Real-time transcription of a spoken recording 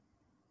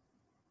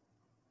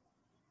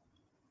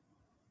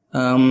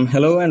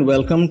Hello and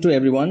welcome to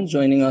everyone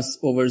joining us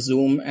over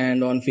Zoom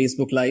and on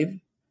Facebook Live.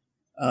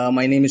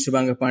 My name is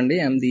Shubhanga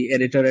Pandey. I'm the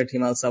editor at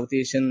Himal South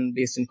Asian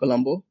based in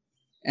Colombo.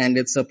 And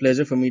it's a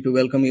pleasure for me to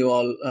welcome you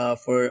all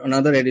for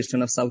another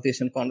edition of South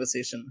Asian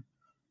Conversation,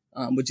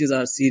 which is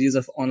our series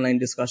of online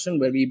discussion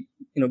where we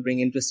bring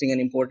interesting and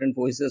important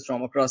voices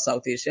from across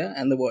South Asia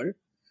and the world.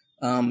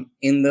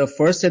 In the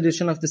first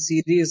edition of the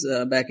series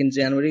back in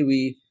January,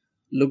 we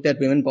looked at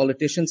women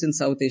politicians in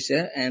South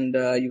Asia, and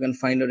you can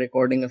find a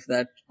recording of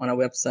that on our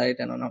website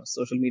and on our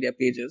social media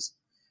pages.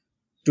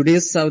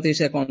 Today's South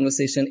Asia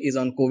conversation is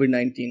on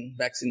COVID-19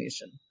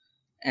 vaccination.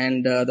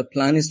 And the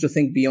plan is to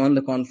think beyond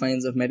the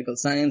confines of medical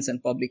science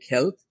and public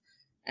health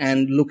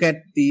and look at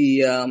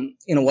the,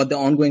 what the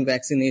ongoing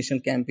vaccination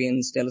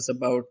campaigns tell us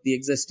about the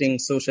existing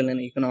social and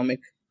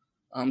economic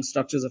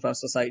structures of our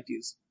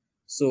societies.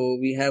 So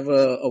we have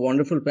a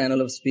wonderful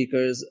panel of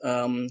speakers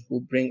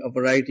who bring a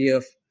variety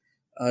of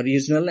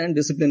regional and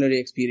disciplinary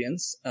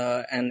experience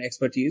and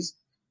expertise.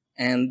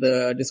 And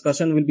the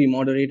discussion will be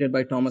moderated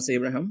by Thomas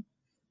Abraham.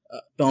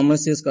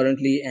 Thomas is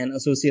currently an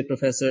associate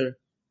professor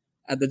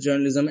at the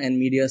Journalism and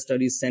Media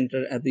Studies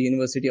Center at the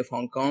University of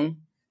Hong Kong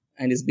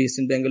and is based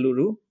in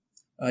Bengaluru.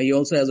 He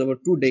also has over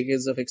 2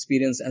 decades of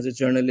experience as a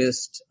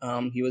journalist.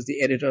 He was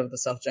the editor of the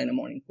South China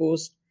Morning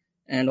Post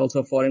and also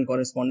a foreign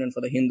correspondent for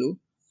The Hindu.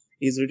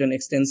 He's written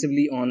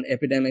extensively on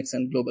epidemics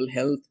and global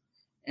health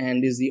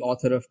and is the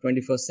author of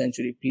 21st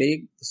Century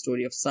Plague, The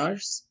Story of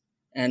SARS,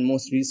 and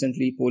most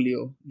recently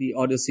Polio, The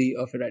Odyssey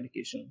of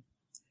Eradication.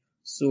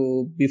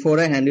 So before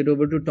I hand it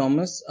over to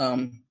Thomas,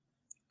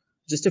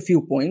 just a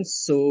few points.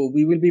 So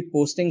we will be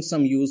posting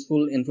some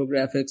useful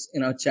infographics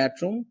in our chat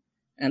room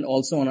and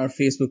also on our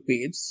Facebook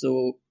page.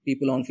 So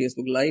people on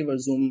Facebook Live or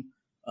Zoom,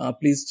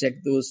 please check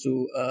those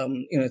two.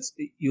 It's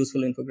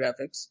useful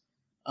infographics.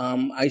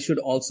 I should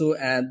also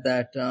add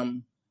that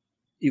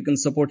you can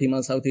support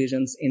Himal South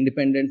Asian's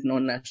independent,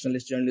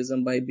 non-nationalist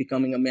journalism by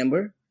becoming a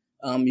member.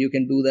 You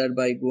can do that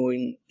by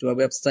going to our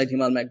website,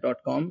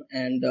 himalmag.com,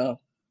 and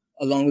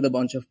along with a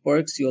bunch of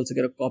perks, you also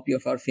get a copy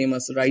of our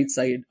famous right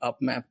side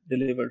up map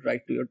delivered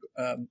right to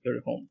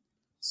your home.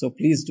 So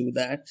please do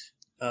that.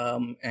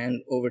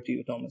 And over to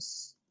you,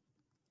 Thomas.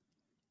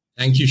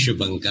 Thank you,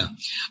 Shubhanga.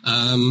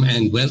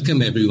 And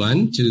welcome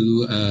everyone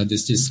to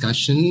this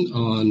discussion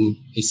on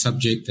a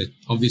subject that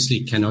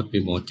obviously cannot be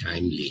more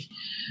timely.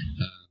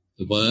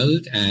 The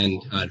world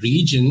and our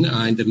region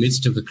are in the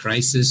midst of a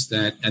crisis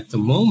that at the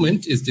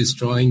moment is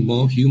destroying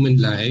more human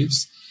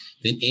lives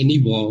than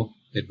any war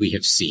that we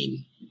have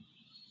seen.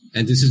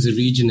 And this is a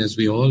region, as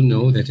we all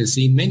know, that has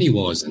seen many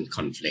wars and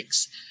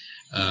conflicts.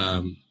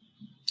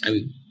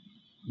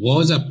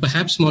 Wars are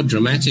perhaps more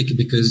dramatic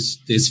because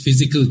there's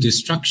physical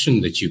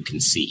destruction that you can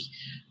see.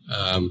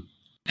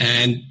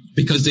 And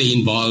because they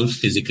involve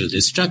physical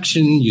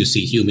destruction, you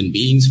see human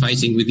beings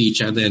fighting with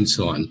each other and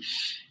so on.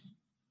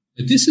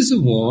 But this is a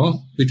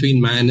war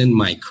between man and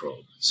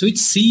microbe. So it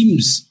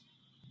seems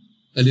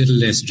a little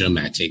less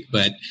dramatic,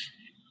 but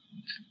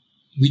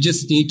we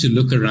just need to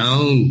look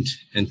around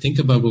and think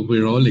about what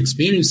we're all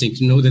experiencing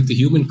to know that the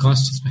human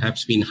cost has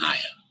perhaps been higher.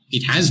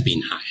 It has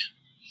been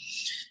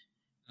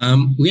higher.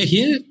 We are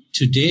here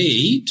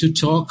today to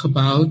talk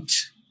about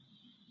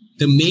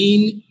the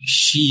main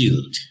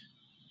shield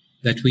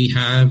that we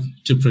have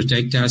to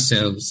protect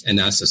ourselves and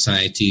our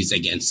societies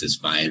against this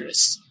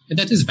virus, and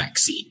that is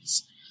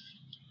vaccines.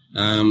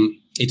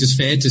 It is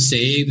fair to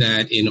say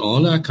that in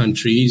all our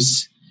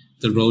countries,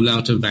 the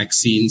rollout of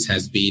vaccines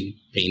has been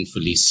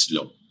painfully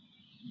slow.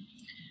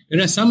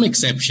 There are some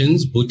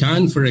exceptions.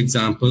 Bhutan, for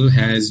example,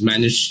 has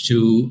managed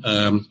to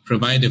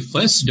provide a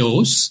first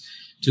dose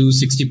to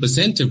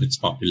 60% of its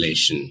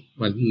population.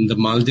 While in the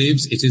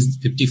Maldives, it is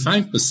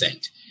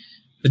 55%.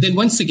 But then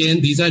once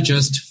again, these are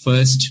just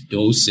first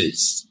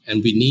doses,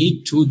 and we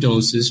need 2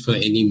 doses for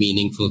any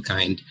meaningful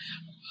kind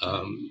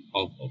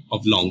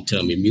of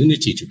long-term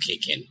immunity to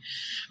kick in.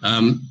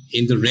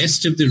 In the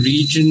rest of the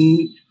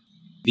region,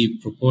 the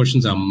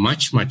proportions are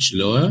much, much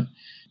lower.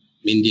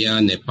 India,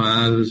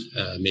 Nepal,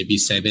 maybe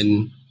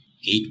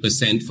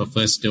 7-8% for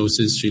first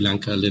doses, Sri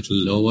Lanka a little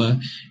lower,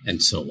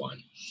 and so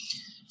on.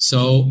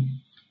 So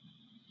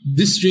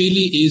this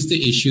really is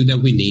the issue that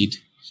we need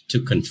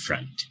to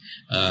confront.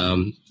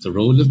 The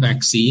role of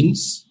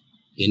vaccines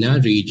in our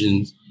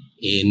region,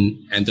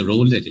 and the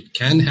role that it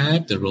can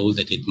have, the role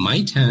that it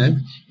might have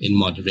in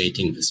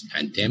moderating this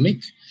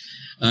pandemic.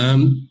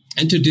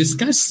 And to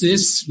discuss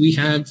this, we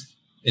have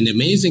an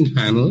amazing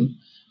panel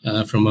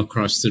from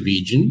across the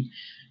region.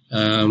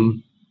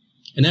 And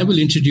I will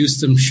introduce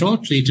them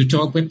shortly to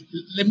talk, but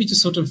let me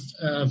just sort of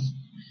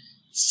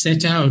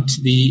set out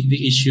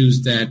the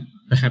issues that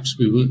perhaps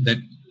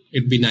that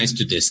it'd be nice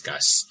to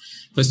discuss.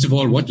 First of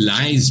all, what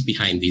lies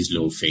behind these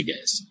low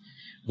figures?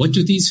 What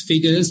do these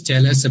figures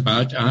tell us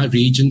about our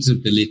region's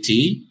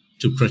ability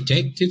to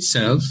protect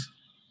itself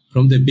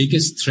from the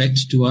biggest threat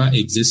to our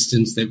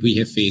existence that we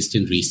have faced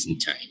in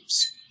recent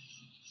times?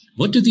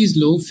 What do these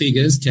low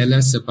figures tell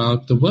us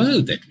about the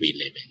world that we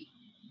live in?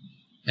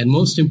 And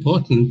most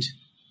important,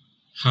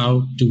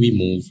 how do we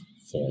move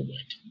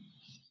forward?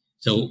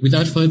 So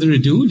without further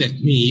ado, let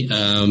me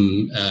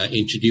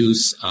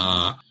introduce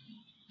our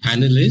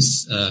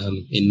panelists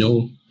in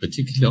no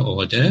particular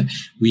order.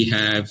 We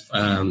have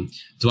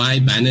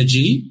Dwight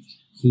Banerjee,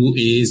 who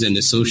is an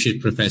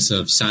associate professor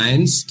of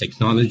science,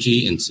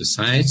 technology, and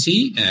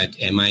society at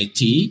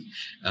MIT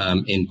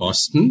in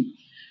Boston.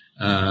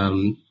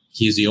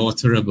 He is the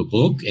author of a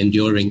book,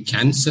 Enduring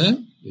Cancer,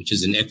 which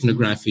is an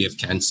ethnography of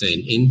cancer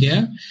in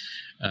India.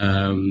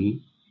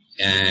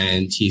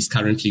 And he's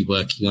currently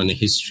working on a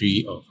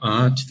history of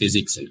art,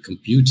 physics, and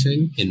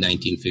computing in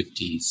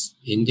 1950s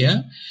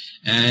India.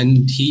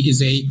 And he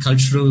is a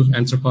cultural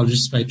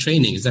anthropologist by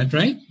training. Is that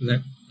right? Is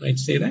that right to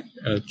say that?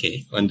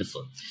 Okay,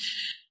 wonderful.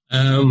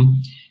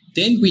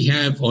 Then we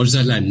have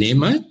Orzala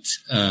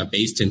Nemat,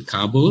 based in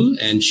Kabul,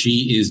 and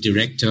she is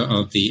director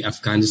of the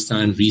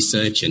Afghanistan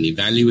Research and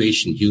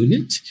Evaluation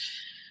Unit.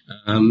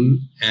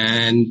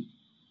 And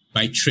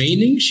by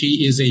training,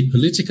 she is a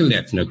political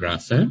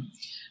ethnographer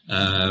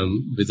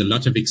with a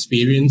lot of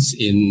experience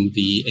in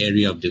the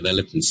area of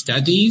development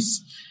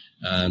studies.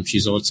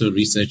 She's also a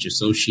research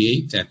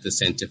associate at the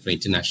Center for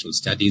International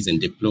Studies and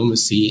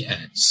Diplomacy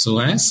at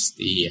SOAS,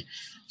 the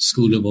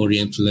School of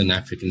Oriental and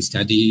African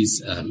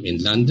Studies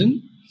in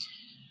London.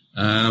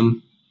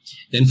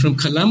 Then from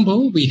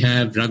Colombo, we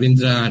have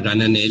Ravindra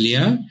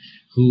Rananelia,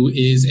 who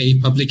is a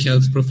public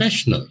health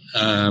professional.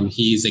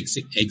 He is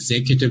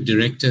executive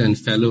director and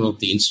fellow of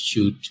the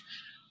Institute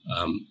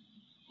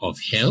of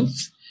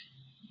Health,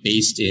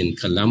 based in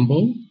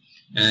Colombo.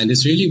 And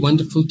it's really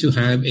wonderful to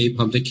have a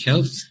public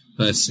health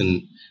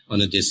person on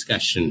a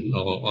discussion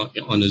or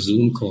on a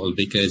Zoom call,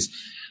 because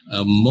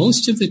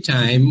most of the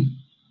time,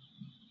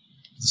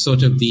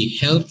 sort of the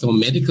health or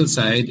medical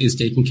side is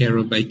taken care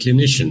of by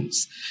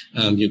clinicians.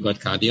 You've got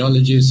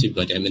cardiologists, you've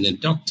got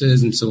eminent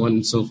doctors, and so on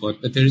and so forth.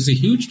 But there is a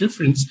huge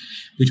difference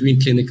between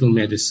clinical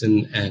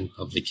medicine and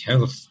public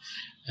health.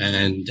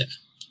 And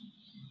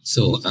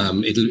so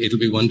it'll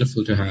be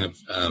wonderful to have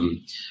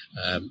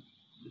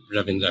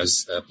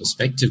Ravindra's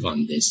perspective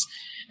on this.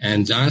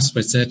 And last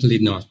but certainly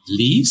not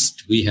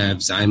least, we have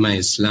Zaima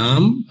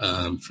Islam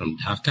from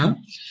Dhaka.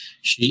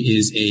 She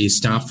is a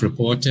staff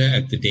reporter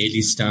at the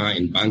Daily Star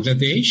in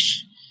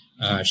Bangladesh.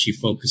 She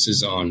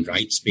focuses on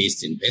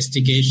rights-based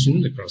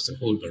investigation across a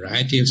whole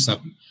variety of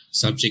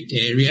subject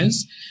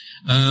areas.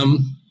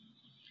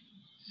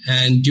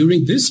 And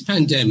during this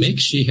pandemic,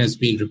 she has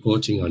been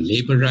reporting on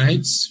labor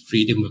rights,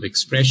 freedom of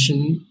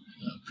expression,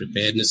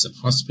 preparedness of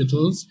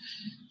hospitals.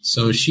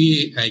 So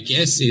she, I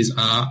guess, is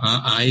our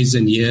eyes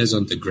and ears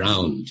on the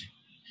ground,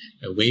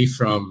 away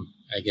from,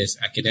 I guess,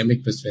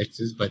 academic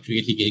perspectives, but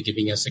really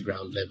giving us a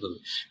ground level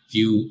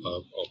view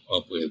of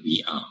where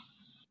we are.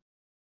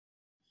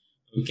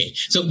 Okay,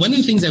 so one of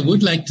the things I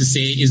would like to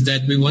say is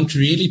that we want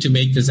really to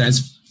make this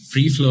as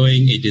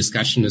free-flowing a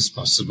discussion as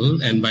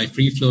possible, and by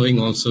free-flowing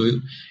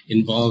also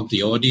involve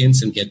the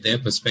audience and get their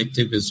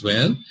perspective as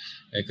well.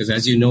 Because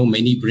as you know,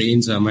 many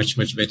brains are much,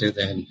 much better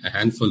than a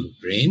handful of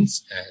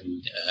brains.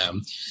 And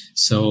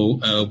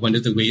so one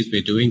of the ways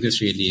we're doing this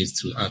really is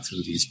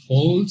through these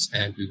polls,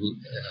 and we will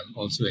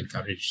also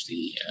encourage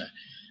the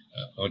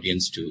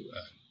audience to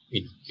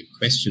give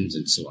questions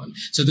and so on.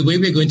 So the way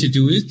we're going to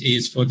do it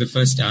is for the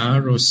first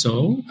hour or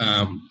so,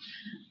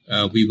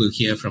 we will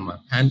hear from our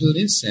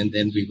panelists, and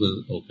then we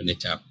will open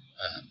it up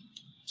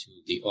to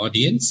the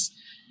audience.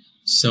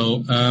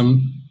 So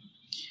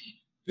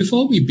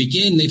before we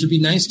begin, it'll be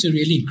nice to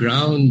really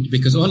ground,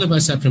 because all of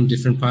us are from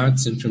different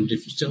parts and from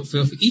different, so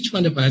each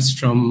one of us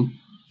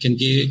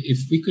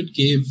if we could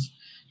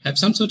have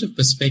some sort of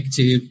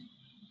perspective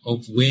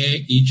of where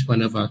each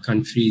one of our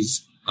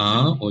countries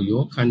are, or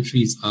your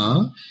countries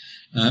are,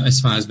 as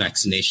far as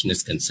vaccination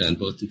is concerned,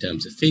 both in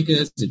terms of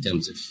figures, in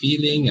terms of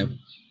feeling, of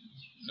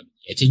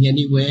getting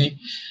anywhere.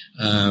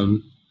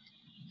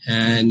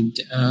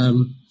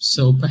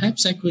 So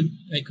perhaps I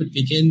could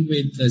begin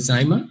with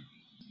Zaima.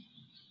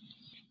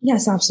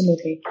 Yes,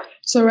 absolutely.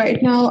 So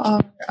right now,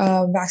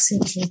 our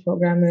vaccination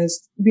program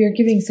we are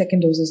giving second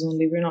doses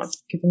only. We're not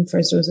giving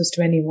first doses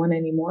to anyone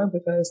anymore,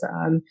 because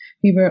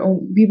we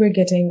were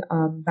getting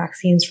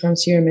vaccines from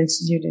Serum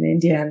Institute in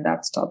India, and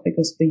that stopped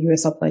because of the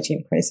US supply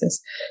chain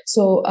crisis.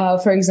 So,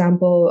 for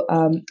example,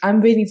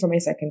 I'm waiting for my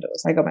second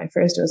dose. I got my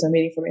first dose. I'm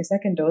waiting for my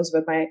second dose,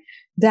 but my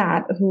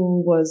dad,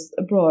 who was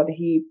abroad,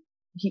 he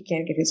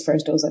can't get his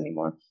first dose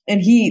anymore.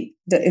 And he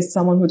is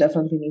someone who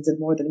definitely needs it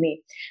more than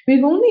me.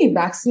 We've only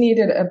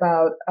vaccinated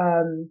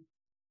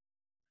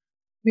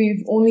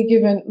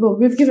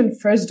we've given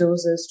first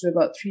doses to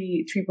about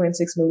 3.6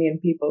 million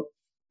people.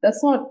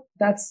 That's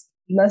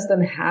less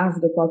than half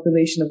the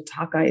population of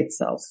Dhaka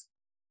itself.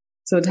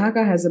 So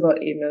Dhaka has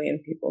about 8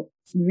 million people.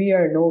 We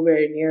are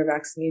nowhere near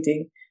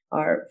vaccinating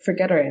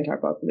forget our entire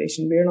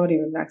population. We're not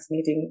even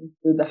vaccinating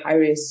the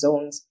high-risk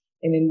zones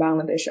in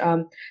Bangladesh.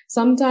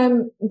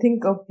 Sometime, I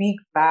think a week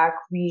back,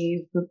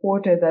 we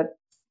reported that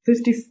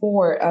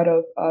 54 out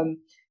of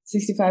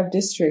 65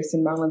 districts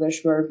in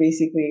Bangladesh were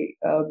basically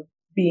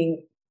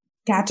being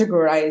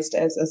categorized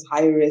as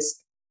high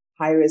risk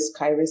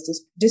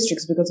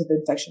districts because of the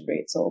infection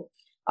rate. So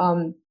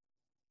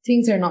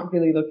things are not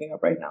really looking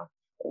up right now.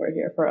 over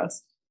here for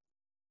us.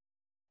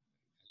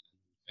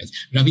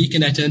 Ravi,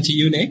 can I turn to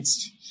you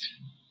next?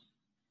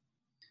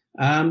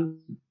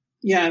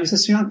 So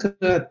Sri Lanka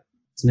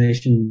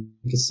vaccination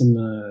is a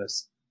similar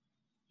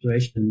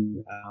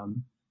situation.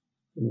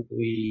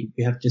 We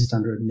have just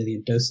under 1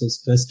 million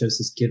doses. First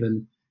doses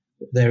given.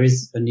 There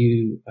is a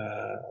new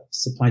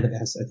supply that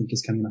has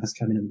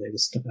come in, and they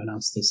will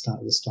announce they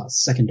will start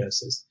second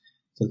doses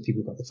for the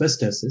people who got the first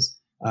doses.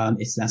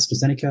 It's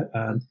AstraZeneca.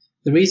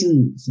 The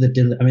reason for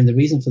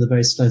the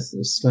very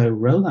slow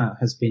rollout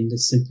has been that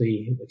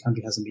simply the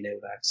country hasn't been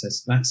able to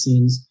access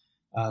vaccines.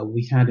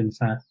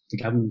 The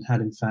government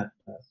had in fact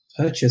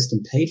purchased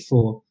and paid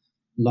for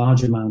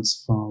large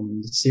amounts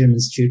from the Serum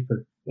Institute, but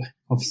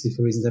obviously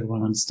for reasons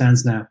everyone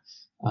understands now,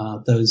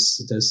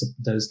 those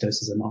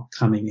doses are not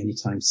coming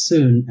anytime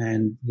soon.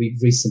 And we've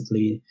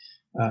recently,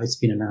 it's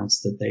been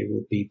announced that they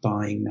will be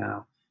buying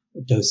now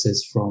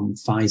doses from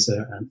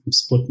Pfizer and from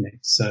Sputnik.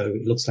 So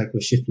it looks like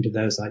we're shifting to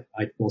those.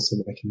 I also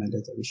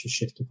recommended that we should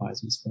shift to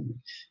Pfizer and Sputnik.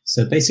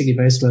 So basically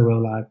very slow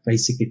rollout,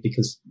 basically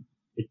because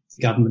the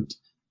government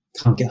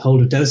can't get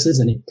hold of doses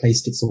and it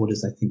placed its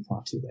orders, I think,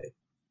 far too late.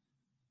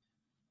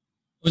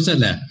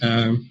 Uzala,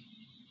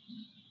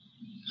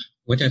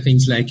 what are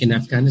things like in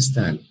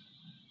Afghanistan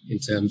in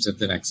terms of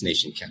the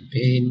vaccination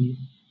campaign?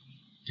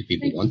 Do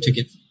people want to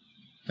get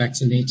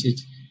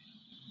vaccinated?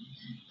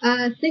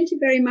 Thank you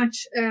very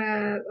much.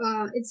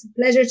 It's a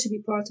pleasure to be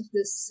part of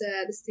this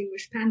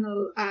distinguished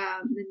panel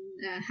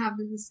and have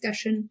the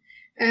discussion.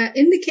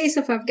 In the case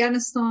of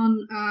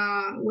Afghanistan,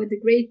 with the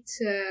great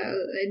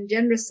and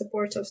generous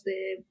support of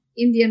the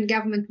Indian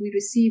government, we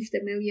received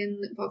 1 million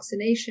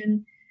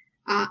vaccination.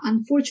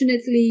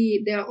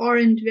 Unfortunately, there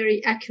aren't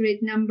very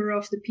accurate number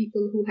of the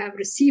people who have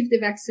received the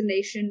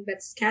vaccination, but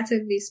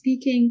scatteredly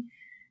speaking,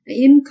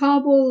 in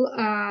Kabul,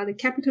 the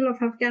capital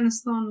of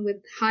Afghanistan, with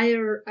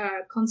higher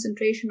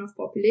concentration of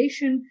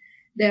population,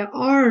 there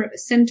are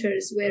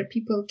centers where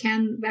people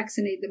can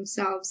vaccinate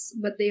themselves,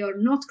 but they are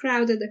not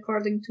crowded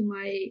according to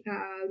my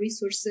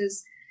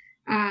resources.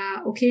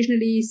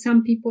 Occasionally,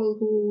 some people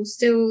who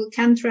still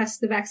can't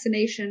trust the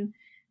vaccination,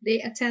 they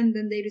attend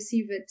and they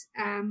receive it.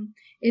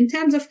 In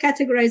terms of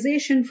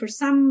categorization, for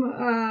some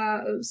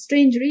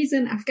strange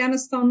reason,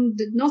 Afghanistan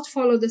did not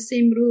follow the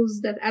same rules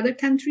that other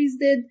countries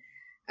did.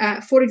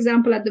 For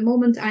example, at the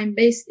moment, I'm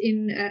based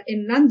in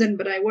London,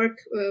 but I work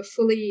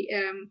fully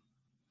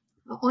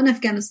on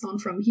Afghanistan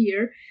from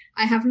here.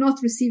 I have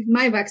not received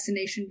my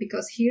vaccination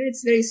because here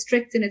it's very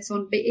strict and it's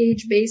on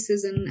age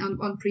basis and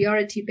on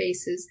priority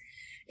basis.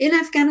 In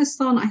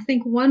Afghanistan, I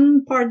think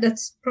one part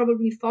that's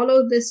probably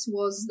followed this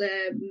was the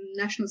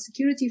national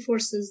security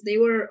forces. They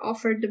were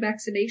offered the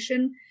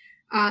vaccination.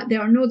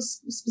 There are no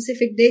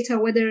specific data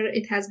whether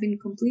it has been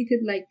completed,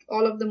 like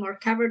all of them are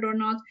covered or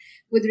not.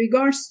 With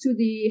regards to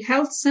the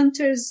health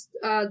centers,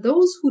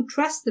 those who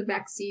trust the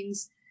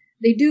vaccines,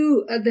 they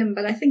do them.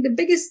 But I think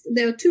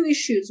there are two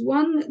issues.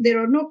 One, there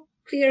are no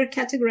clear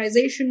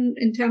categorization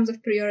in terms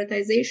of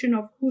prioritization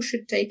of who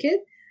should take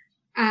it.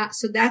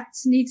 So that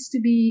needs to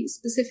be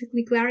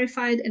specifically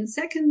clarified. And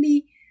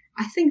secondly,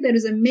 I think there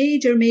is a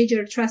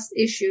major trust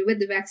issue with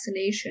the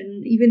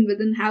vaccination, even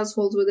within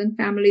households, within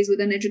families,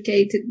 within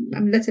educated,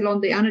 let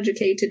alone the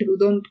uneducated who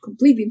don't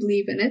completely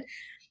believe in it.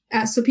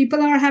 So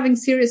people are having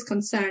serious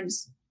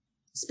concerns,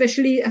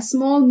 especially a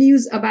small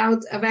news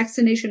about a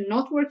vaccination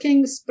not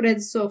working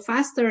spreads so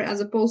faster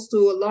as opposed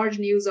to a large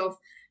news of,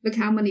 look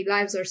how many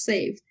lives are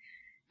saved.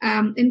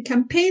 And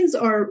campaigns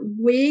are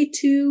way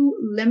too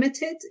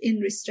limited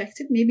and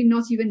restricted, maybe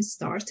not even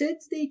started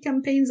the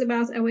campaigns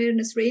about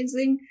awareness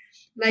raising.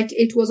 Like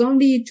it was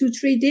only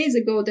 2-3 days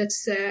ago that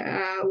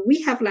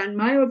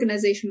my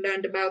organization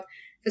learned about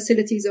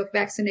facilities of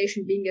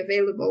vaccination being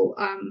available.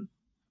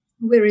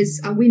 Whereas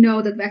we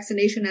know that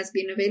vaccination has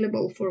been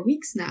available for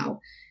weeks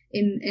now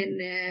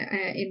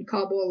in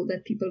Kabul,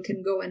 that people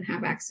can go and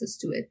have access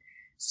to it.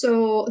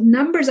 So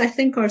numbers, I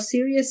think, are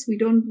serious.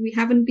 We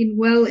haven't been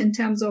well in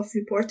terms of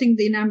reporting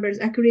the numbers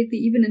accurately,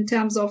 even in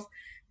terms of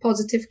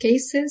positive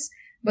cases.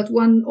 But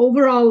one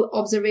overall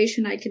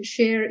observation I can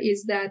share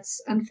is that,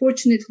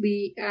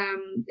 unfortunately,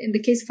 in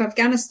the case of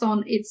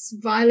Afghanistan, it's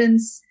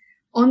violence,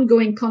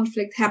 ongoing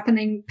conflict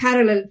happening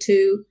parallel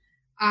to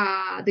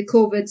the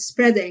COVID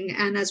spreading.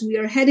 And as we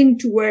are heading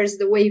towards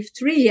the wave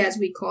 3, as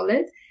we call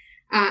it,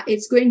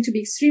 it's going to be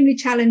extremely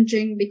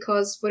challenging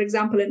because, for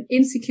example, in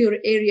insecure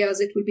areas,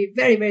 it will be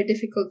very, very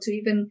difficult to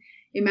even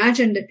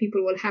imagine that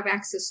people will have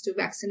access to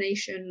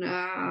vaccination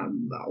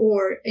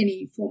or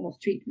any form of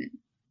treatment.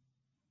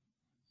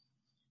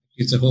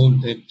 It's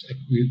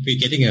we're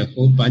getting a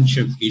whole bunch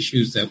of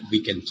issues that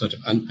we can sort of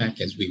unpack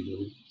as we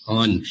move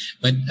on.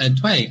 But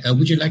Twai,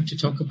 would you like to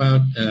talk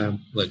about,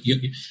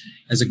 you,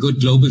 as a good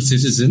global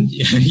citizen,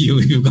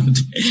 you've got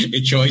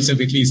a choice of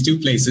at least 2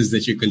 places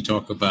that you can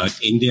talk about,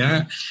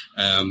 India,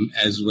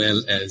 as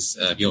well as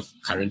your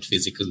current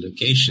physical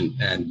location,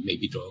 and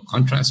maybe draw a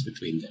contrast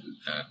between them.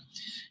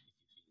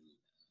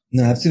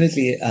 No,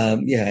 absolutely.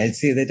 I'd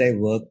say that I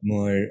work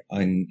more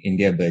on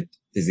India, but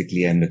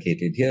physically I'm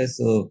located here.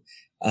 So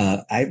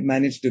I've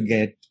managed to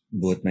get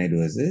both my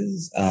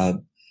doses.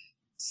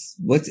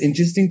 what's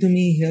interesting to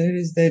me here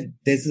is that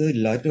there's a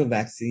lot of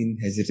vaccine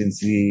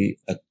hesitancy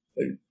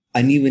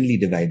unevenly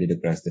divided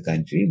across the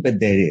country, but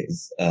there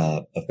is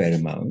a fair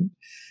amount.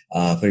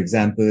 For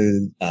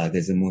example,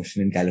 there's a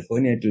motion in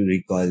California to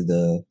recall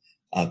the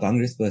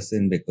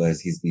congressperson because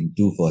he's been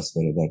too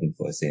forceful about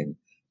enforcing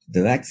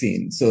the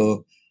vaccine.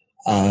 So,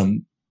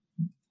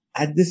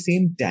 at the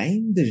same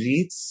time, the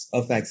rates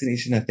of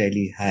vaccination are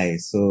fairly high.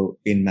 So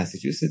in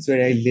Massachusetts,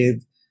 where I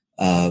live,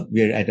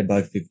 we're at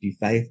about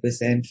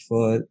 55%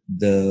 for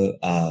the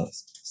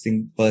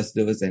first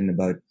dose and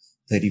about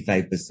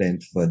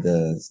 35% for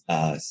the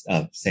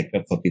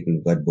second for people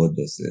who got both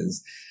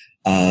doses.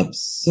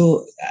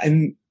 So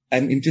I'm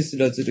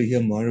interested also to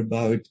hear more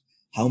about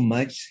how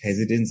much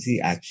hesitancy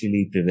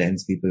actually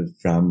prevents people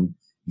from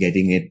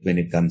getting it when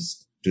it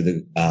comes to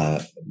the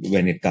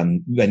when it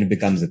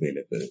becomes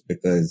available.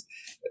 Because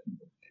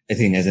I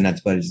think as an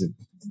anthropologist,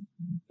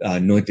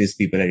 notice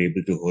people are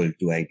able to hold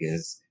two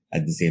ideas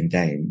at the same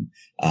time.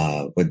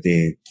 But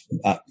they,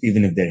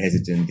 even if they're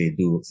hesitant, they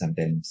do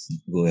sometimes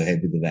go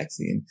ahead with the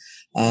vaccine.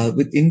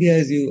 With India,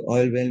 as you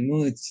all well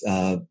know, it's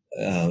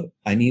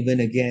uneven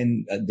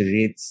again. The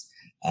rates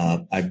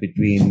are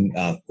between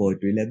 4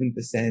 to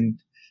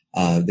 11%.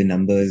 The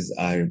numbers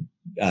are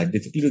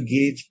difficult to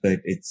gauge,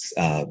 but it's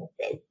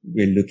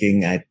we're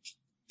looking at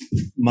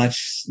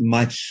much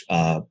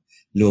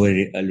lower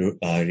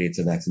rates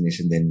of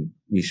vaccination than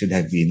we should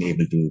have been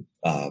able to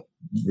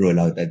roll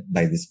out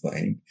by this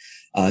point.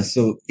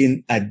 So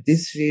at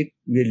this rate,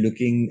 we're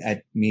looking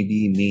at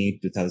maybe May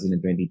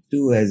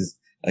 2022 as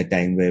a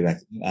time where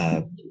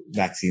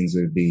vaccines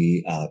will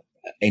be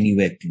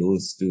anywhere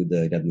close to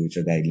the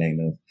WHO guideline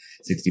of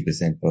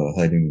 60% for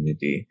herd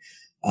immunity.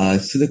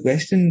 So the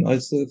question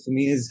also for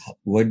me is,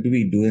 what do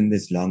we do in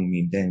this long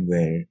meantime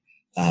where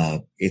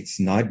it's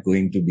not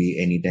going to be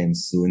anytime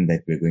soon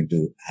that we're going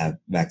to have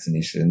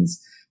vaccinations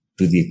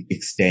to the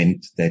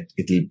extent that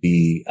it'll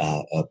be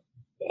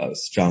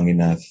strong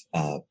enough.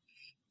 It'll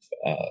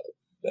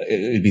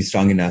be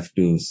strong enough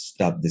to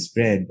stop the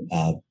spread.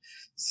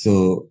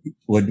 So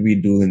what do we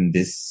do in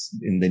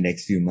the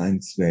next few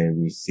months where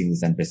we're seeing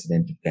this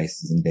unprecedented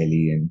crisis in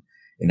Delhi and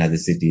in other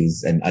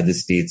cities and other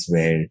states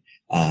where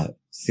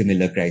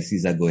similar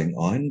crises are going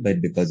on,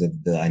 but because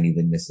of the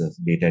unevenness of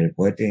data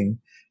reporting,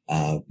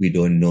 we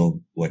don't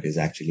know what is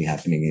actually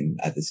happening in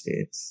other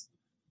states.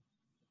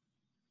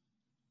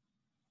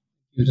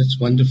 That's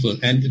wonderful.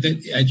 And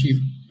then actually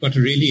got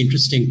a really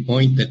interesting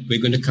point that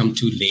we're going to come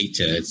to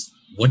later. Is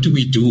what do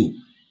we do?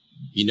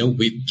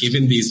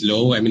 Given these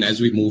low, as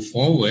we move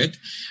forward,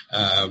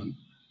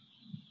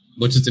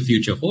 what does the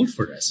future hold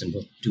for us? And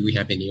do we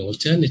have any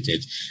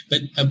alternatives?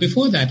 But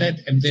before that,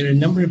 there are a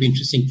number of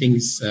interesting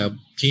things.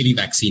 Clearly,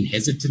 vaccine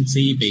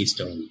hesitancy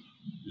based on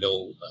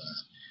low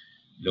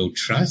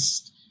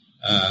trust.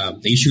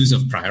 The issues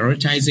of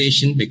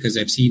prioritization, because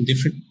I've seen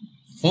different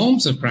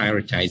forms of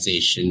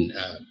prioritization.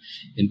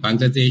 In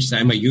Bangladesh,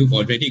 Saima, you've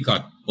already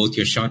got both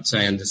your shots,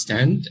 I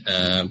understand.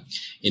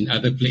 In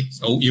other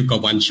places, you've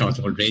got one shot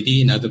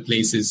already. In other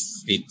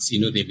places, it's,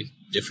 there are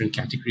different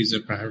categories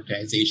of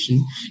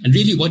prioritization. And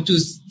really, what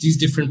does these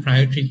different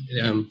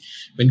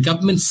when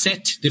governments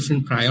set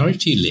different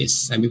priority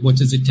lists, what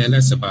does it tell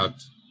us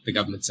about the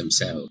governments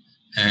themselves?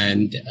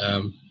 And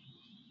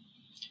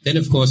then,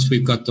 of course,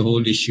 we've got the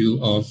whole issue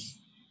of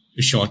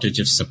the shortage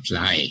of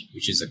supply,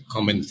 which is a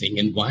common thing.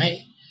 And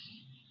why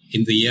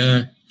in the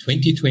year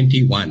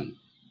 2021,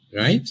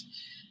 right?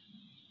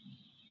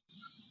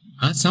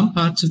 Are some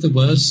parts of the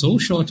world so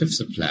short of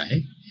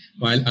supply,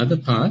 while other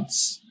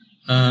parts,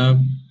 have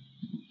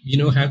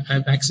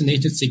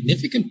vaccinated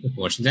significant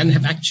proportions and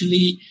have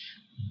actually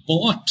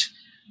bought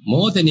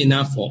more than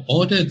enough or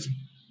ordered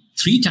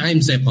 3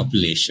 times their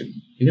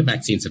population,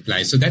 vaccine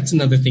supply. So that's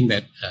another thing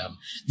that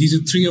these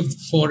are 3 or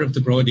 4 of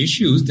the broad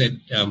issues that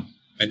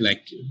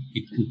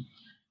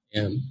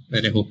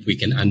that I hope we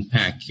can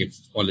unpack if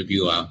all of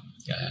you are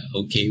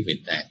okay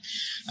with that.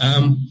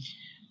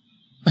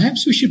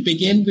 Perhaps we should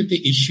begin with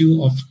the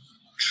issue of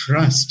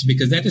trust,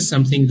 because that is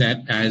something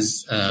that,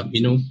 as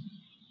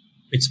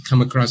it's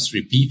come across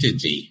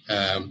repeatedly.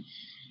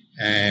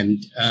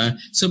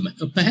 So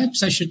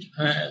perhaps I should,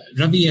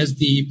 Ravi, as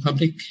the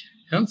public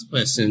health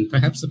person,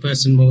 perhaps the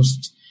person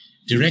most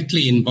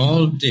directly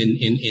involved in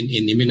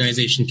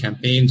immunization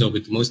campaigns or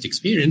with the most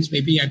experience,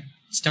 maybe I'd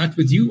start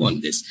with you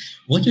on this.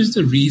 What is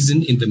the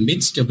reason in the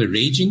midst of a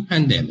raging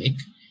pandemic,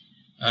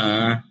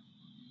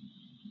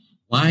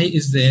 why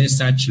is there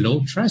such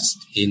low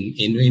trust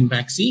in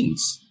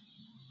vaccines?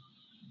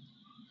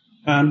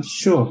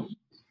 Sure.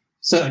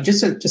 So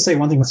just to say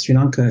one thing about Sri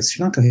Lanka,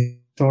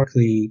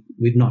 historically,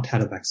 we've not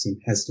had a vaccine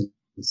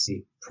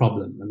hesitancy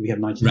problem, and we have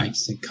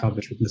 99%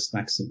 coverage with most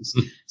vaccines.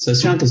 So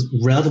Sri Lanka is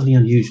relatively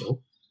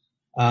unusual.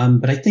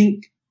 But I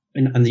think,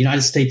 and the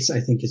United States,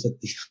 I think, is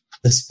at the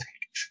other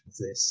spectrum of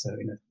this. So,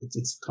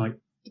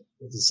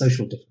 it's a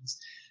social difference.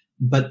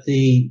 But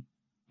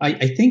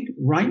I think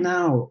right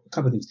now, a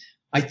couple of things.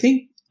 I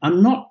think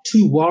I'm not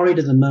too worried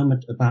at the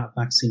moment about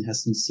vaccine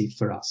hesitancy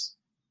for us.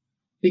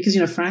 Because,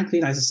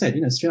 frankly, as I said,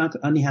 Sri Lanka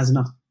only has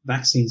enough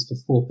vaccines for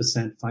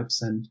 4%,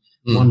 5%,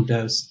 one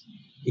dose.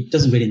 It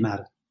doesn't really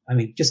matter. I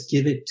mean, just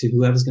give it to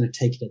whoever's going to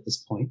take it at this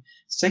point.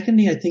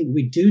 Secondly, I think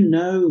we do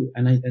know,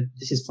 and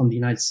this is from the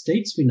United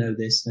States, we know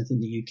this, and I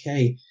think the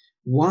UK,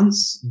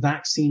 once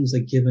vaccines are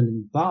given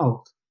in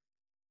bulk,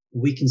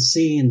 we can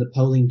see in the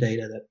polling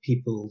data that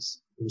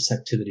people's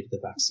receptivity to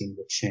the vaccine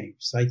will change.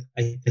 So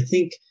I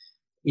think,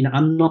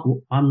 I'm not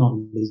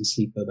losing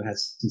sleep over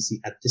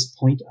hesitancy at this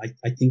point.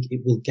 I think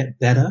it will get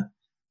better.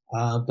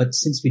 But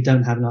since we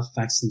don't have enough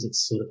vaccines,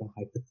 it's sort of a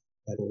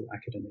hypothetical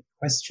academic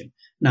question.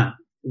 Now,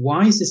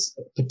 why is this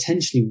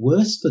potentially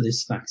worse for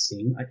this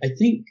vaccine? I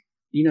think,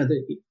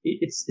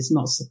 it's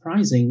not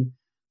surprising.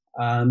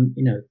 I don't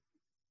know.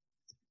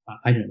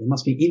 There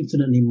must be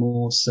infinitely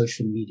more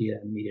social media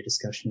and media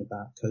discussion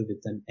about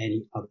COVID than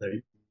any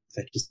other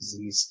infectious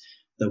disease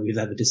that we've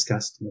ever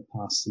discussed in the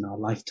past in our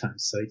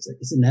lifetimes. So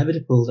it's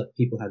inevitable that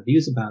people have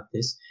views about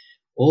this.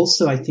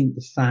 Also, I think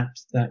the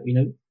fact that,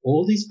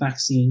 all these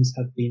vaccines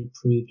have been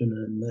approved on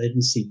an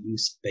emergency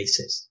use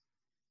basis.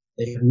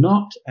 They have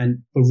not,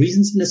 and for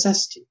reasons of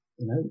necessity,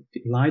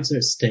 lives are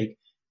at stake.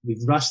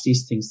 We've rushed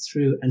these things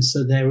through. And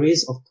so there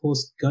is, of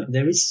course,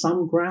 there is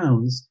some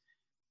grounds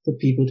for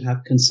people to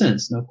have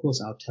concerns. Now, of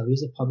course, I'll tell you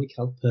as a public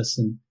health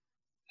person,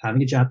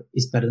 having a jab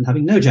is better than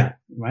having no jab,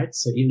 right?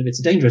 So even if it's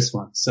a dangerous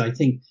one. So I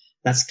think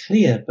that's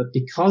clear. But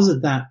because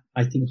of that,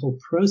 I think the whole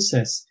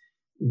process,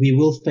 we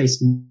will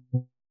face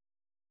more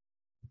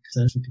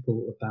concerns from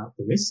people about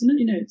the risks. And,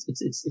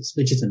 it's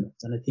legitimate.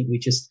 And I think we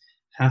just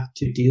have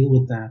to deal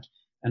with that.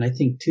 And I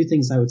think two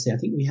things I would say. I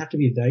think we have to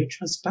be very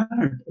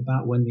transparent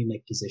about when we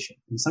make decisions.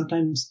 And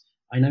sometimes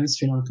I know in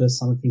Sri Lanka,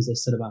 some of the things they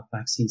said about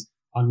vaccines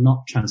are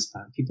not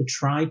transparent. People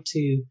try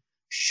to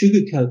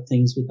sugarcoat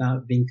things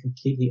without being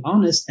completely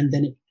honest. And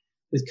then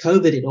with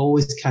COVID, it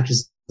always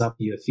catches up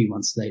to you a few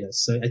months later.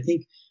 So I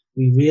think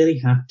we really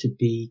have to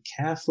be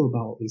careful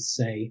about what we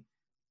say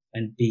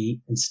and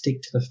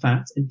stick to the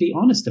facts and be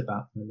honest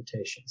about the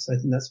limitations. So I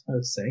think that's what I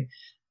would say.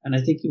 And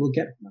I think you will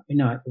get,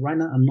 right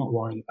now I'm not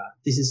worrying about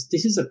it. This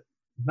is a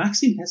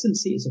vaccine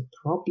hesitancy is a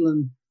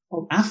problem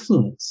of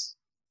affluence,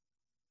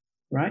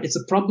 right? It's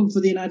a problem for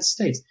the United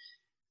States.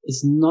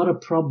 It's not a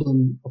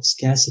problem of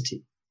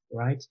scarcity,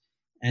 right?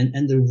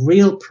 And the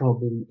real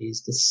problem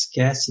is the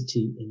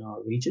scarcity in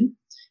our region.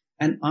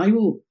 And I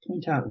will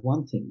point out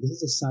one thing. This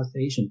is a South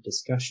Asian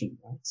discussion,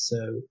 right?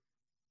 So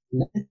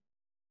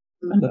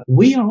remember,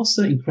 we are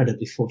also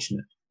incredibly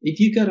fortunate. If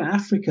you go to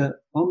Africa,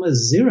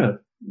 almost zero,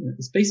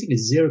 it's basically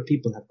zero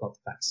people have got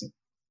the vaccine.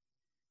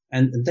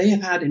 And they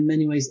have had in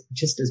many ways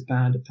just as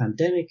bad a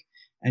pandemic.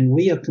 And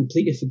we are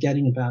completely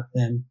forgetting about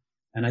them.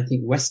 And I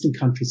think Western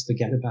countries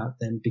forget about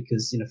them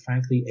because,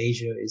 frankly,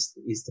 Asia is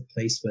the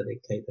place where they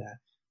play their,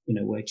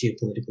 where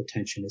geopolitical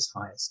tension is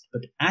highest.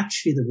 But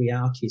actually the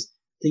reality is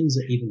things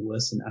are even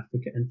worse in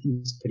Africa and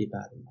things are pretty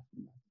bad in Latin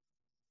America.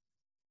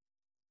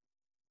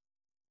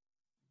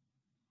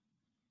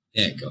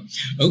 There you go.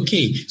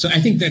 Okay. So I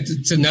think that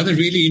it's another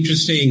really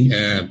interesting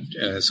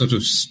sort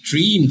of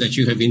stream that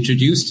you have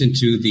introduced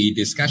into the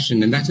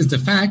discussion. And that is the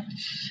fact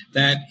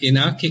that in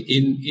our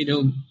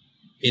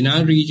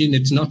region,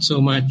 it's not so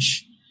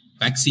much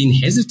vaccine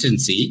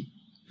hesitancy,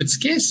 but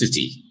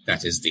scarcity.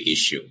 That is the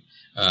issue.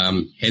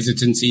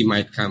 Hesitancy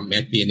might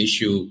be an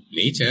issue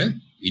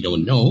later. We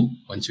don't know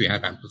once we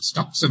have ample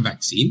stocks of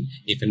vaccine,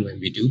 if and when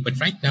we do. But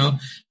right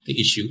now,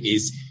 the issue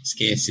is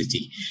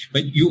scarcity.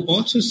 But you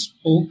also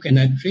spoke, and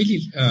I'd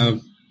really,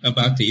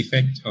 about the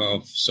effect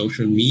of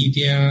social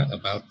media,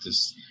 about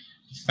this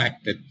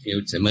fact that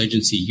it's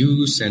emergency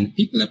use, and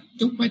people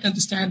don't quite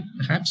understand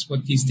perhaps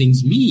what these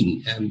things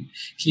mean. And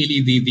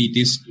clearly,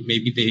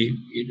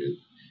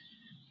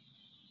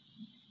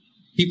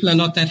 people are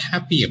not that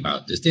happy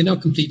about this. They're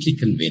not completely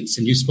convinced.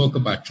 And you spoke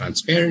about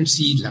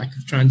transparency, lack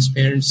of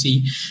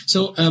transparency.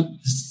 So,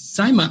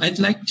 Saima, I'd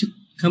like to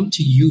come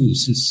to you,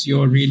 since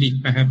you're really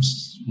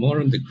perhaps more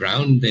on the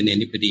ground than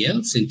anybody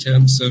else in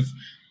terms of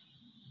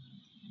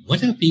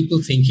what are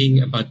people thinking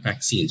about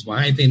vaccines?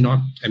 Why are they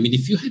not? I mean,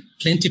 if you had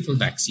plentiful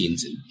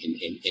vaccines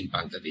in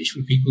Bangladesh,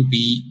 would people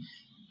be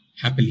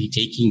happily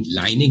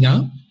lining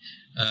up?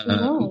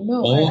 No.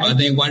 Or are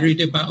they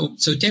worried about?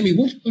 So tell me,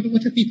 what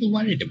are people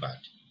worried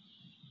about?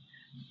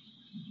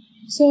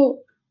 So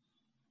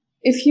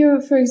if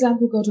you, for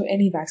example, go to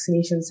any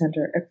vaccination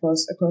center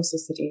across the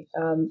city,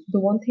 the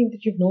one thing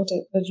that you'll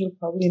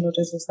probably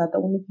notice is that the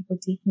only people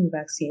taking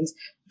vaccines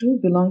do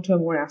belong to a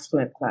more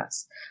affluent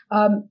class.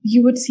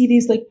 You would see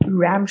these like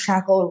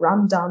ramshackle,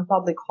 run-down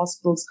public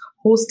hospitals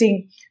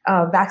hosting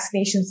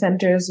vaccination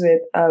centers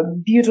with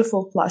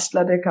beautiful plush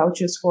leather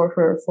couches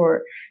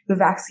for the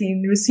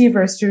vaccine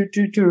receivers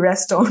to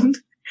rest on.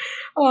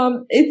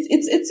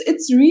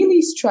 It's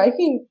really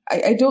striking.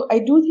 I do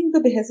think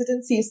that the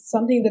hesitancy is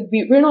something that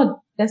we're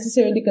not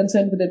necessarily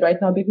concerned with it right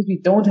now because we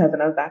don't have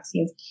enough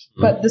vaccines.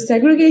 But the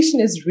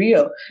segregation is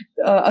real.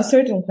 A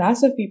certain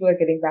class of people are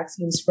getting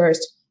vaccines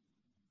first.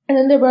 And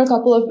then there were a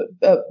couple of,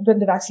 when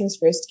the vaccines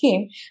first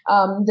came,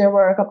 there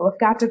were a couple of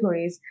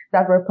categories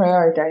that were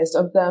prioritized.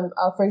 Of them,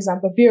 for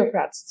example,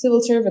 bureaucrats,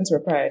 civil servants were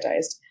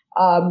prioritized.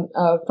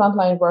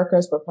 frontline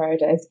workers were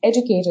prioritized,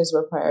 educators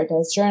were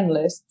prioritized,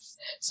 journalists.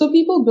 So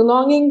people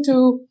belonging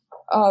to,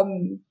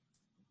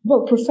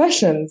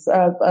 professions,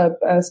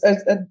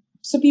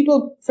 so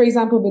people, for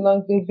example,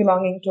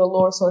 belonging to a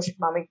lower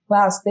socioeconomic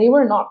class, they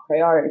were not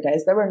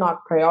prioritized. They were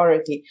not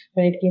priority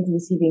when it came to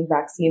receiving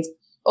vaccines.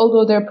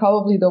 Although they're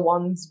probably the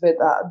ones with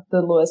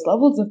the lowest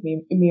levels of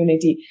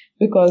immunity,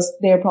 because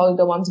they're probably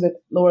the ones with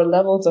lower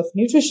levels of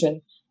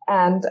nutrition.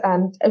 And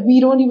we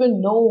don't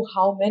even know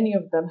how many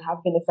of them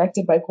have been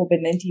affected by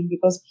COVID-19,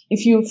 because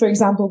if you, for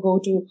example, go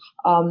to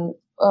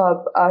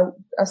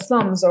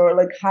slums or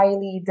like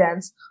highly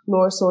dense,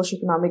 lower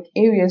socioeconomic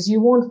areas,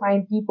 you won't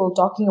find people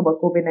talking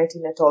about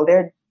COVID-19 at all.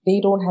 They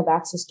don't have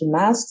access to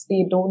masks.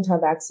 They don't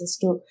have access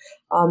to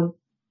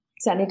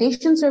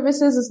sanitation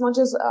services as much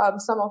as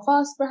some of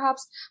us,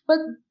 perhaps. But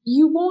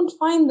you won't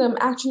find them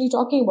actually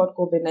talking about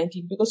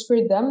COVID-19, because for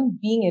them,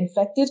 being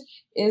infected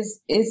is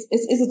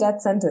a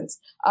death sentence.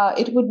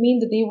 It would mean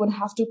that they would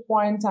have to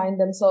quarantine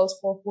themselves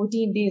for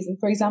 14 days. And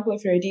for example,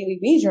 if you're a daily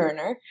wage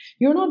earner,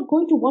 you're not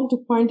going to want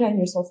to quarantine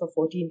yourself for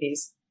 14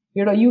 days.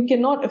 You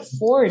cannot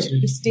afford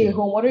to stay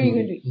home. What are you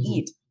going to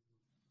eat?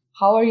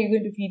 How are you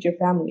going to feed your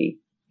family?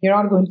 You're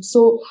not going to.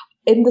 So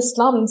in the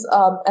slums,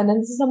 and then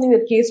this is something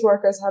that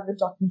caseworkers have been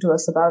talking to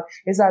us about,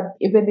 is that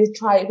when they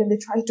try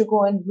to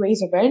go and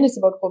raise awareness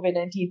about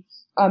COVID-19,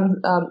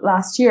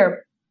 last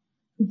year,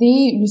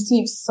 they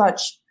received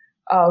such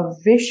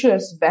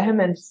vicious,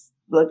 vehement,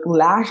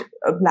 backlash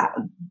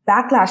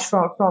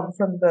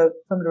from the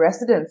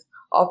residents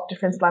of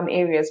different slum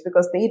areas,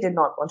 because they did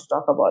not want to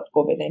talk about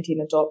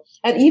COVID-19 at all.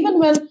 And even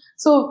we're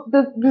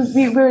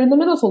in the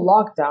middle of a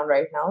lockdown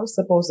right now,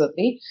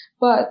 supposedly,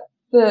 but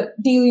the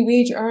daily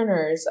wage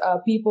earners,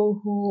 people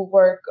who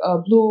work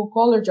blue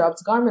collar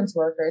jobs, garments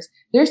workers,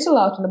 they're still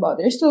out and about.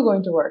 They're still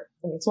going to work.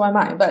 I mean, so am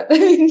I, but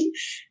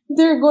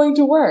they're going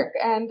to work,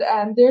 and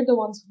they're the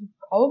ones who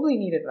probably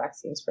needed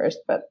vaccines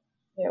first. But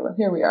yeah, well,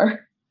 here we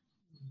are.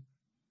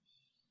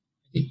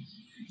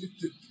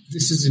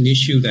 This is an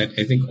issue that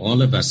I think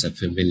all of us are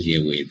familiar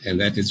with, and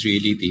that is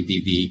really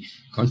the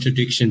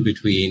contradiction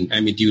between,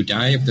 do you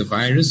die of the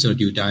virus or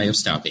do you die of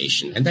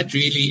starvation? And that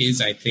really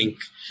is, I think,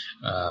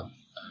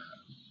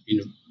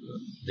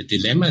 the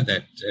dilemma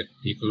that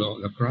people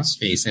all across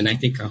face. And I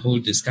think our whole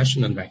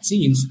discussion on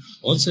vaccines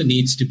also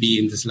needs to be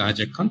in this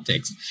larger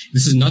context.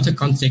 This is not a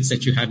context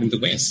that you have in the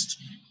West,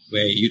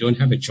 where you don't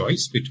have a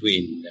choice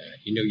between,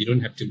 you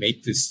don't have to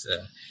make this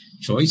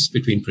choice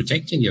between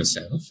protecting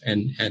yourself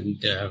and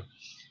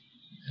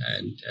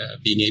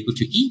being able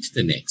to eat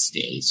the next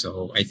day.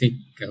 So I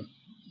think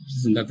this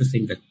is another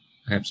thing that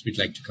perhaps we'd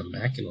like to come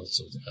back and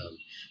also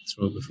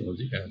throw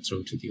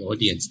to the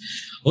audience.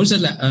 Also,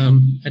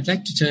 I'd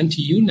like to turn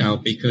to you now,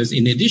 because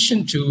in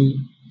addition to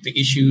the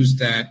issues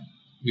that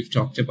we've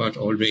talked about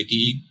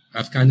already,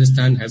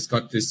 Afghanistan has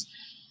got this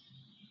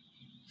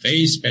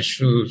very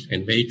special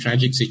and very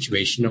tragic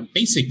situation of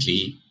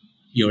basically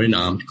you're in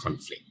armed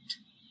conflict,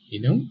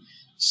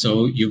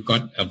 So you've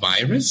got a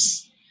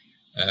virus,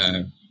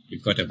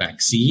 you've got a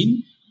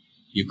vaccine,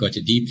 you've got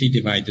a deeply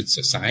divided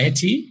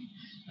society,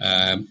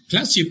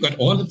 plus you've got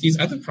all of these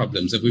other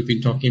problems that we've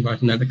been talking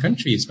about in other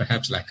countries,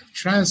 perhaps lack of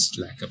trust,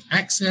 lack of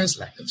access,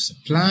 lack of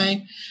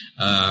supply,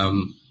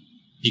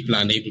 people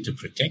are unable to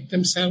protect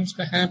themselves,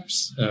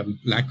 perhaps,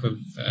 lack of,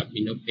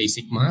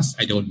 basic masks,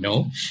 I don't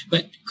know.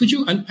 But could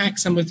you unpack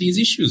some of these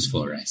issues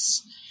for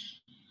us?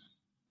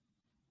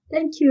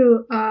 Thank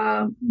you.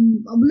 I'm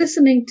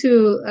listening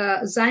to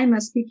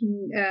Zaima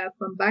speaking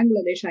from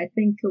Bangladesh. I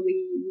think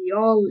we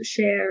all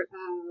share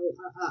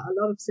a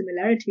lot of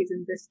similarities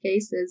in this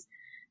cases.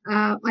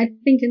 I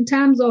think in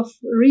terms of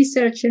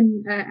research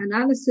and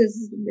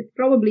analysis, it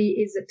probably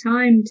is a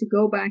time to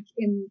go back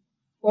and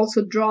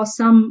also draw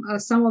some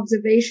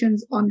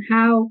observations on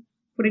how,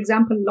 for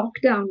example,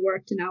 lockdown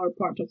worked in our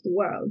part of the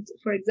world.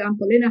 For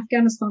example, in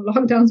Afghanistan,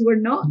 lockdowns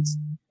were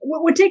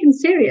taken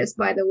serious,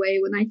 by the way.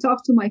 When I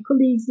talked to my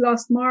colleagues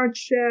last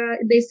March,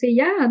 they say,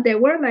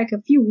 there were like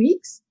a few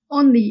weeks,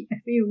 only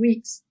a few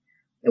weeks,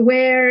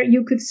 where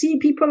you could see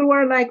people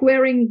were like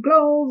wearing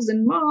gloves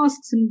and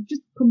masks and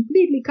just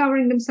completely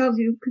covering themselves.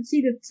 You could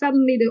see that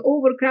suddenly the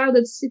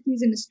overcrowded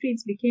cities and the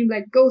streets became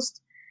like ghost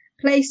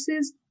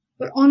places,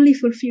 but only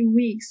for a few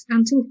weeks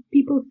until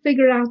people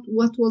figured out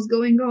what was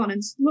going on.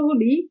 And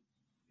slowly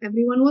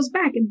everyone was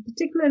back. And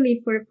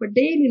particularly for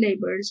daily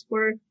laborers,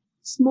 for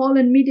small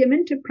and medium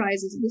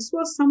enterprises, this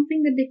was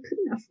something that they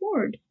couldn't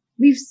afford.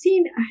 We've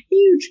seen a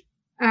huge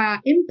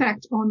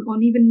impact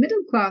on even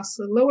middle class,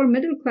 lower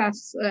middle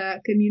class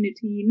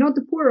community, not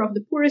the poor of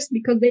the poorest,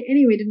 because they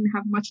anyway didn't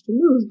have much to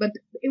lose, but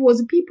it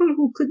was people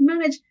who could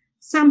manage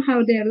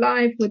somehow their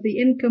life with the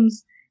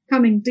incomes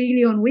coming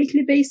daily on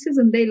weekly basis,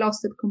 and they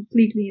lost it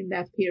completely in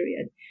that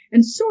period.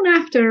 And soon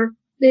after,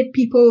 the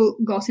people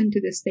got into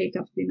the state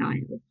of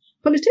denial.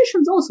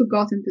 Politicians also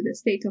got into the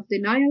state of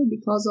denial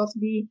because of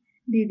the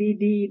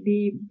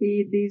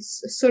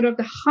sort of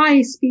the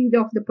high speed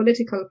of the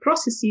political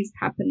processes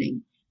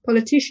happening.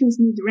 Politicians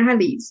need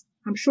rallies.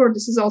 I'm sure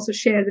this is also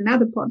shared in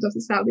other parts of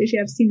South Asia.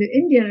 I've seen the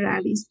Indian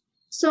rallies.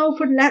 So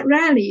for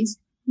rallies,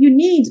 you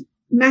need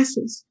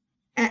masses.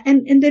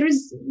 And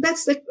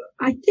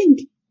I think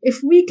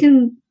if we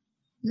can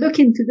look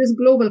into this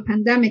global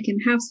pandemic and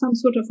have some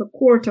sort of a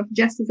court of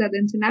justice at the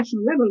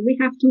international level, we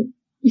have to,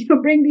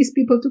 bring these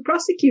people to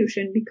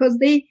prosecution, because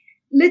they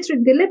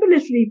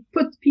deliberately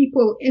put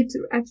people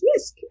at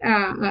risk,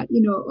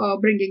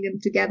 bringing them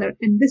together.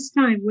 And this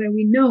time where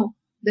we know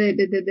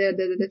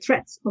the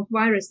threat of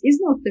virus is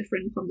not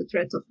different from the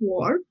threat of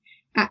war.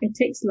 It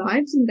takes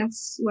lives, and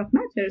that's what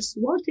matters.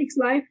 War takes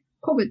life.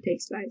 COVID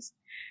takes lives.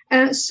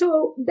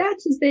 So that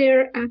is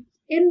there. And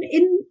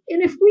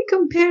if we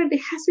compare the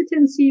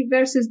hesitancy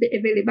versus the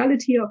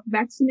availability of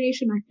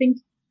vaccination, I think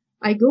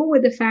I go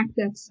with the fact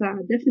that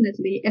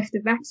definitely if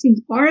the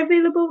vaccines are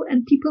available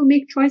and people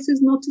make choices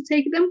not to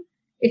take them,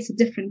 it's a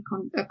different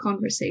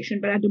conversation.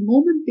 But at the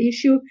moment, the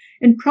issue,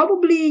 and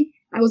probably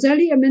I was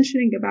earlier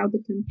mentioning about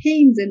the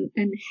campaigns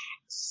and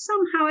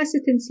somehow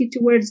hesitancy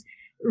towards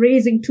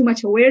raising too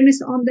much awareness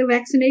on the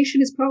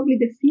vaccination, is probably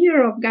the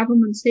fear of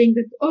government saying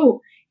that,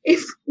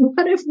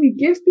 what if we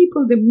give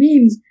people the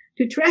means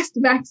to trust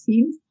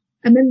vaccines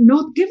and then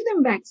not give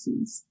them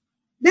vaccines?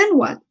 Then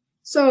what?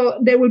 So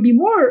there will be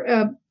more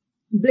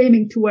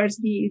blaming towards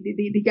the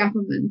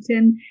government.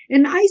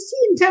 And I see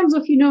in terms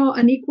of,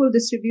 an equal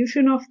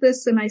distribution of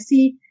this, and I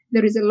see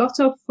there is a lot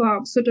of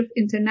sort of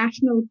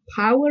international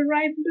power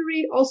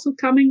rivalry also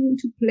coming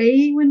into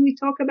play when we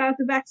talk about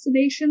the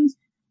vaccinations.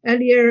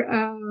 Earlier,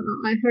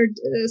 I heard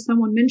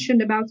someone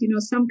mentioned about,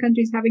 some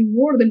countries having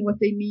more than what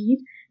they need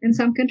and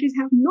some countries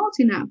have not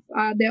enough.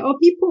 There are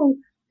people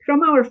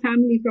from our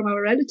family, from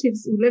our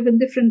relatives who live in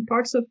different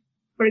parts of,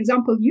 for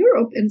example,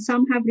 Europe, and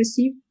some have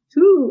received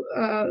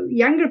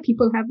younger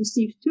people have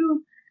received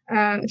two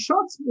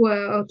shots,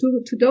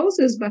 two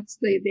doses, but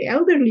the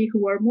elderly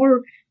who are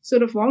more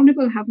sort of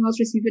vulnerable have not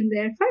received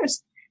their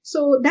first.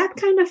 So that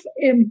kind of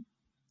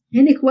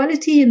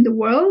inequality in the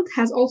world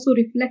has also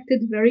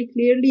reflected very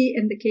clearly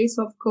in the case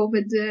of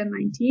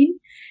COVID-19.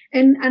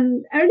 And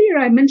earlier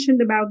I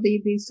mentioned about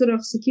the sort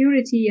of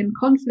security and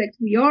conflict.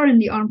 We are in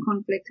the armed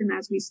conflict, and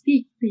as we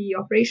speak, the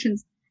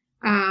operations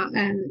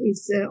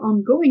is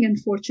ongoing,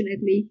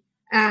 unfortunately.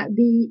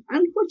 The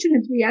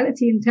unfortunate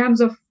reality in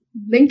terms of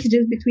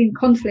linkages between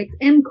conflict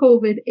and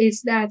COVID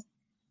is that,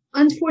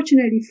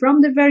 unfortunately,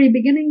 from the very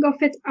beginning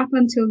of it up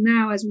until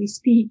now, as we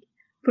speak,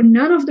 for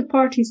none of the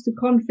parties to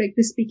conflict,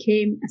 this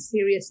became a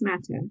serious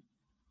matter.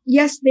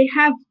 Yes, they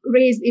have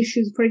raised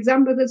issues. For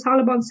example, the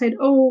Taliban said,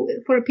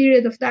 for a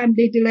period of time,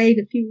 they delayed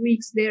a few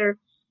weeks their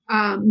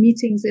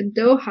meetings in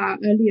Doha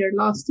earlier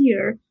last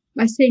year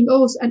by saying,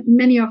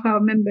 many of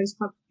our members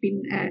have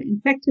been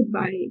infected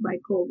by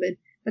COVID.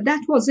 But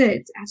that was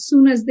it. As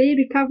soon as they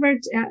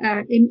recovered,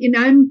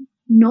 I'm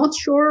not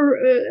sure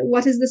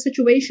what is the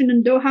situation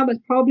in Doha,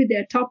 but probably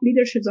their top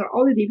leaderships are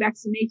already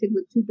vaccinated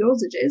with 2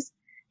 dosages.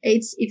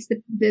 It's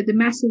the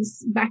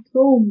masses back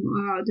home,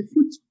 the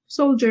foot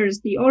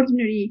soldiers, the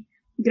ordinary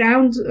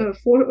ground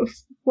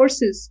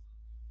forces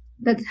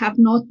that have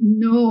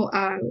no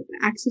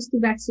access to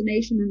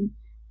vaccination,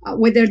 and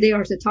whether they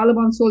are the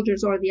Taliban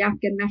soldiers or the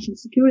Afghan National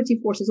Security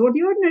Forces or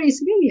the ordinary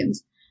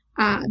civilians,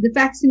 the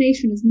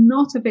vaccination is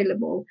not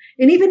available.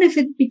 And even if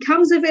it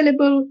becomes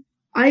available,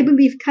 I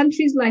believe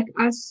countries like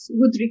us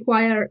would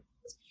require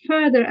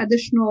further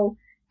additional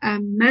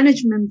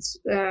management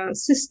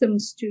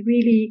systems to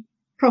really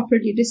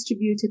properly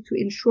distribute it, to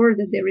ensure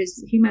that there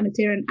is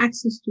humanitarian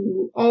access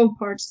to all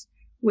parts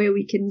where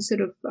we can sort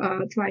of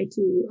try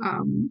to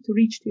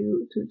reach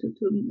to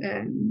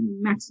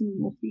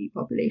maximum of the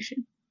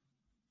population.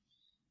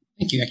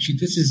 Thank you. Actually,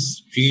 this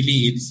is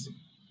really,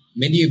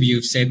 many of you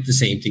have said the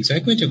same thing. So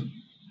I'm going to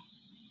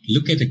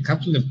look at a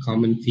couple of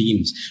common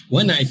themes.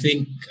 One, I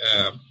think,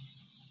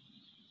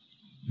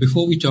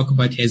 before we talk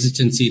about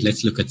hesitancy,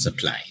 let's look at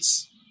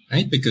supplies,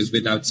 right? Because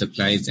without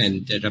supplies,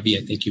 and Ravi,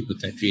 I think you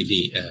put that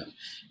really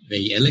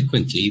very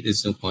eloquently,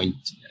 there's no point,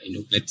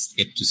 let's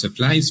get to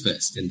supplies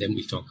first, and then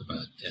we'll talk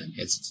about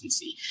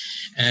hesitancy.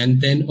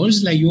 And then,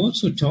 Ursula, you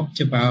also talked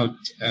about,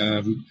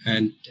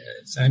 and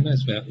Saima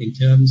as well, in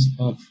terms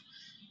of,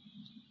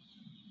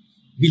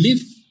 we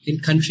live in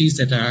countries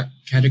that are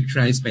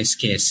characterized by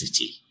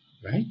scarcity,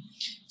 right?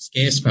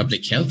 Scarce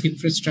public health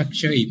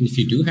infrastructure. Even if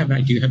you do have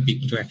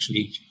people to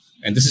actually,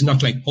 and this is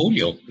not like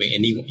polio where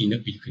anyone,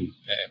 you can,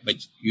 but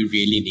you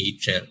really need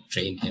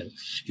trained health.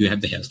 You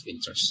have the health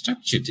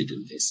infrastructure to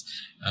do this.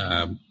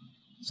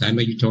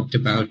 Saima, you talked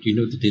about,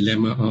 the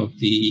dilemma of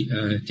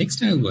the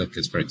textile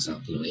workers, for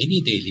example, or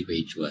any daily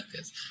wage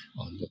workers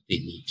on what they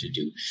need to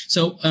do.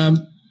 So,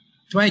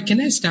 Dwight,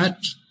 can I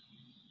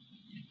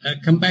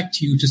come back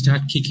to you to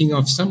start kicking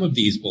off some of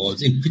these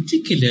balls, in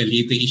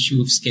particularly the issue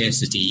of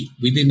scarcity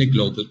within a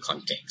global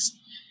context.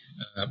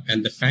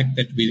 And the fact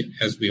that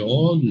as we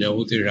all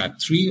know, there are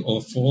 3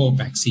 or 4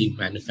 vaccine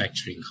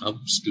manufacturing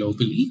hubs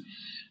globally,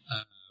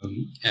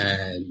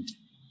 and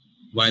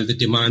while the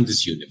demand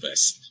is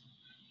universal.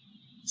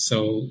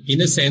 So in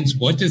a sense,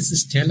 what does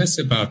this tell us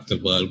about the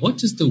world? What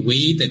does the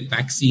way that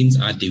vaccines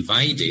are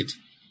divided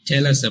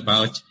tell us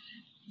about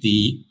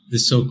the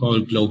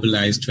so-called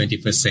globalized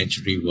 21st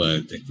century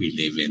world that we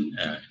live in?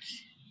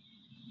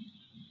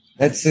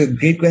 That's a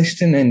great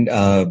question. And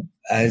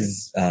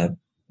as I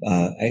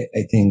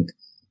think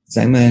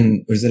Saima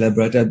and Ursula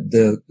brought up,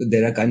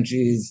 there are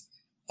countries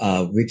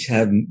which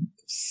have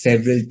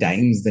several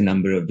times the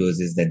number of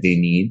doses that they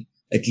need,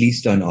 at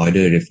least on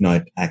order, if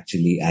not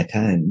actually at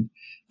hand.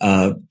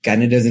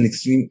 Canada is an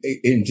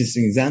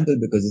interesting example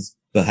because it's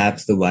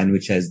perhaps the one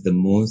which has the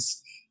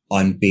most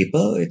on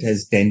paper. It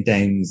has 10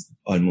 times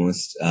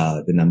almost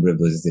the number of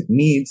doses it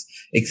needs,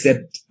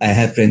 except I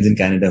have friends in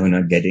Canada who are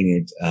not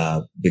getting it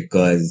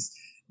because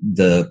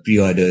the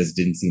pre-orders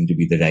didn't seem to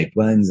be the right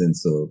ones. And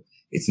so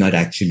it's not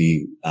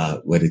actually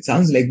what it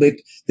sounds like. But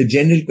the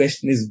general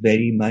question is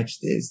very much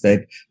this,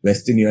 that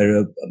Western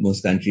Europe,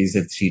 most countries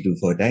have 3 to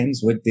 4 times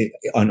what they,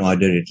 on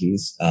order at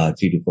least, 3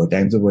 to 4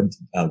 times of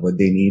what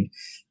they need.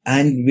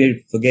 And we're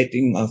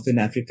forgetting often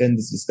Africa in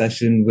this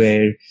discussion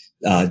where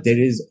there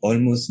is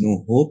almost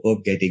no hope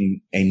of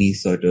getting any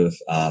sort of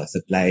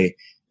supply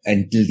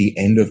until the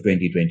end of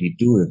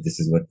 2022 if this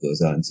is what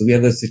goes on. So we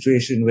have a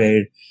situation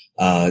where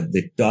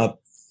the top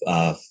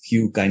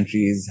few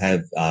countries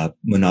have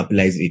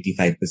monopolized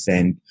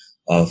 85%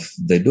 of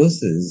the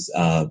doses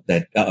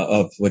that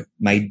of what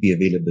might be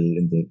available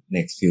in the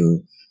next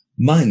few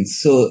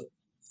months. So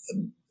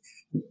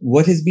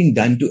what has been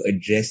done to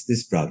address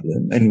this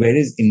problem, and where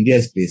is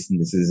India's place in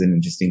this is an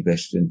interesting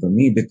question for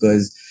me,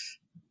 because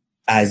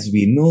as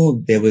we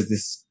know, there was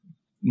this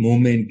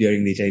moment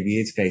during the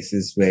HIV/AIDS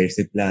crisis where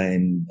Cipla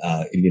and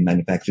Indian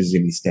manufacturers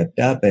really stepped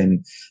up,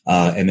 and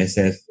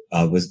MSF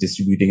was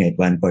distributing at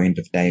one point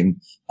of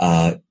time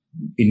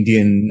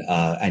Indian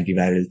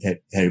antiviral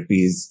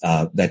therapies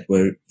that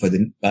were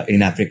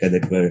in Africa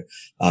that were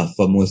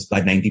for most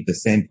part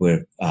 90%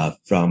 were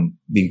from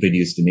being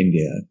produced in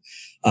India.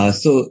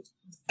 So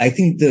I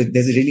think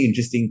there's a really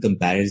interesting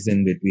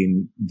comparison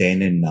between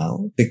then and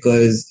now,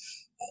 because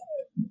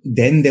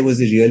then there was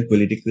a real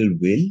political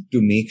will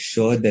to make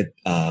sure that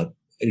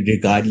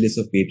regardless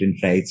of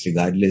patent rights,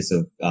 regardless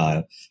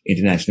of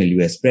international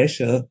US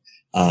pressure,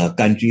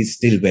 countries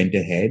still went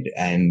ahead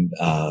and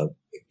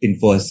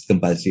enforced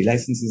compulsory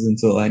licenses and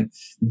so on.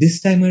 This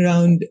time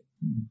around,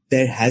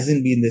 there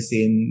hasn't been the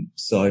same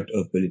sort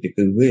of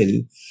political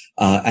will.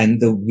 And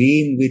the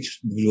way in which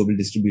global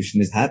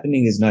distribution is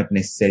happening is not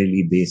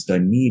necessarily based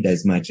on need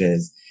as much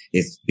as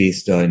it's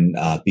based on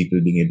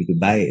people being able to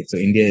buy it. So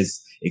India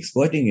is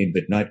exporting it,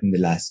 but not in the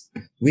last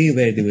way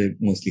where they were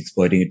mostly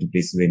exporting it to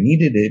places where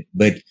needed it,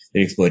 but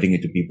they're exporting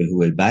it to people who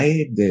will buy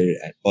it.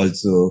 They're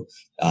also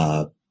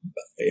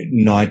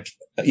not,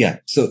 yeah.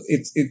 So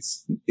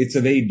it's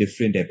a very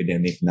different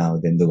epidemic now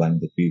than the one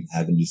that we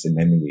have in recent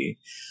memory.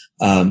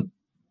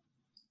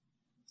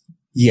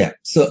 Yeah.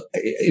 So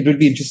it would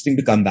be interesting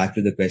to come back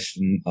to the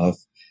question of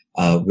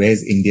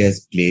where's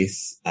India's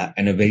place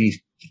and a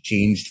very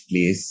changed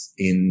place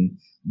in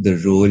the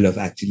role of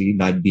actually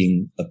not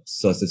being a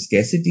source of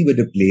scarcity, but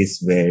a place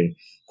where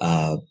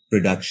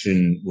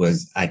production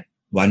was at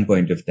one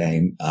point of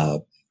time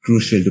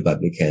crucial to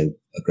public health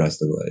across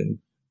the world.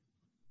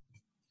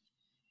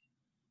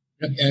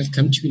 I'll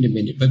come to you in a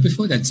minute. But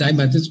before that,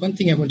 Saima, there's one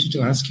thing I wanted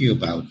to ask you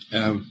about.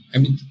 I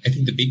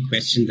think the big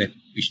question that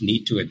we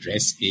need to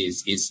address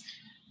is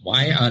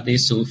why are there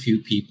so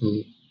few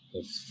people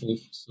or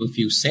so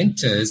few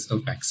centers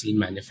of vaccine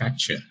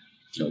manufacture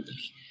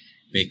globally?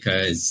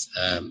 Because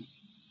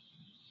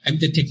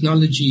the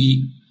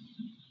technology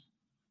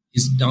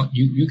is not,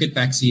 you get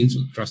vaccines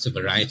across a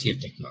variety of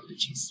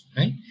technologies,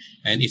 right?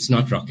 And it's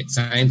not rocket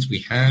science. We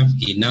have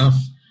enough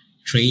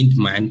trained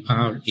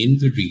manpower in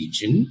the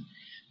region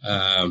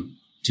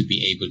to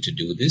be able to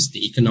do this.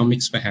 The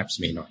economics perhaps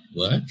may not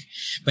work.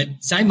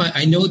 But Saima,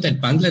 I know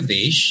that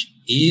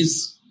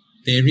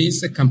there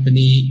is a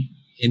company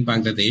in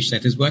Bangladesh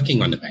that is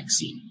working on a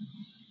vaccine.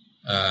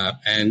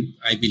 And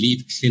I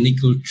believe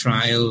clinical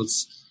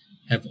trials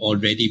have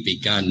already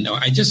begun. Now,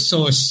 I just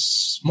saw a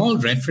small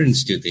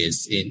reference to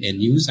this in a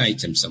news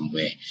item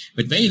somewhere,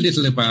 but very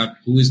little about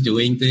who is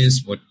doing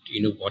this,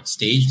 what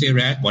stage they're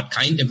at, what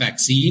kind of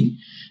vaccine,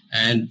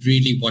 and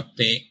really what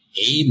their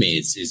aim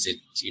is. Is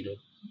it,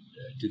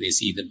 do they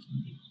see them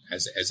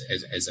as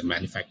a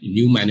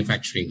new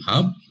manufacturing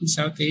hub in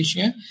South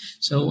Asia?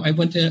 So I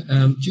wonder,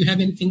 do you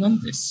have anything on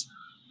this?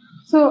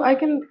 So I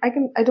don't think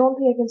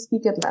I can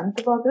speak at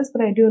length about this,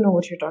 but I do know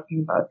what you're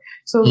talking about.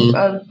 So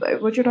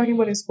what you're talking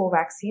about is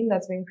Covaxin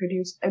that's being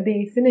produced.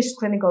 They finished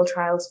clinical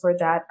trials for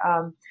that.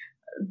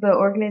 The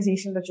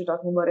organization that you're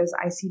talking about is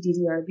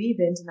ICDDRB,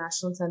 the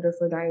International Center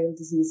for Diarrheal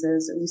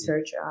Diseases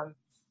Research,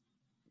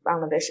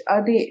 Bangladesh.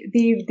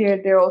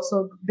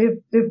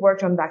 They've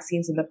worked on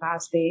vaccines in the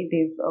past.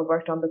 They've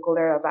worked on the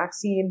cholera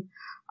vaccine.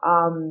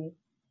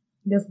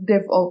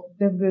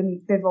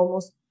 They've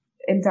almost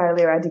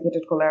entirely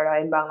eradicated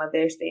cholera in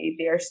Bangladesh.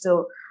 They are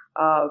still,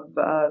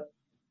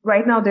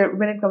 right now,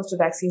 when it comes to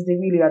vaccines, they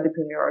really are the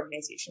premier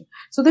organization.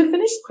 So they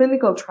finished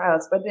clinical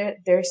trials, but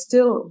they're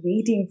still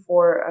waiting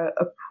for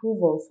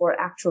approval for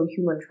actual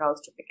human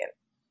trials to begin.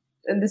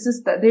 And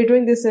they're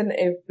doing this in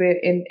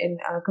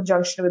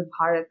conjunction with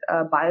Bharat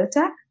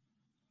Biotech.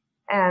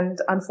 And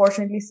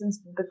unfortunately, since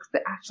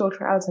the actual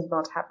trials have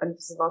not happened,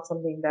 this is not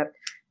something that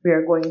we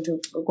are going to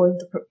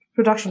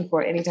production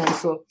for anytime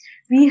soon.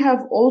 We have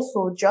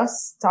also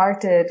just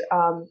started,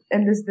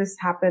 and this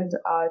happened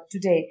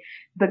today.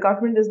 The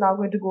government is now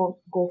going to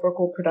go for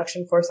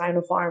co-production for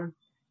Sinopharm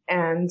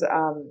and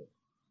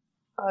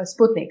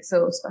Sputnik.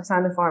 So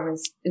Sinopharm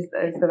is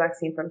the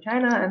vaccine from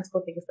China, and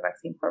Sputnik is the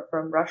vaccine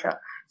from Russia.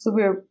 So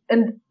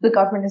and the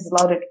government has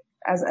allowed it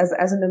as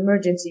an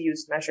emergency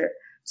use measure.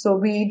 So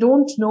we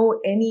don't know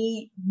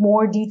any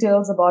more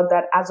details about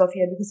that as of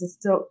yet, because it's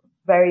still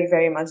very,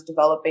 very much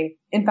developing.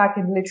 In fact,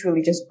 it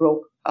literally just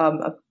broke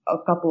a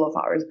couple of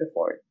hours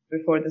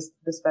before this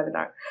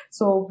webinar.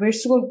 So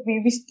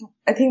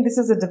I think this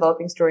is a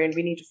developing story, and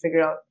we need to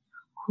figure out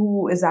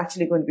who is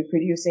actually going to be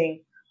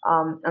producing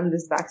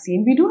this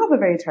vaccine. We do have a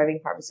very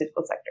thriving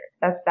pharmaceutical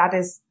sector. That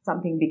is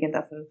something we can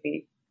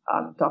definitely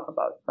talk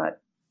about,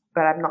 but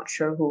I'm not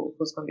sure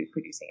who's going to be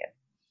producing it.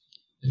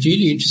 It's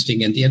really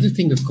interesting. And the other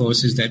thing, of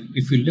course, is that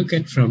if we look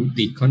at from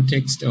the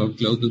context of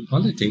global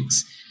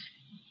politics,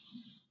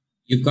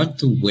 you've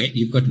got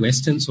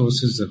Western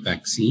sources of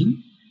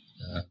vaccine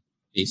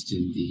based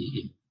in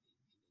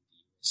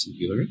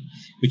Europe,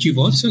 but you've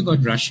also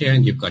got Russia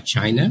and you've got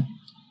China,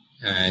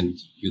 and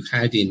you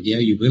had India.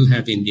 You will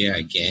have India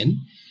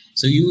again.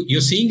 So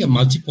you're seeing a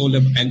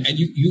multipolar, and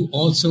you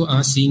also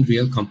are seeing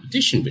real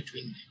competition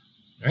between them,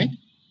 right?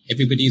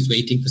 Everybody is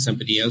waiting for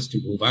somebody else to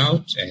move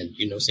out, and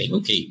saying,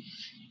 okay,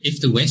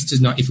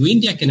 if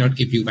India cannot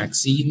give you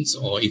vaccines,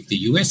 or if the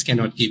US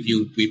cannot give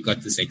you, we've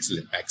got this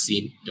excellent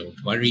vaccine, don't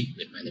worry,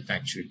 we'll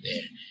manufacture it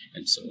there,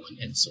 and so on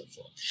and so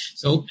forth.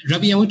 So,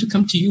 Ravi, I want to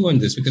come to you on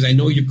this, because I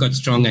know you've got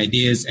strong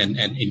ideas and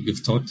you've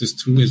thought this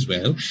through as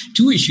well.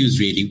 Two issues,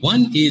 really.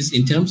 One is,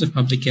 in terms of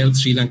public health,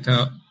 Sri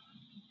Lanka,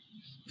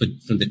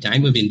 from the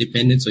time of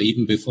independence or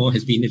even before,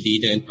 has been a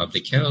leader in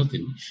public health,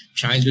 in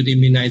childhood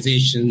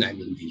immunization. I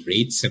mean, the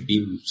rates have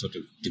been sort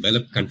of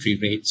developed country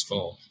rates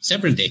for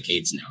several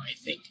decades now, I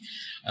think.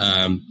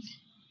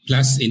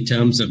 Plus, in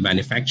terms of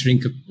manufacturing,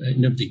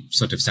 the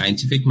sort of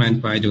scientific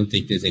manpower, I don't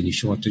think there's any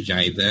shortage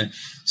either.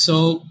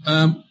 So,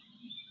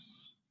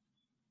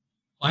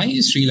 why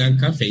is Sri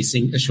Lanka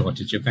facing a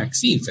shortage of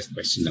vaccines? That's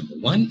question number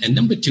one. And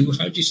number two,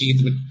 how do you see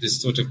this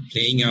sort of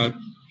playing out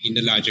in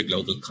the larger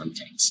global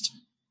context?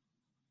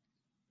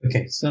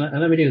 Okay, so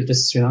let me deal with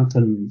this Sri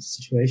Lankan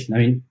situation. I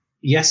mean,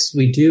 yes,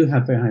 we do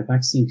have very high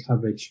vaccine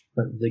coverage,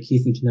 but the key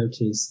thing to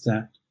note is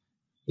that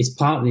it's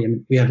partly,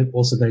 we have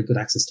also very good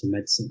access to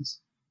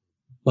medicines,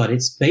 but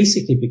it's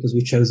basically because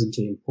we've chosen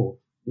to import.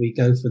 We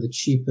go for the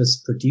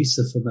cheapest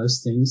producer for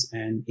most things,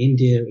 and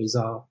India is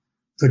our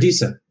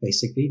producer,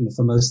 basically,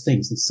 for most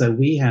things. And so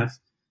we have,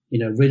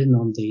 ridden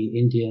on the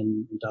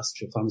Indian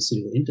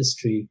pharmaceutical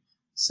industry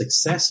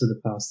success of the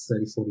past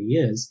 30, 40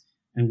 years.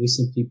 And we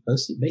simply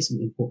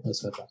basically import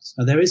most of our drugs.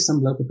 Now, there is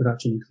some local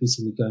production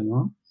increasingly going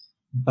on,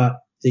 but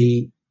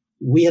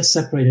we have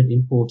separated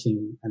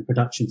importing and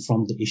production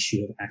from the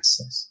issue of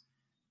access.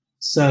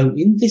 So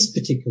in this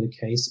particular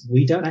case,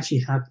 we don't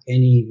actually have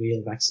any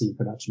real vaccine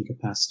production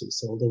capacity.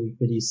 So although we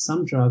produce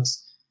some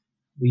drugs,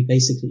 we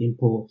basically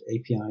import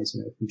APIs,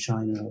 from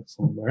China or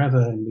from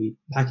wherever, and we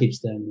package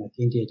them like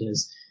India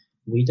does.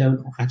 We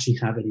don't actually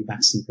have any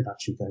vaccine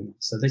production going on.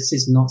 So this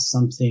is not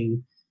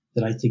something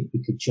that I think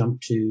we could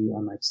jump to,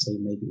 unlike, say,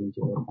 maybe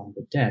India or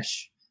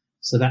Bangladesh.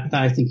 So that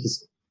I think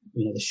is,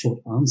 the short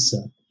answer.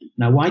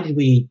 Now, why did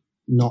we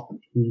not?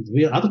 The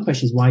real other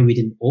question is why we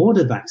didn't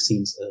order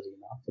vaccines early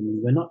enough. I mean,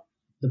 we're not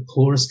the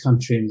poorest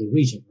country in the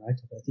region, right?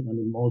 I think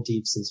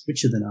Maldives is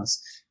richer than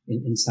us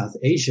in South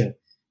Asia.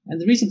 And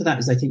the reason for that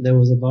is I think there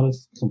was a lot of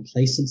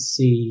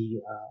complacency.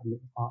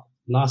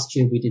 Last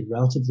year we did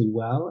relatively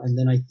well. And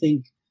then I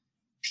think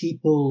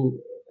people,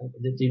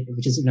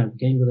 which is,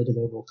 again related to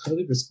the overall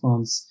COVID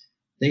response,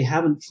 they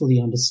haven't fully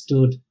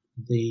understood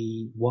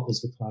what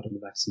was required on the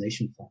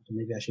vaccination front. And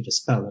maybe I should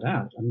just spell that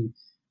out. I mean,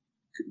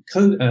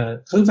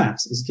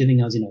 COVAX is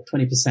giving us,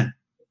 20%.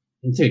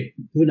 In theory,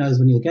 who knows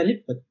when you'll get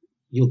it, but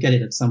you'll get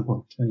it at some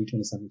point,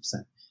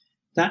 27%.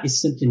 That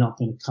is simply not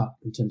going to cut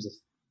in terms of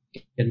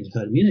getting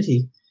herd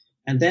immunity.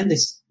 And then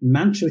this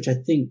mantra, which I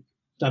think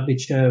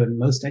WHO and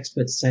most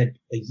experts said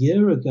a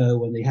year ago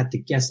when they had to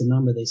guess a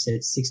number, they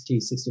said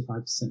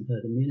 65%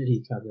 herd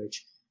immunity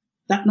coverage.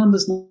 That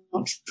number's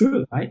not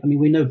true, right? I mean,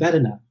 we know better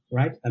now,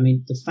 right? I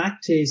mean, the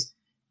fact is,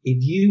 if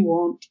you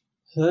want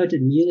herd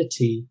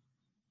immunity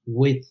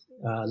with,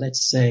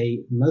 let's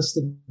say, most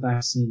of the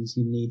vaccines,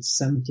 you need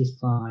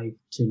 75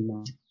 to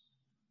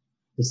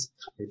 90%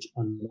 coverage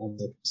under normal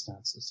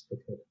circumstances for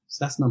COVID.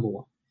 So that's number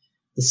one.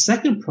 The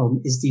second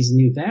problem is these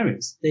new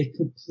variants. They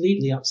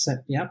completely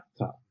upset the apple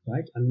cart,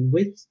 right? I mean,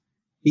 with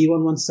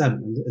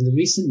B117, and the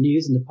recent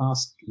news in the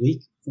past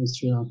week from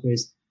Sri Lanka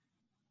is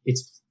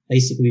it's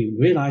basically we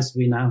realized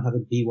we now have a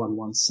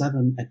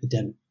B117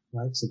 epidemic,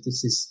 right? So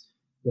this is,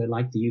 we're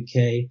like the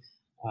UK.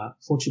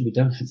 Fortunately, we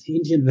don't have the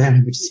Indian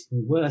variant, which is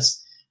even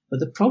worse. But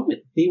the problem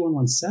with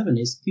B117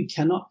 is you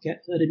cannot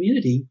get herd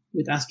immunity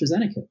with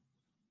AstraZeneca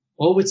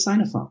or with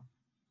Sinopharm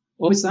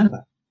or with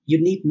Sinovac. you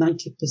need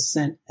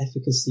 90%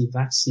 efficacy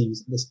vaccines.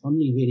 There's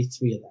only really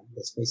 3 of them.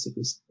 That's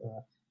basically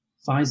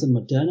Pfizer,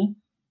 Moderna.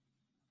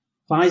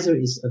 Pfizer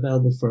is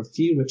available for a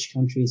few rich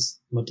countries.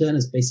 Moderna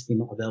is basically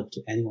not available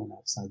to anyone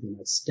outside the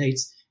United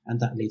States, and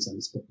that leaves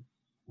only Sputnik.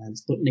 And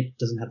Sputnik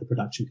doesn't have the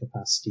production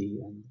capacity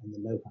and the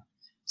know-how.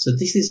 So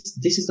this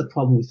is the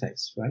problem we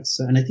face, right?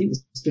 So, and I think the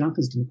Sri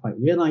Lankans didn't quite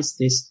realize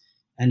this,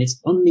 and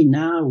it's only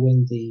now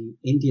when the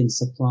Indian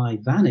supply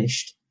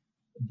vanished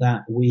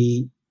that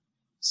we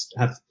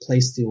have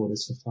placed the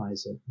orders for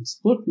Pfizer. And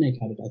Sputnik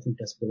out of, I think,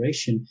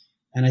 desperation,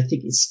 and I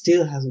think it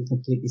still hasn't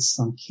completely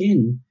sunk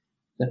in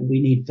that we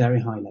need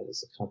very high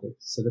levels of coverage.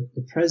 So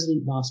the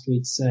president last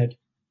week said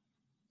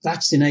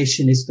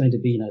vaccination is going to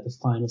be, the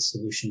final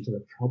solution to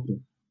the problem.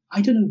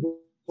 I don't know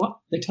what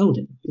they told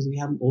him, because we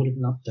haven't ordered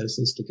enough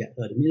doses to get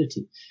herd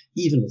immunity,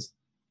 even with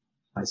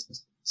Pfizer.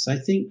 So I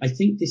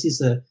think this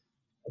is a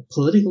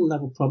political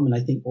level problem,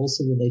 and I think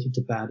also related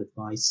to bad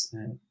advice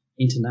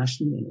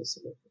internationally and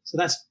also locally. So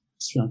that's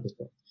Sri Lanka's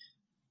problem.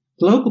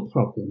 Global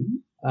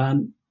problem.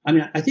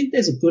 I think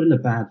there's a good and a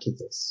bad to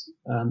this.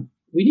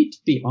 We need to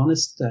be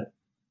honest that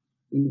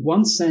in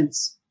one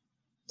sense,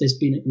 there's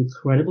been an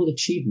incredible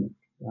achievement,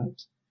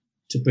 right,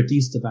 to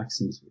produce the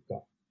vaccines we've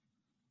got.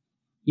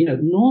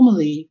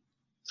 Normally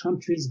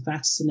countries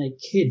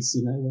vaccinate kids,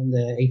 when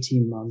they're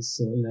 18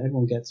 months or,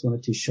 everyone gets 1 or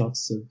 2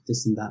 shots of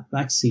this and that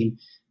vaccine.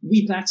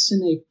 We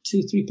vaccinate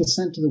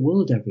 2-3% of the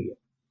world every year.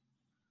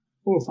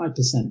 4 or 5%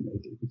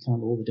 maybe, if we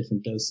count all the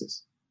different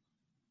doses.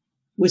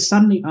 We're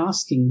suddenly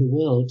asking the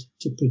world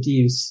to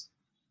produce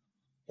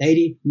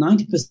 80-90%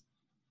 of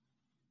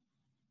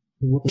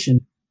the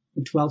population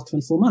in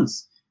 12-24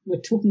 months.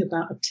 We're talking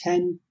about a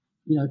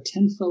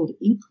 10-fold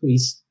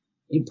increase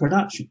in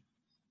production.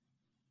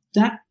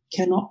 That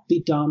cannot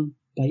be done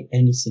by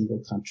any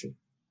single country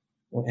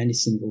or any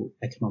single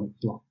economic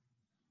bloc.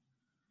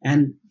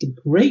 And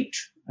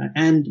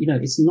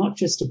it's not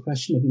just a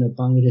question of,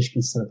 Bangladesh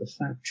can set up a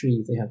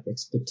factory, they have the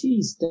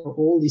expertise, there are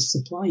all these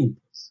supply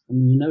inputs.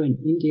 In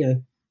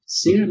India,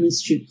 Serum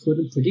Institute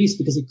couldn't produce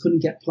because it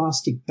couldn't get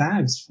plastic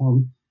bags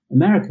from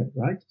America,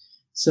 right?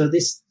 So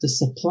the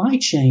supply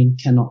chain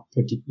cannot,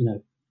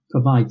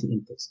 provide the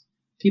inputs.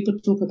 People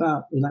talk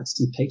about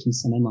relaxing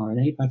patents on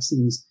mRNA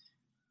vaccines.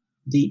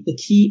 The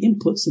key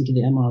inputs into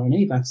the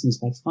mRNA vaccines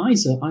by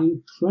Pfizer are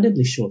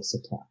incredibly short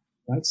supply,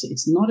 right? So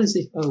it's not as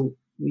if,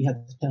 we have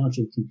the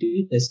technology, we can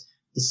do this.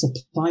 The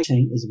supply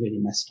chain is really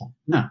messed up.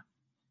 Now,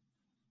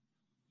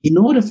 in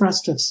order for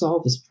us to have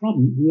solved this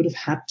problem, we would have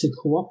had to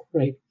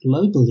cooperate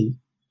globally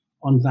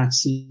on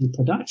vaccine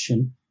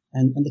production.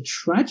 And the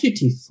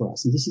tragedy for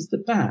us, and this is the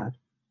bad,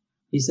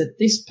 is that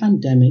this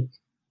pandemic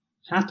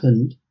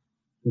happened,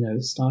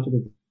 started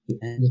at the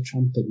end of the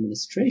Trump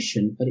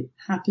administration, but it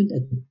happened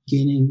at the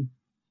beginning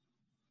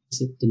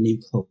of the new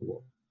Cold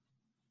War.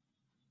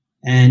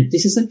 And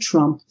this isn't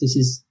Trump. This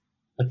is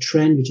a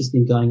trend which has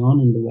been going on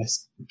in the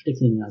West,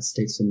 particularly in the United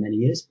States for many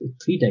years. It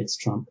predates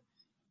Trump.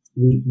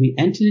 We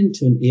entered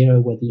into an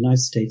era where the United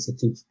States, I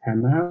think,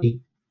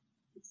 primarily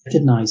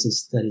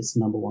recognizes that its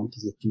number one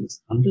position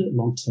is under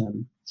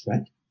long-term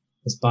threat.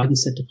 As Biden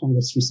said to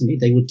Congress recently,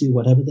 they will do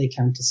whatever they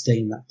can to stay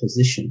in that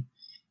position.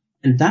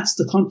 And that's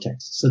the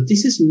context. So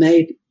this has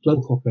made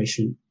global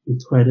cooperation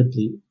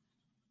incredibly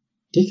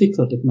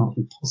difficult, if not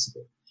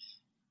impossible.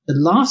 The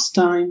last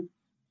time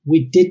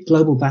we did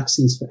global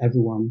vaccines for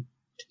everyone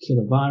to kill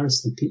a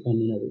virus, and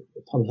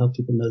probably help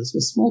people know this,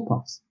 was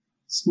smallpox.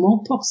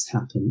 Smallpox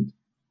happened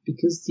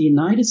because the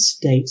United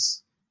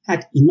States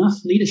had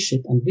enough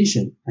leadership and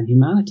vision and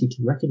humanity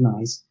to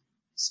recognize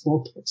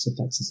smallpox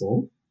affects us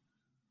all.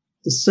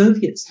 The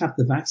Soviets have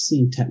the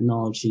vaccine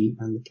technology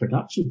and the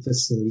production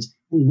facilities,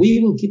 and we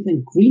will give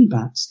them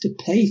greenbacks to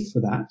pay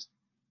for that,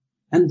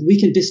 and we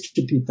can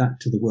distribute that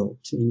to the world,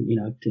 to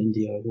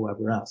India or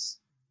whoever else,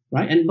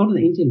 right? And a lot of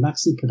the Indian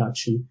vaccine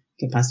production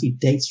capacity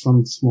dates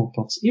from the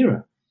smallpox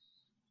era.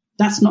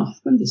 That's not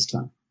happened this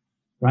time,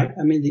 right?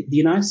 The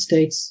United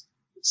States,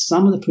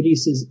 some of the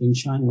producers in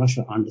China and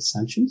Russia are under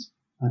sanctions.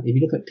 If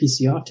you look at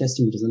PCR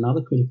testing, which is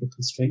another critical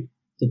constraint,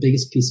 the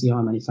biggest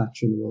PCR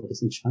manufacturer in the world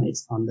is in China.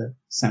 It's under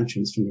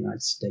sanctions from the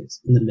United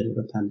States in the middle of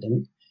a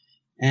pandemic.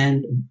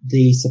 And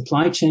the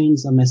supply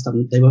chains are messed up.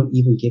 They won't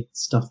even give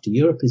stuff to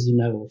Europe, as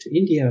or to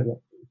India.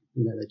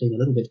 They're doing a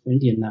little bit for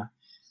India now.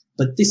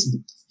 But this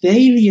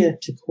failure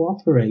to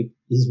cooperate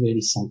is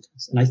really sunk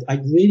us. And I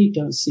really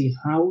don't see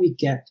how we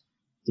get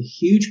the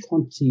huge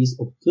quantities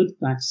of good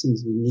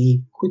vaccines we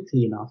need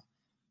quickly enough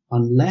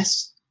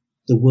unless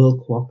the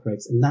world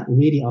cooperates. And that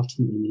really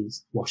ultimately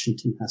means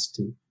Washington has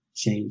to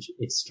change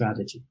its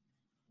strategy.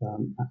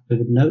 I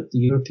would note the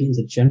Europeans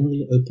are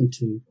generally open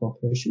to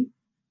cooperation.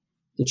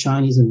 The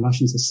Chinese and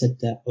Russians have said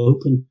they're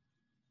open to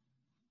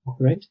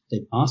cooperate.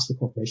 They've asked for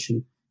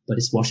cooperation, but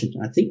it's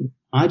Washington.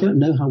 I don't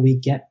know how we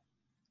get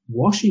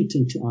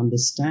Washington to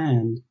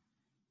understand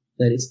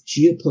that its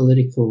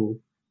geopolitical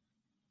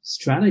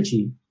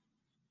strategy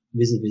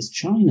vis-a-vis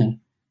China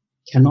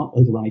cannot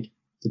override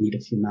the need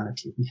of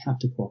humanity. We have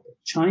to cooperate.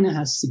 China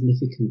has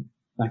significant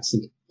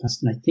vaccine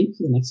capacity, and I think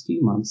for the next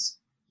few months,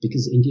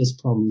 because India's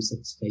problems that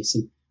it's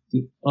facing,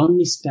 the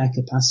only spare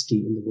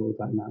capacity in the world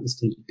right now is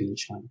going to be in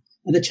China.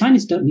 And the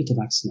Chinese don't need to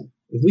vaccinate.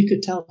 If we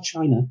could tell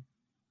China,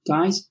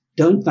 guys,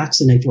 don't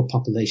vaccinate your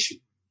population.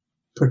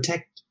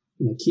 Protect,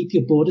 keep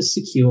your borders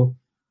secure.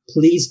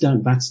 Please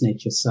don't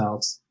vaccinate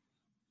yourselves.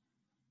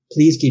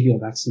 Please give your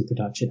vaccine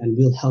production and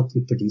we'll help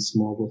you produce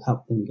more. We'll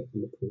help them get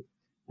them approved.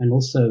 And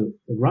also,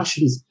 the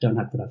Russians don't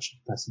have production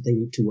capacity. They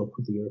need to work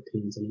with the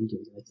Europeans and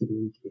Indians. I think we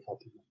need to be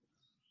helping them.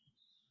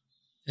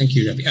 Thank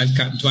you, Ravi.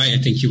 Dwight, I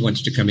think you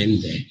wanted to come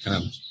in there.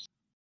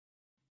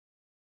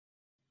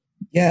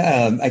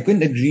 I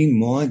couldn't agree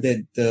more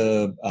that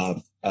the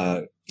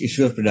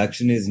issue of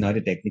production is not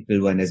a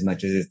technical one as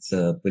much as it's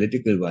a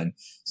political one.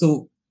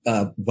 So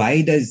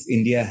why does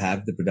India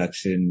have the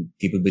production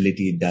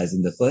capability it does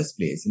in the first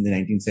place? In the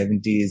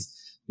 1970s,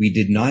 we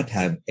did not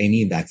have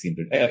any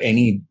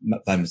any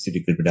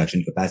pharmaceutical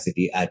production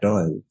capacity at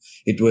all.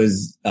 It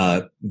was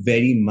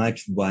very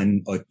much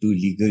one or two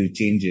legal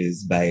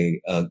changes by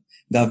a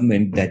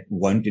government that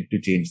wanted to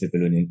change the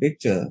colonial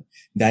picture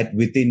that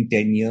within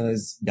 10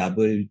 years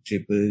doubled,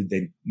 tripled,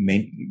 then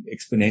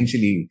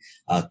exponentially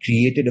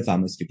created a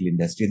pharmaceutical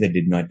industry that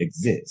did not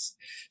exist.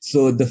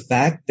 So the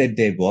fact that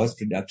there was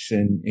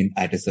production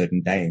at a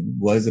certain time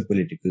was a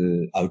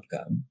political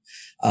outcome.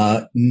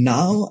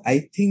 Now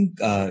I think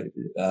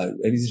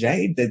it is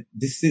right that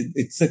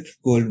it's a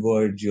Cold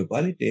War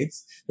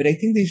geopolitics, but I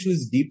think the issue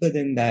is deeper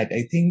than that.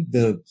 I think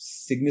the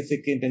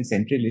significant and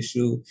central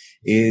issue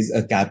is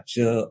a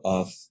capture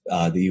of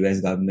the US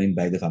government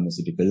by the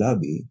pharmaceutical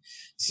lobby.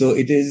 So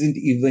it isn't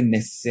even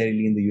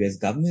necessarily in the US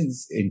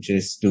government's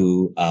interest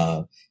to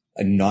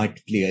not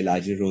play a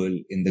larger role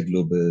in the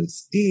global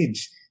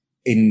stage.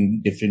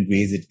 In different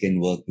ways it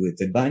can work to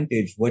its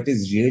advantage. What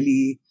is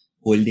really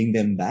holding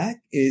them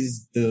back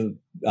is the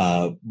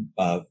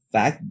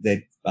fact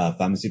that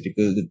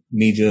the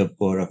major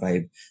 4 or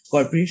 5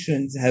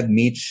 corporations have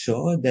made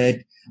sure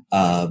that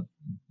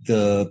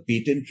the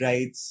patent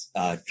rights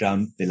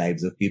trump the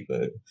lives of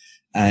people.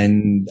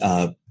 And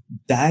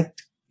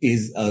that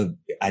is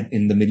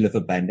in the middle of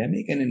a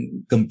pandemic and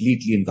in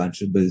completely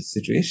unconscionable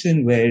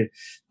situation where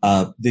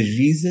the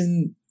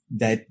reason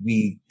that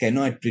we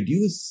cannot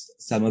produce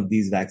some of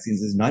these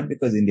vaccines is not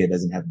because India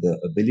doesn't have the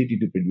ability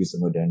to produce a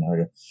Moderna or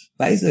a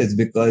Pfizer. It's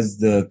because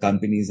the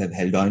companies have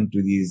held on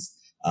to these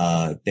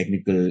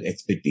technical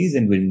expertise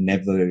and will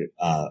never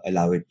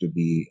allow it to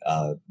be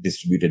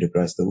distributed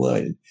across the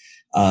world.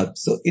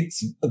 So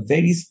it's a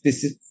very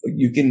specific,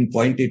 you can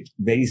point it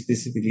very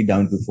specifically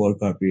down to 4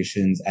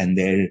 corporations and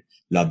their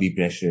lobby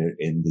pressure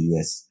in the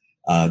US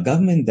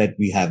government that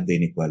we have the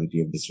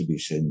inequality of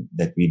distribution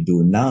that we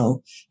do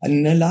now.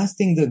 And the last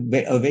thing, a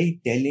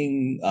very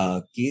telling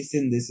case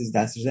in this is the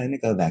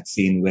AstraZeneca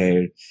vaccine,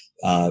 where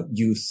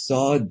you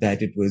saw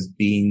that it was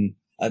being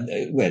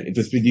it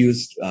was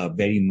produced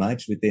very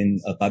much within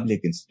a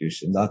public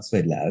institution, the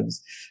Oxford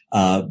Labs,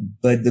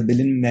 but the Bill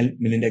and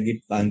Melinda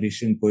Gates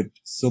Foundation put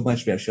so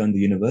much pressure on the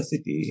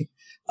university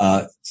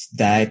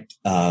that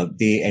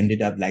they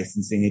ended up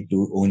licensing it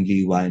to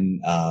only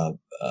one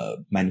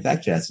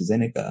manufacturer,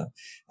 AstraZeneca.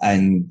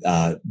 And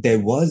there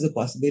was a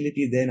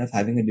possibility then of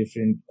having a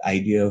different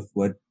idea of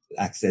what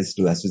access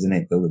to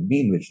AstraZeneca would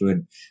mean, which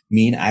would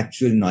mean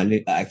actual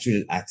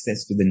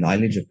access to the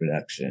knowledge of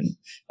production,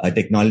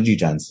 technology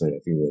transfer,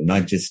 if you will,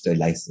 not just a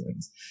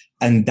license.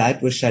 And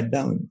that was shut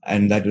down.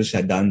 And that was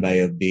shut down by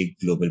a big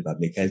global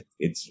public health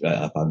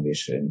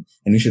foundation.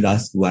 And we should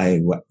ask why,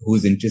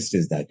 whose interest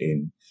is that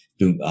in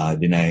to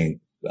deny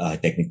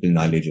technical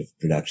knowledge of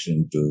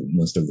production to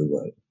most of the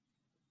world.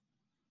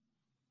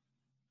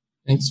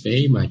 Thanks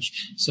very much.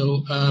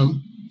 So, I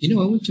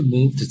want to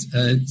move to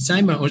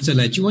Saima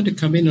Orzala. Do you want to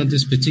come in on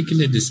this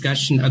particular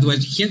discussion?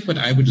 Otherwise, here's what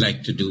I would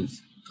like to do.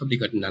 Probably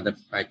got another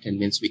 5-10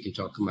 minutes we can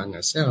talk among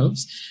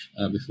ourselves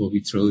before we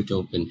throw it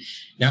open.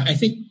 Now, I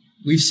think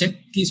we've set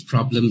these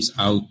problems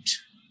out,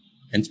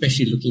 and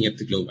especially looking at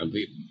the globe,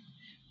 whether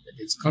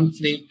it's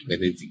conflict,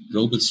 whether it's the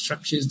global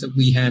structures that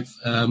we have,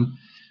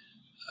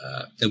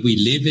 that we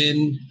live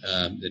in,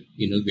 that,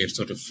 we are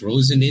sort of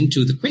frozen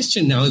into. The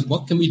question now is,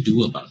 what can we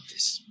do about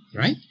this,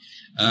 right?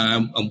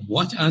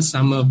 What are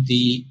some of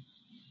the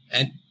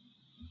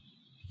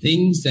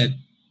things that,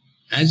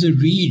 as a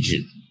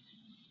region,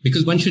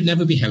 because one should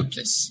never be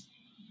helpless.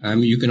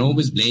 You can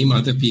always blame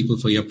other people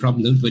for your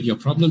problems, but your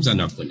problems are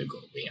not going to go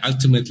away.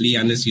 Ultimately,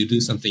 unless you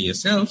do something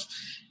yourself,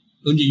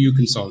 only you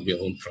can solve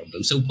your own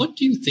problems. So what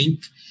do you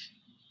think?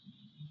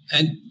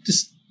 And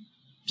just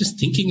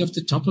thinking off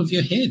the top of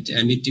your head,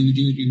 do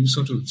you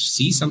sort of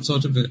see some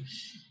sort of a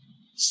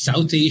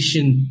South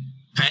Asian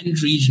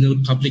pan-regional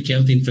public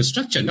health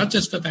infrastructure, not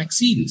just for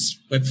vaccines,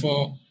 but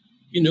for,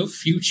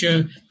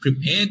 future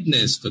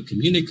preparedness for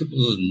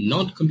communicable,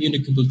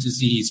 non-communicable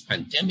disease,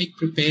 pandemic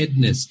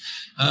preparedness?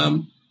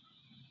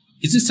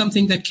 Is this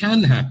something that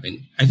can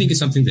happen? I think it's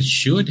something that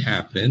should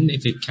happen.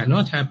 If it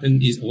cannot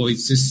happen, or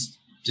is this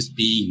just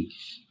being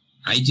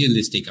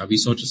idealistic? Are we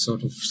sort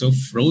of so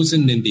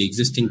frozen in the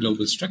existing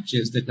global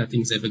structures that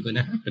nothing's ever going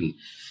to happen?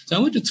 So I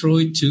want to throw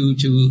it to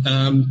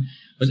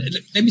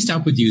let me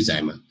start with you,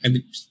 Saima.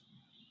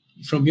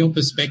 from your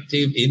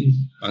perspective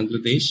in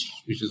Bangladesh,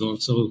 which is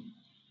also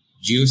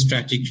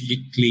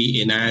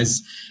geostrategically in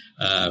as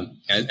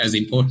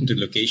important a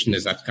location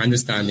as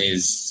Afghanistan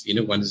is,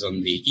 one is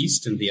on the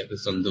east and the other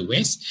is on the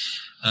west.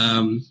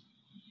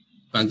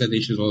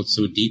 Bangladesh is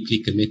also deeply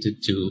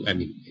committed to,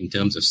 in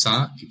terms of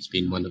SAARC, it's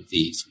been one of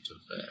the sort of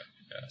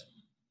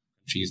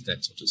countries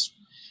that sort of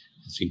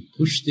has been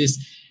pushed this.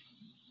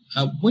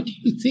 What do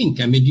you think?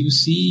 Do you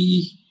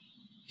see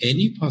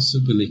any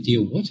possibility,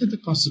 or what are the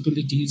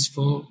possibilities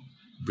for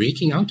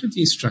breaking out of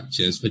these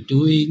structures, for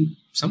doing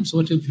some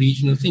sort of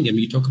regional thing?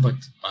 You talk about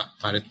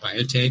Bharat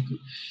Biotech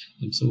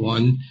and so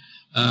on,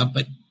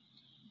 but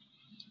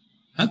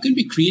how can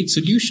we create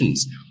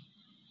solutions now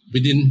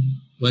within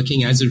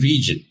working as a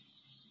region,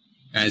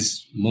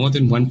 as more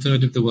than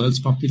 1/3 of the world's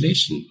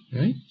population,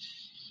 right?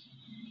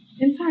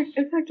 In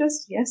fact,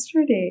 just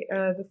yesterday,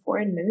 the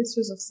foreign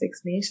ministers of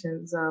 6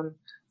 nations,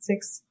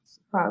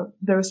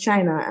 there was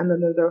China, and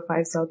then there were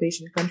 5 South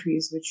Asian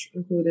countries, which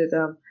included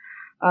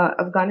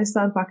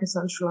Afghanistan,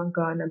 Pakistan, Sri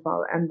Lanka,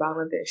 Nepal, and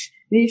Bangladesh.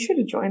 They issued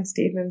a joint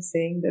statement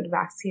saying that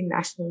vaccine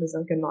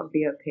nationalism cannot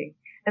be a thing.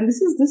 And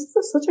this is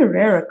such a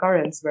rare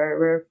occurrence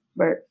where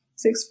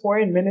 6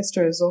 foreign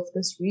ministers of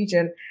this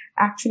region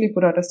actually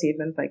put out a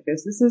statement like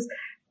this. This is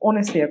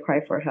honestly a cry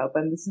for help,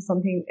 and this is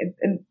something.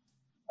 And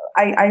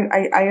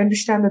I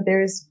understand that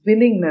there is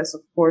willingness,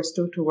 of course,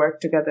 to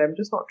work together. I'm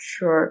just not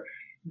sure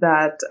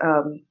that,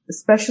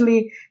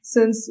 especially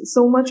since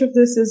so much of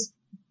this is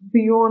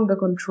beyond the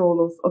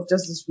control of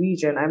just this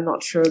region, I'm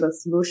not sure the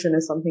solution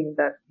is something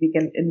that we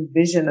can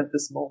envision at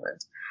this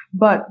moment.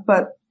 But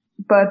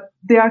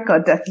they are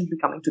definitely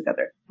coming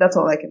together. That's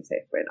all I can say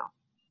right now.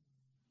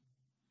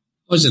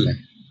 Ozile.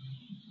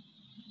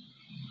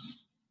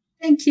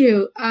 Thank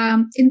you.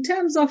 In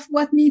terms of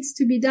what needs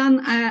to be done,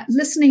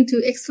 listening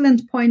to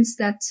excellent points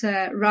that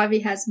Ravi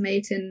has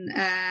made in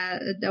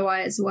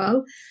Doha as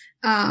well,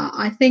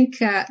 I think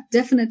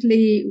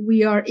definitely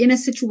we are in a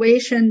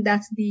situation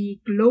that the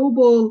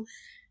global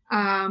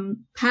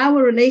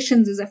power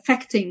relations is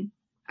affecting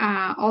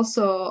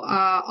also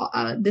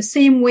the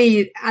same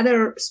way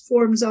other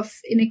forms of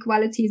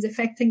inequality is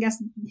affecting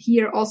us.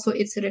 Here also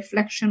it's a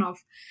reflection of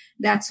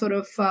that sort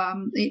of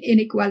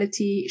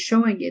inequality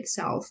showing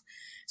itself.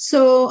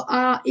 So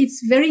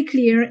it's very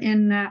clear,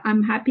 and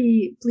I'm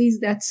pleased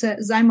that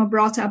Zaima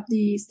brought up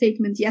the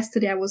statement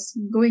yesterday. I was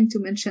going to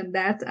mention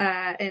that.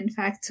 In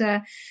fact,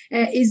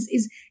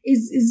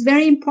 is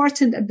very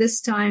important at this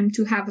time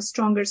to have a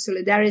stronger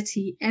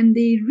solidarity. And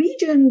the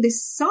region, the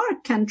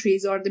SAARC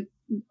countries, or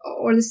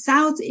the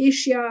South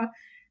Asia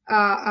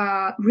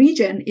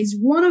region, is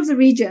one of the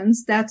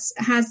regions that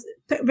has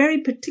very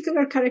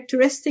particular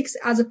characteristics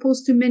as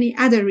opposed to many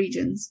other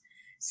regions.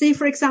 Say,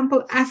 for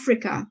example,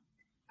 Africa.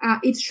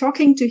 It's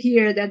shocking to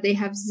hear that they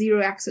have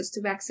zero access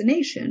to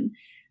vaccination.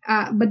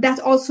 But that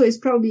also is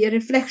probably a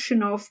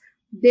reflection of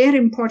their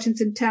importance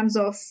in terms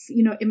of,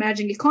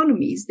 emerging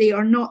economies. They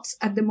are not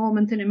at the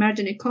moment an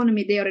emerging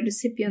economy. They are a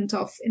recipient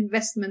of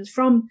investment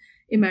from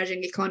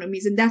emerging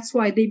economies. And that's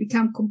why they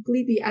become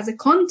completely, as a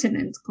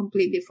continent,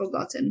 completely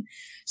forgotten.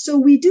 So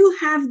we do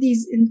have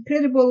these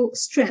incredible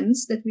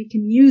strengths that we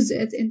can use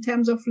it in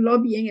terms of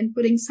lobbying and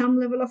putting some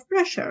level of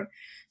pressure.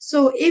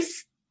 So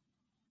if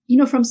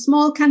from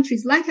small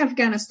countries like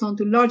Afghanistan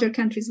to larger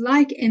countries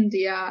like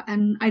India,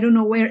 and I don't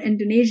know where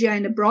Indonesia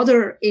and the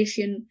broader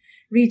Asian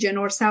region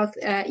or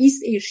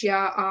Southeast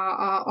Asia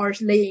are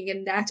laying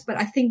in that. But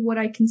I think what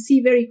I can see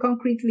very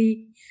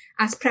concretely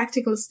as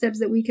practical steps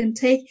that we can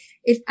take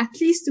is at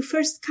least to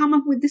first come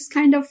up with this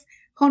kind of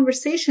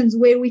conversations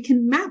where we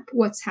can map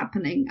what's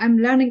happening. I'm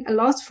learning a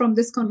lot from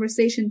this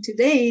conversation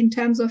today in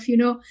terms of,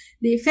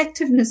 the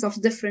effectiveness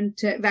of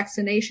different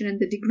vaccination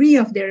and the degree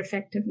of their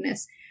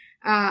effectiveness.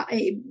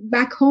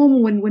 Back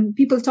home, when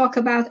people talk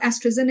about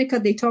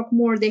AstraZeneca,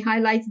 they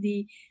highlight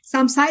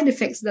some side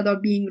effects that are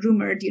being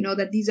rumored,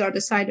 that these are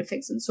the side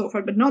effects and so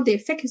forth, but not the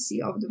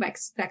efficacy of the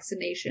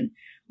vaccination,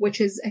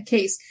 which is a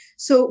case.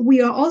 So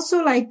we are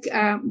also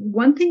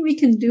one thing we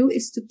can do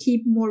is to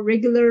keep more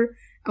regular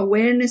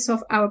awareness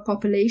of our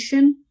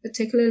population,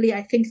 particularly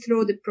I think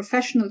through the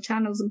professional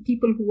channels and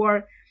people who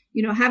are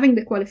having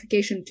the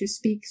qualification to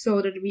speak,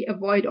 so that we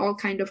avoid all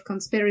kind of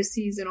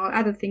conspiracies and all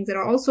other things that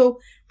are also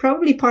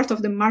probably part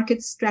of the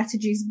market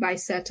strategies by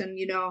certain,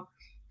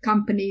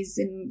 companies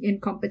in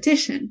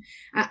competition.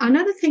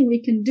 Another thing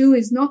we can do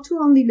is not to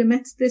only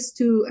limit this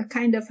to a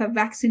kind of a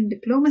vaccine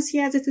diplomacy,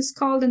 as it is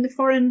called in the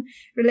foreign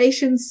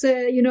relations,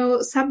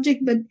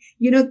 subject, but,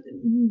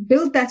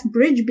 build that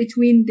bridge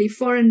between the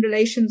foreign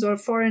relations or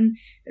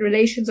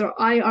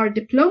IR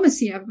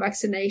diplomacy of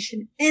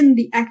vaccination and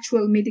the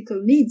actual medical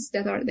needs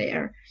that are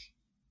there.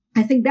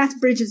 I think that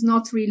bridge is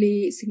not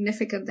really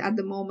significant at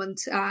the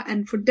moment,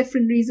 and for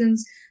different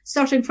reasons,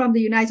 starting from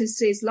the United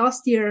States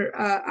last year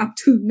up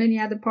to many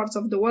other parts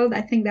of the world.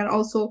 I think that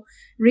also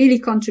really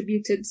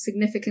contributed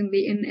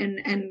significantly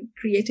in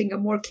creating a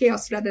more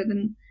chaos rather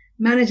than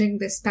managing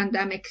this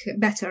pandemic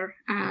better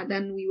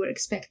than we were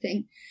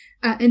expecting.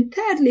 And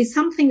thirdly,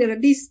 something that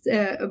at least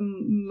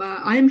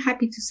I am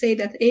happy to say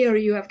that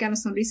ARU,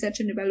 Afghanistan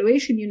Research and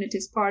Evaluation Unit,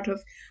 is part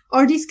of,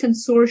 are these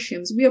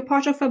consortiums. We are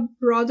part of a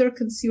broader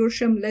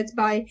consortium led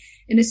by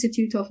an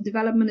Institute of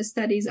Development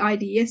Studies,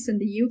 IDS, in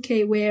the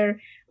UK, where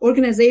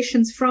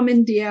organizations from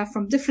India,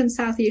 from different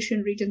South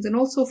Asian regions, and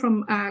also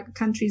from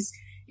countries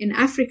in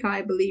Africa,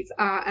 I believe,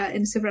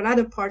 and several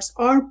other parts,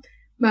 are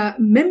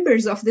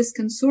members of this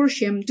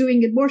consortium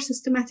doing a more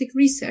systematic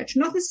research,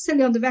 not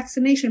necessarily on the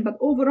vaccination, but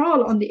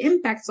overall on the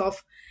impacts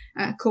of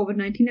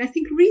COVID-19. I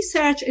think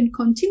research and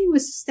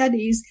continuous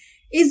studies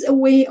is a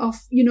way of,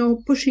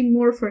 pushing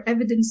more for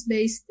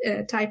evidence-based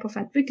type of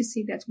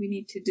advocacy that we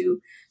need to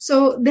do.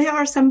 So these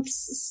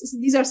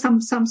are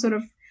some sort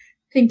of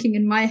thinking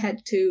in my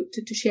head to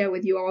share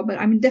with you all, but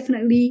I'm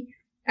definitely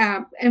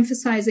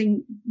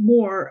emphasizing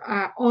more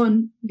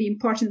on the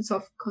importance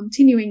of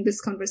continuing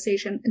this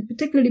conversation, and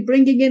particularly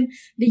bringing in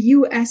the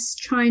US,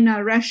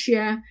 China,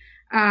 Russia,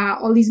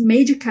 all these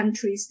major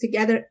countries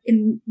together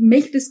and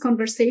make this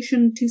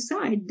conversation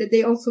two-sided, that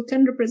they also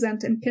can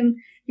represent and can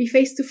be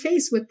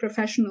face-to-face with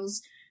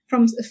professionals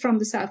from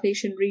the South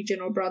Asian region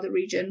or broader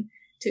region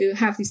to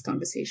have these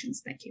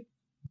conversations. Thank you.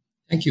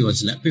 Thank you,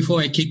 Ursula. Before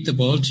I kick the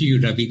ball to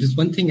you, Ravi, there's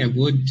one thing I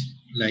would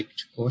like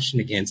to caution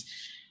against,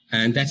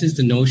 and that is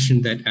the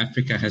notion that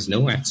Africa has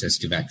no access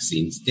to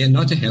vaccines. They're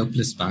not a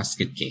helpless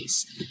basket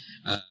case.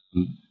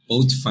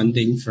 Both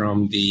funding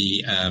from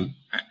the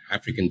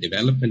African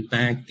Development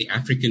Bank, the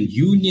African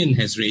Union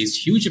has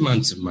raised huge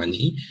amounts of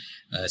money,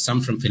 some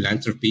from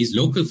philanthropies,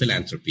 local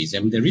philanthropies. I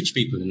mean, there are rich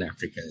people in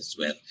Africa as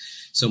well.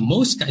 So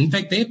in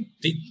fact,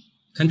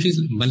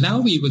 countries,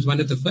 Malawi was one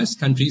of the first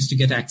countries to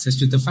get access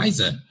to the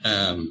Pfizer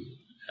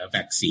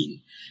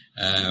vaccine,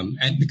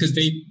 and because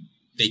they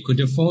could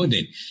afford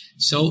it.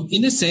 So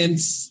in a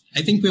sense,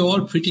 I think we all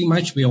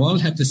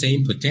have the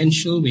same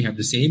potential. We have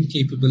the same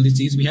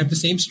capabilities. We have the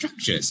same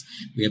structures.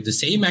 We have the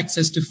same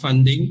access to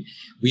funding.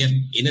 We are,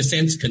 in a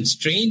sense,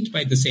 constrained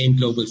by the same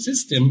global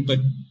system, but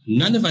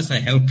none of us are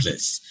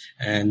helpless.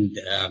 And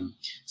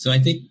so I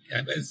think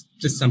it's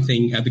just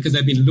something, because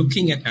I've been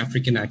looking at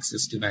African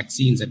access to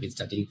vaccines. I've been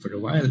studying for a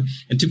while.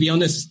 And to be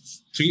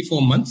honest,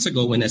 3-4 months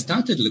ago, when I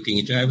started looking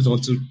into it, I was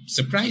also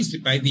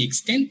surprised by the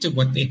extent of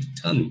what they've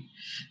done.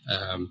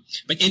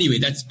 But anyway,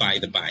 that's by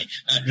the by.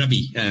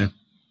 Ravi,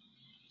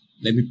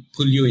 let me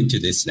pull you into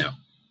this now.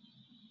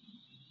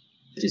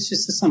 It's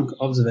just some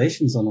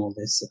observations on all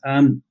this.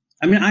 I'm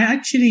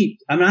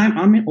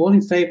all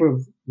in favor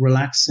of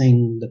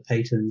relaxing the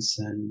patents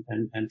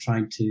and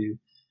trying to,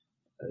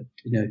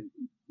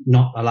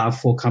 not allow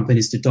 4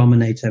 companies to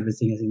dominate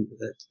everything. I think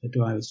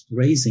that I was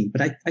raising,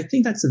 but I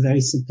think that's a very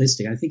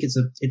simplistic. I think it's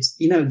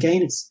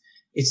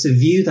a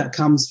view that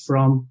comes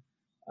from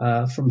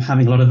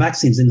having a lot of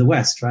vaccines in the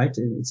West, right?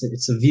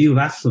 It's a view of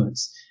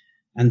affluence.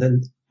 And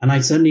I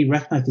certainly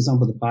recognize, for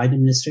example, the Biden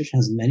administration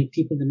has many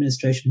people in the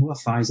administration who are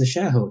Pfizer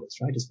shareholders,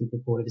 right? It's been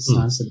reported a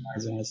science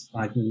advisor has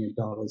 $5 million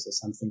or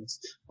something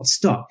of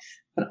stock.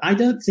 But I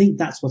don't think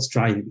that's what's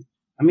driving it.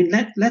 I mean,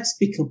 let's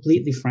be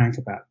completely frank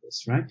about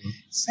this, right?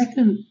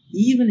 Second,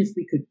 even if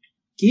we could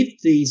give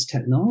these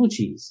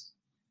technologies,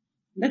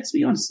 let's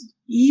be honest,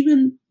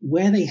 even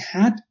where they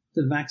had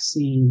the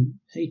vaccine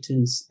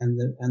patents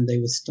and they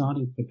were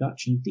starting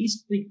production,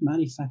 these big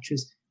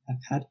manufacturers have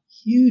had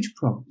huge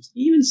problems.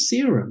 Even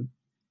Serum,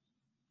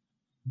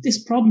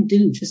 this problem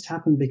didn't just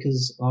happen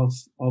because of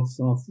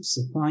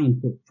supply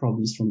input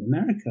problems from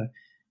America.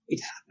 It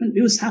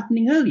was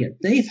happening earlier.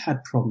 They've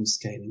had problems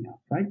scaling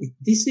up, right?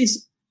 This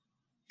is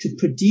to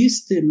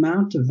produce the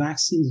amount of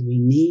vaccines we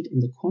need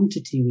in the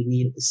quantity we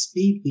need at the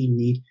speed we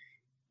need.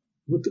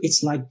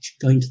 It's like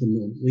going to the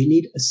moon. We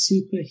need a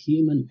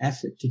superhuman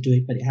effort to do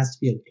it, but it has to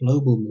be a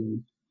global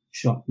moon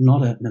shot,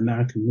 not an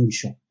American moon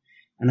shot.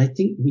 And I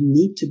think we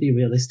need to be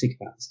realistic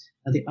about this.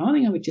 Now, the other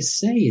thing I would just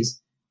say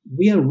is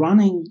we are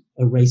running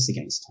a race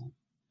against time,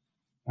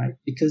 right?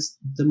 Because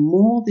the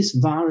more this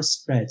virus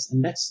spreads,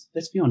 and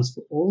let's be honest,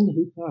 for all the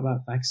hoopla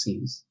about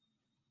vaccines,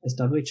 as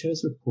WHO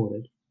has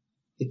reported,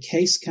 the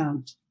case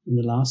count in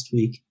the last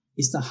week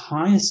is the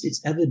highest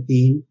it's ever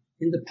been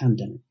in the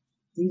pandemic.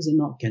 Things are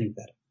not getting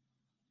better.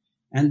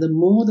 And the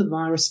more the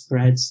virus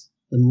spreads,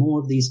 the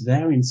more of these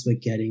variants we're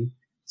getting,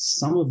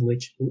 some of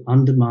which will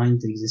undermine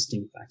the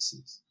existing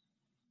vaccines,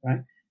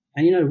 right?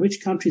 And, rich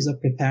countries are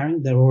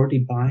preparing. They're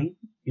already buying.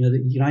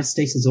 The United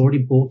States has already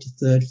bought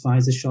a 3rd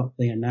Pfizer shot.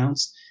 They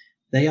announced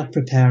they are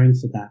preparing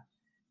for that,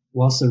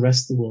 whilst the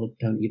rest of the world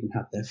don't even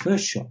have their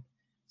first shot.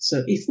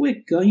 So if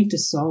we're going to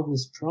solve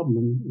this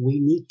problem, we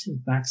need to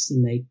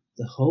vaccinate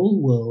the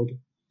whole world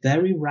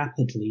very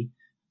rapidly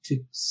to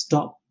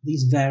stop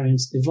these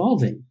variants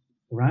evolving,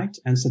 right?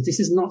 And so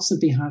this is not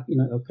simply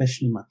a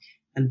question of money.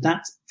 And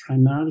that's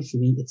primarily, for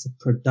me, it's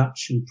a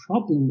production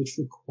problem which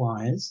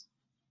requires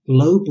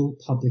global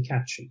public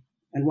action.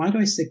 And why do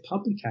I say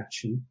public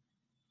action?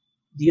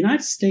 The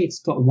United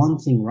States got one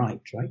thing right?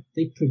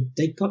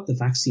 They got the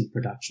vaccine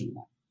production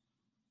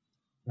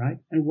right?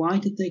 And why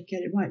did they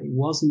get it right? It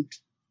wasn't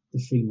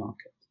the free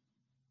market.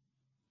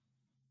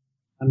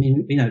 I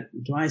mean,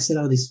 Dwyer said,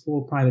 these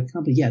 4 private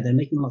companies, yeah, they're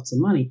making lots of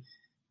money,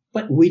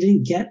 but we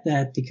didn't get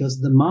there because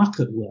the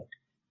market worked.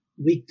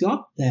 We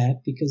got there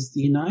because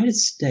the United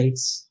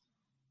States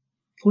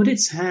put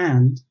its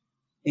hand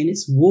in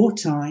its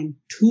wartime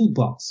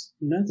toolbox,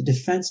 the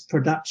Defense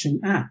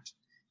Production Act,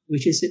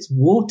 which is its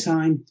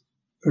wartime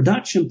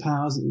production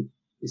powers.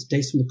 It's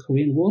based on the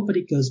Korean War, but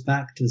it goes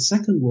back to the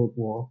Second World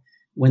War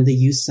when they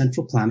used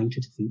central planning to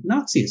defeat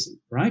Nazism,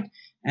 right?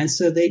 And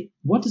so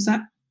what does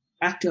that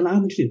act allow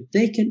them to do?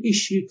 They can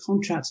issue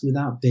contracts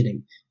without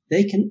bidding.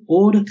 They can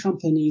order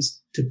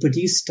companies to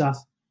produce stuff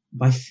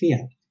by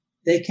fiat.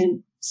 They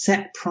can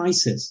set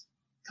prices.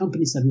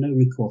 Companies have no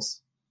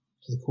recourse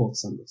to the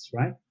courts on this,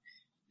 right?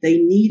 They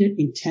needed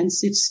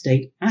intensive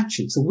state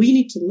action. So we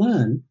need to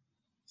learn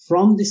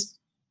from the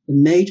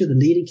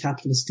leading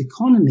capitalist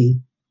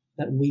economy,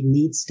 that we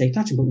need state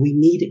action, but we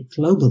need it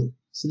globally.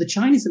 So the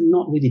Chinese have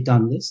not really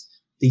done this.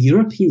 The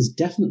Europeans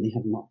definitely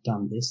have not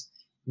done this.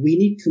 We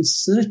need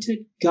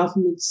concerted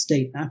government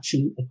state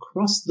action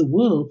across the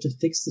world to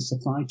fix the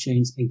supply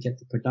chains and get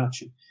the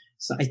production.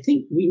 So I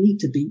think we need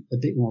to be a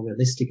bit more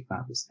realistic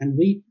about this. And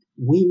we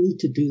need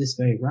to do this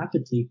very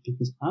rapidly,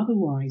 because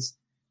otherwise,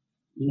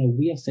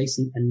 we are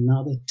facing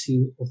another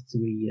 2 or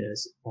 3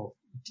 years of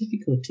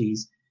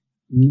difficulties.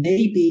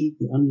 Maybe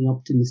the only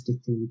optimistic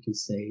thing we can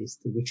say is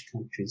the rich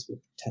countries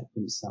will protect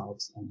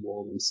themselves and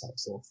wall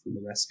themselves off from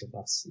the rest of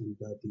us, and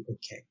they'll be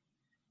okay.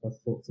 But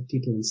for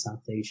people in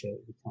South Asia,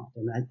 we can't.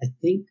 And I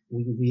think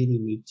we really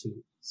need to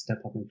step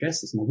up and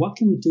address this. Now, what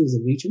can we do as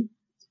a region?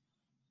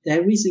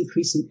 There is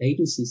increasing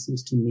agency,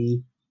 seems to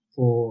me,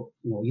 for,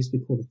 it used to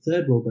be called the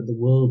third world, but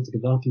the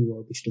developing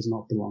world, which does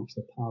not belong to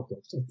the power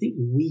blocks. I think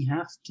we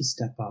have to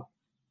step up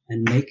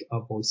and make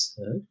our voice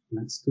heard. And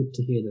that's good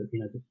to hear that,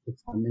 the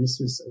Prime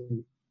Minister's,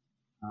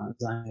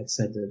 as I had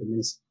said, the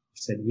Minister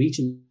said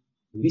region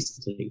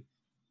recently,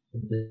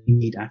 that we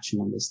need action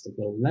on this at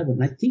the global level.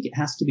 And I think it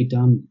has to be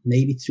done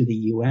maybe through the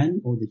UN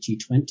or the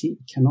G20. It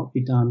cannot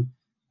be done.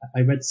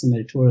 I read some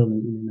editorial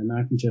in an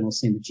American journal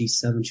saying the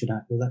G7 should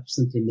act. Well, that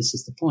simply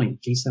misses the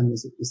point. G7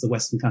 is the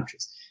Western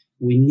countries.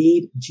 We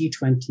need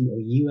G20 or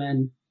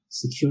UN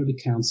Security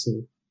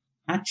Council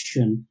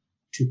action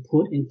to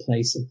put in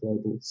place a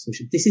global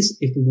solution. This is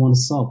if we want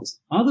to solve this.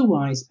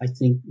 Otherwise, I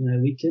think,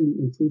 we can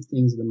improve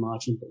things at the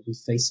margin, but we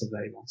face a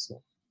very long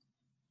slog.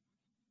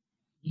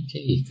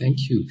 Okay,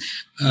 thank you.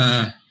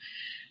 A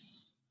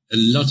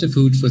lot of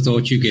food for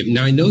thought you give.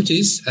 Now I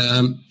notice,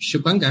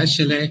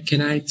 Shubhanga,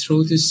 can I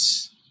throw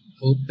this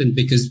open,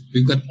 because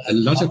we've got a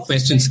lot of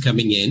questions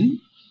coming in.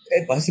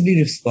 Can I possibly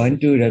respond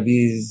to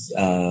Ravi's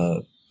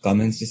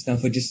comments just now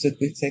for just a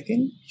quick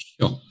second?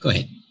 Sure, go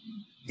ahead.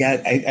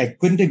 Yeah, I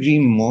couldn't agree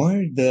more.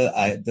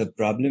 The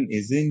problem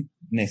isn't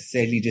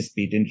necessarily just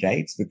patent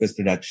rights, because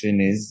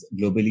production is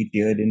globally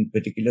tiered in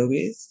particular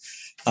ways.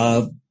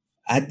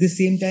 At the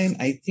same time,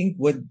 I think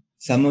what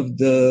some of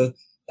the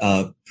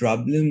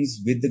problems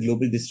with the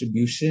global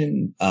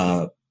distribution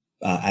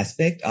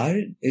aspect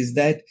is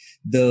that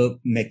the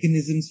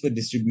mechanisms for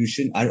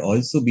distribution are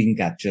also being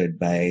captured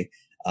by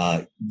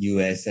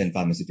US and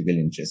pharmaceutical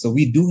interests. So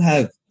we do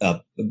have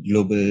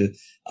global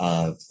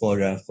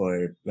fora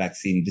for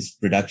vaccine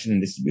production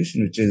and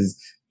distribution, which is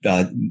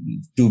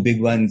 2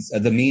 big ones.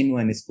 The main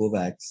one is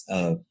COVAX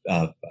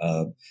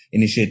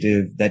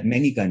initiative that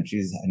many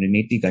countries,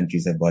 180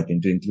 countries have bought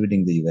into,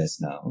 including the US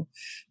now.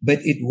 But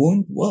it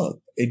won't work.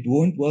 It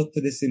won't work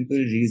for the simple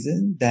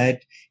reason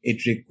that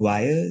it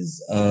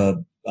requires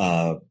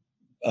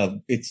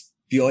it's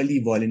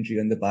purely voluntary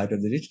on the part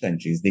of the rich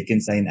countries. They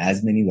can sign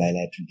as many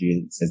bilateral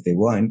deals as they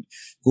want.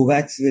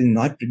 COVAX will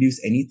not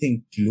produce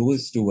anything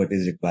close to what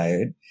is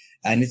required.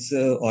 And it's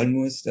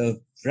almost a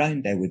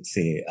front, I would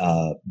say,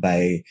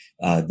 by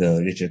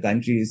the richer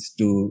countries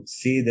to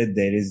say that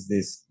there is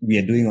this, we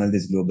are doing all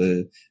this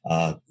global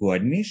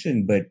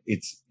coordination, but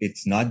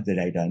it's not the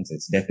right answer.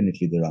 It's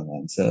definitely the wrong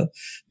answer.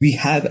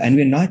 And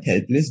we're not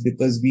helpless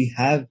because we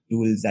have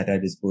tools at our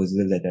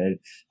disposal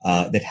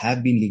that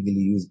have been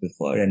legally used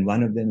before. And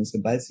one of them is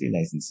compulsory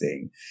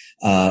licensing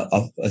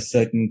of a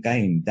certain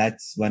kind.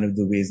 That's one of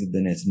the ways that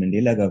the Nelson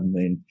Mandela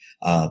government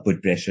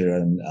put pressure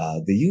on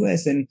the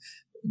US. And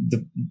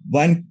the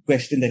one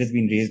question that has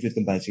been raised with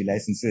compulsory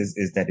licenses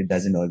is that it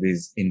doesn't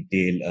always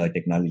entail a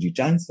technology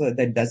transfer.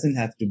 That doesn't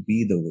have to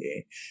be the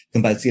way.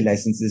 Compulsory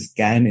licenses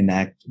can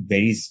enact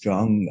very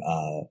strong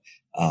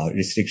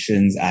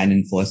restrictions and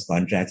enforce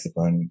contracts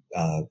upon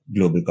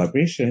global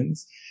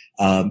corporations.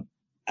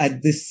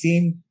 At the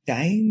same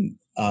time,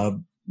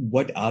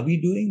 what are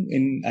we doing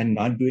and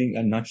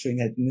not showing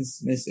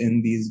helplessness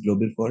in these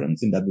global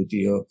forums in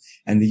WTO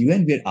and the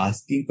UN? We're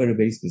asking for a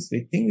very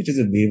specific thing, which is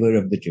a waiver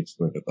of the TRIPS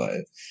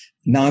protocol.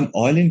 Now, I'm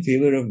all in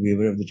favor of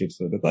waiver of the TRIPS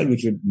protocol,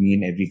 which would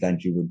mean every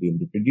country would be able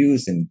to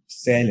produce and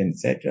sell,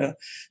 etc.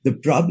 The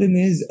problem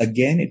is,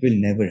 again, it will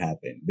never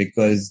happen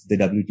because the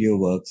WTO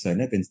works on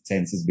a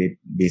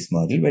consensus-based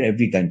model where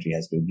every country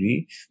has to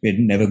agree. We're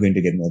never going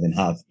to get more than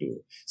half to.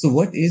 So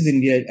what is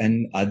India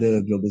and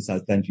other global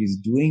South countries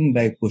doing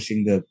by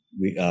pushing the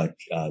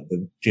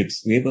the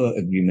TRIPS waiver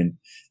agreement,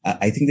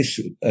 I think they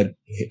should,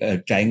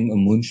 trying a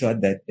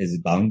moonshot that is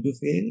bound to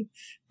fail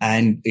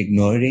and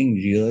ignoring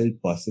real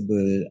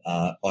possible,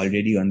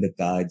 already on the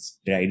cards,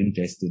 tried and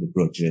tested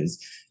approaches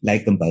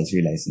like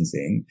compulsory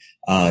licensing,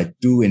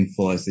 to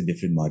enforce a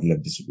different model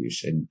of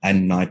distribution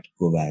and not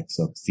COVAX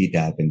or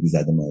CTAP and these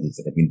other models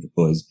that have been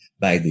proposed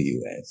by the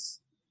US.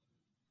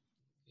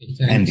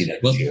 And the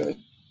well,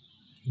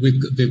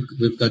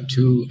 we've got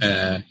two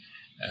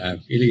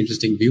really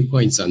interesting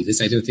viewpoints on this.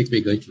 I don't think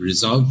we're going to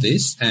resolve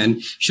this. And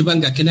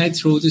Shubhanga, can I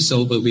throw this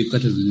over? There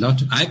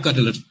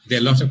are a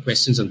lot of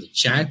questions on the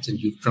chat, and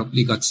you've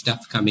probably got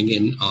stuff coming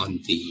in on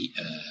the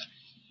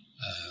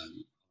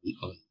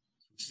on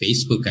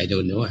Facebook. I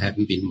don't know. I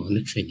haven't been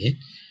monitoring it.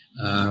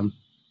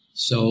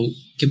 So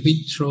can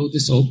we throw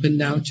this open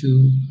now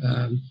to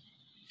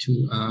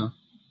our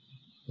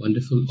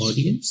wonderful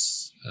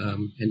audience?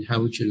 And how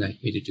would you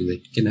like me to do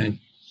it? Can I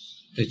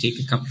take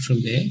a couple from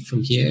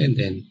here, and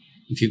then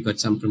if you've got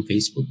some from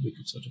Facebook, we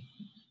could sort of.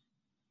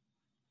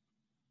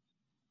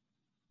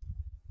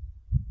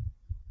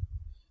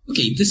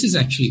 Okay, this is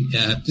actually,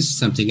 this is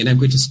something, and I'm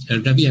going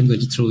to, Ravi, I'm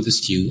going to throw this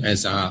to you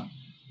as our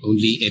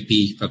only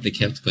EPI public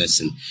health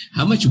person.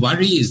 How much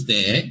worry is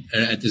there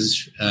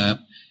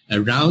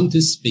around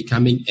this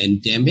becoming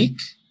endemic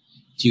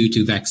due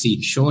to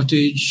vaccine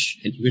shortage?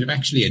 And you would have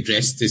actually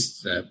addressed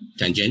this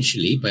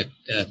tangentially, but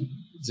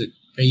it's a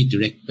very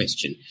direct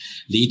question,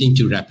 leading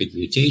to rapid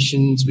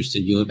mutations, which the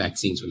newer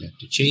vaccines will have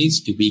to chase.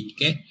 Do we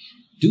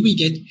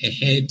get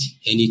ahead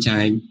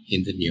anytime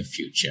in the near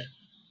future?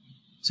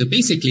 So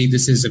basically,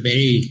 this is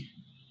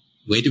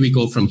where do we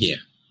go from here?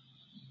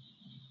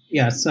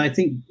 Yeah, so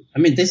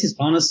this is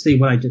honestly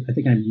what I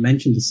think I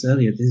mentioned this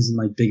earlier. This is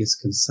my biggest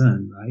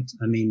concern, right?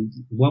 I mean,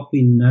 what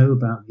we know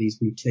about these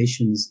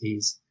mutations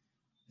is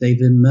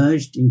they've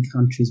emerged in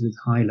countries with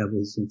high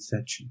levels of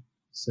infection.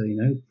 So,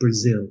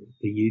 Brazil,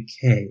 the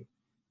UK,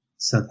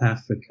 South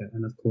Africa,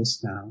 and of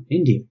course now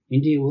India.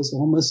 India was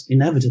almost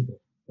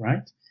inevitable,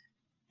 right?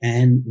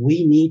 And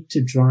we need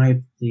to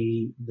drive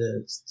the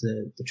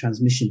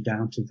transmission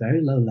down to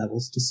very low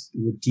levels to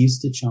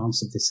reduce the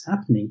chance of this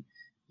happening,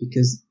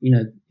 because,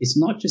 it's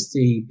not just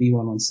the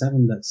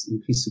B117 that's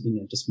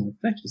increasingly just more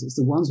infectious. It's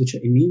the ones which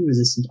are immune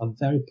resistant are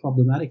very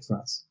problematic for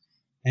us.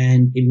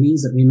 And it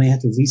means that we may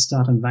have to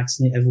restart and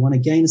vaccinate everyone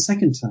again a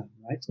second time,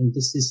 right? And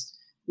this is,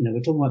 we're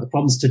talking about the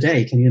problems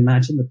today. Can you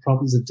imagine the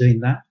problems of doing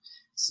that?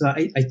 So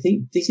I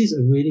think this is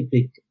a really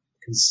big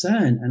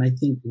concern. And I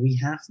think we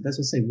have, as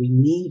I say, we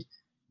need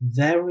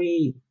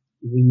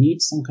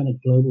some kind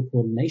of global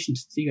coordination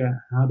to figure out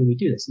how do we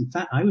do this. In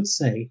fact, I would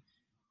say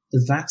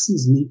the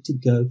vaccines need to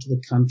go to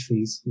the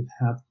countries who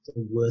have the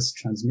worst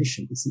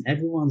transmission. It's in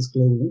everyone's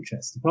global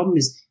interest. The problem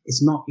is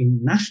it's not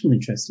in national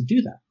interest to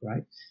do that,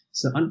 right?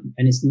 So, and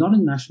it's not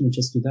in national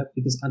interest to do that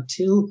because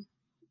until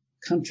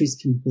countries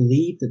can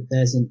believe that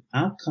there's an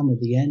outcome at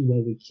the end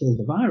where we kill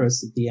the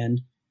virus at the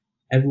end,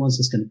 everyone's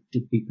just going to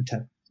be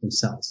protect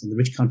themselves, and the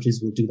rich countries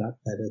will do that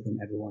better than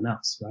everyone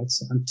else, right?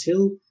 So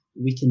until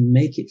we can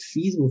make it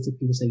feasible for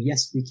people to say,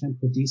 yes, we can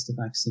produce the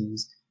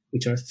vaccines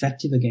which are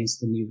effective against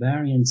the new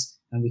variants,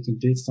 and we can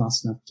do it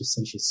fast enough to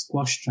essentially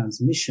squash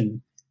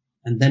transmission,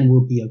 and then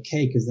we'll be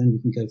okay because then we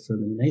can go for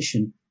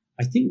elimination.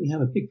 I think we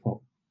have a big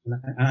problem. And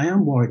I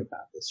am worried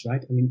about this,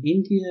 right? I mean,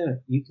 India,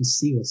 you can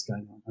see what's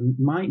going on. And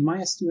my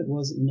estimate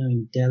was,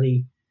 in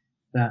Delhi,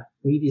 that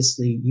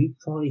previously you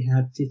probably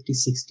had 50,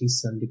 60,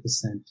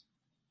 70%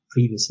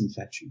 previous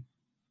infection,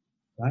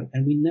 right?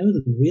 And we know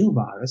that the real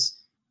virus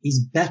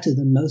is better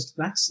than most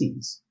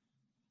vaccines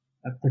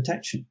at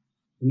protection,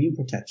 immune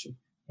protection.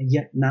 And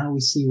yet now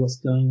we see what's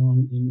going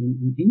on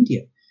in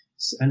India.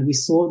 So, and we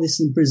saw this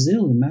in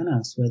Brazil, in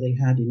Manaus, where they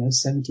had,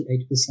 70,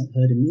 80%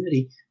 herd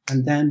immunity.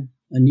 And then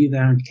a new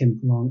variant came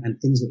along and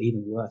things were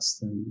even worse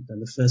than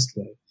the first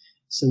wave.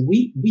 So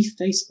we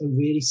face a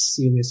really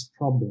serious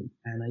problem.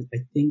 And I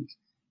think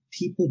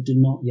people do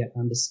not yet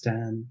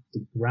understand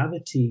the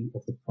gravity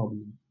of the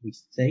problem we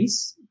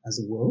face as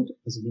a world,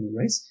 as a human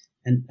race,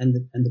 and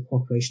the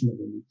cooperation that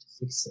we need to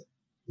fix it.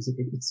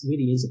 It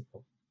really is a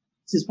problem.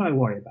 This is what I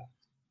worry about.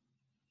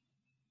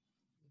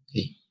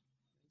 Okay.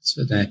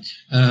 So that,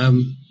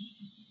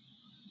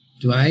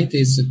 Dwight,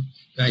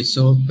 I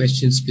saw a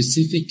question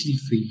specifically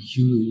for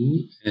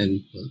you,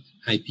 and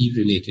IP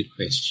related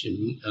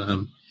question,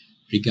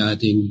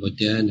 regarding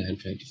Moderna. I'm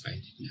trying to find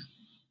it now.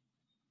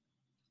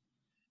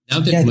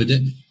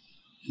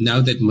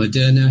 Now that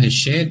Moderna has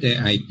shared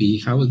their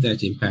IP, how will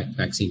that impact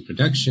vaccine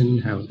production?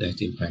 How will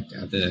that impact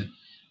other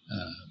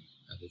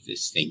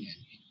this thing?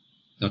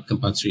 Not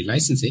compulsory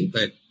licensing,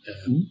 but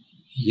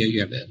here you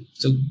have.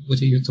 So,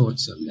 what are your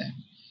thoughts on that?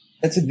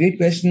 That's a great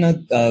question.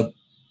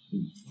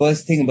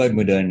 First thing about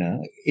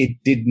Moderna,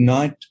 it did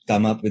not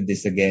come up with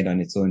this again on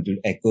its own. To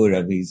echo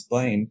Ravi's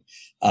point,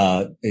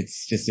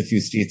 it's just a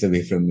few streets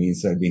away from me,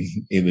 so I've been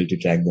able to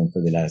track them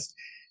for the last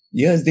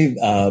years. They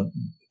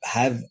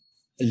have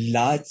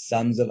large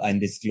sums of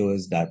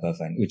undisclosed DARPA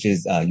fund, which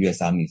is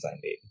US Army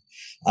funding.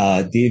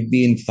 They've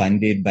been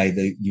funded by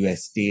the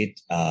US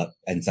state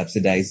and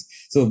subsidized.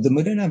 So the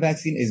Moderna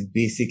vaccine is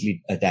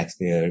basically a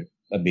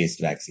taxpayer-based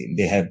vaccine.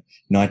 They have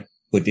not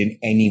put in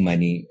any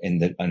money in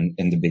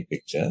the big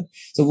picture.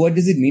 So what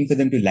does it mean for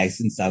them to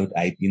license out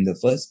IP in the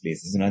first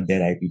place? It's not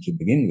their IP to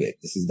begin with.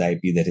 This is the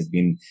IP that has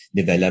been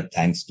developed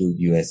thanks to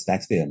US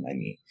taxpayer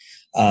money.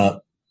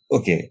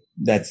 Okay,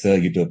 that's a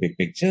utopic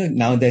picture.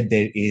 Now that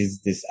there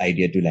is this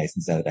idea to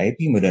license out IP,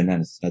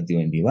 Moderna is not the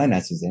only one.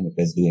 AstraZeneca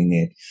is doing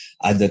it.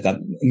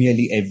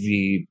 Nearly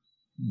every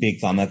big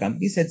pharma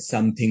company said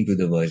something to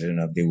the version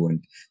of they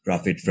won't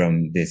profit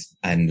from this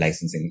and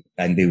licensing,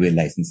 and they will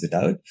license it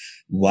out.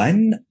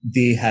 One,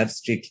 they have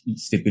strict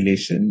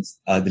stipulations.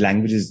 The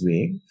language is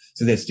vague.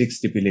 So there's strict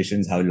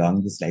stipulations how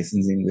long this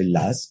licensing will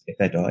last, if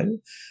at all.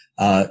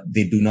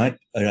 They do not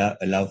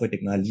allow for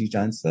technology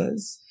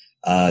transfers.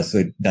 So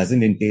it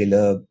doesn't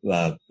entail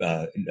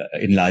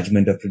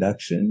enlargement of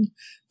production.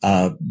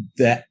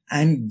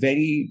 And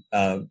very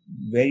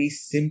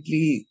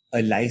simply,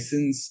 a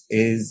license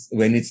is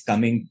when it's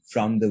coming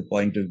from the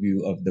point of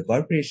view of the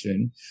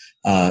corporation,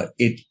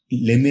 it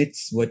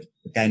limits what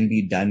can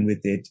be done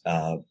with it,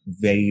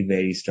 very,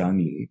 very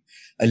strongly.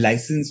 A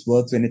license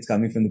works when it's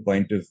coming from the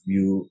point of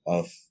view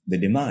of the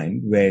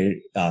demand, where,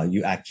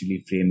 you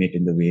actually frame it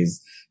in the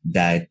ways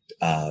that,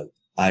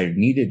 are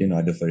needed in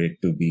order for it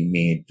to be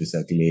made to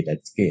circulate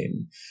at scale.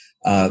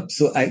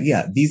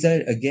 These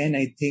are, again,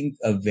 I think,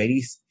 a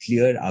very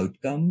clear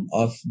outcome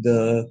of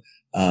the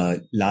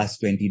last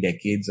 20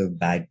 decades of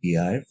bad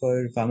PR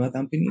for pharma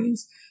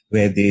companies,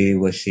 where they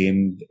were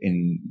shamed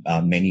in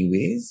many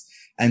ways.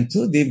 And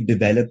so they've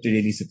developed a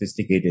really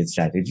sophisticated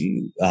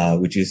strategy,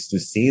 which is to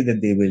say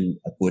that they will,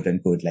 quote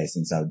unquote,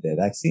 license out their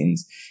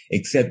vaccines,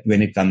 except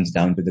when it comes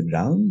down to the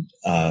ground,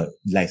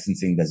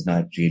 licensing does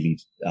not really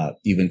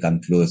even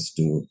come close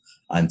to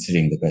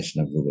answering the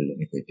question of global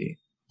inequity.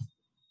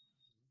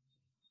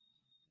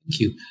 Thank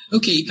you.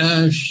 Okay,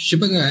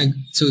 Shubhanga,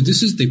 so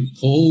this is the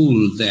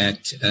poll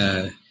that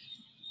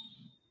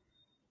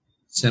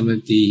some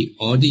of the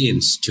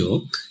audience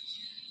took.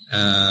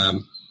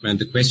 And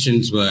the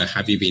questions were,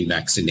 have you been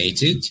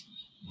vaccinated?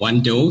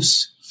 One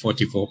dose,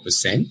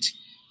 44%,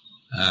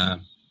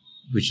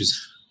 which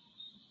is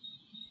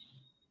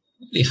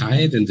probably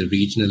higher than the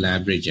regional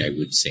average, I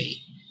would say.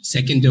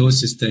 Second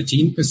dose is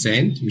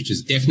 13%, which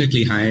is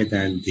definitely higher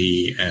than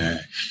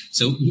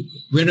so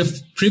we're a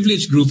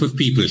privileged group of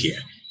people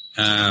here,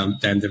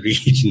 than the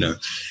regional,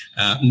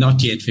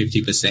 not yet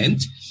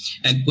 50%.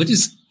 And what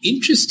is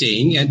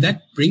interesting, and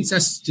that brings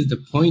us to the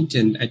point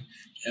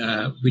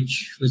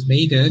which was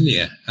made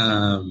earlier.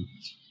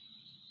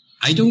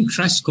 I don't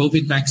trust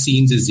COVID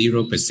vaccines as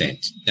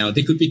 0%. Now,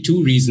 there could be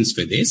two reasons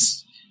for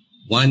this.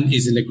 One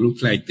is in a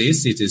group like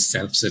this, it is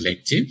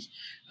self-selective.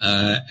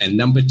 And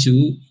number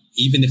two,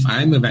 even if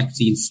I'm a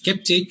vaccine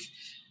skeptic,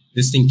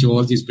 listening to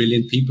all these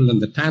brilliant people on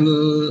the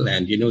panel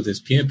and, there's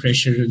peer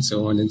pressure and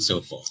so on and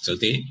so forth. So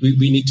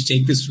we need to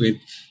take this with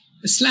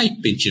a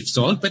slight pinch of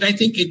salt, but I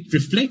think it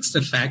reflects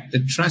the fact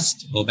that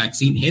trust or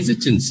vaccine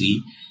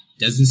hesitancy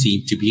doesn't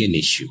seem to be an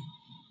issue.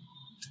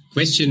 The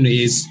question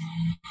is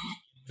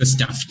the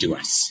stuff to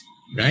us,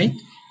 right?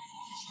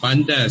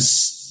 Fund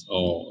us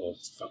or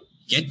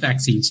get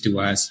vaccines to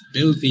us,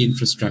 build the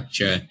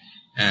infrastructure,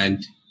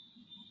 and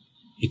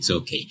it's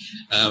okay.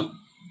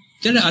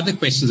 There are other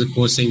questions, of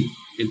course, in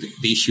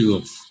the issue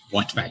of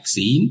what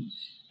vaccine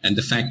and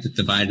the fact that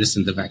the virus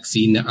and the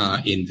vaccine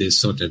are in this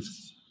sort of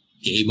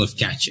game of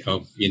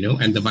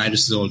and the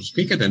virus is always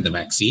quicker than the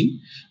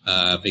vaccine,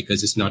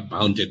 because it's not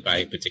bounded by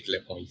a particular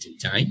point in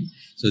time.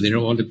 So there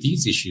are all of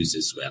these issues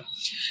as well.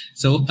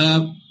 So,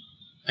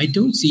 I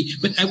don't see,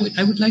 but I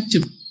would like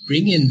to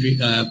bring in,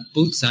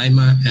 both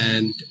Saima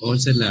and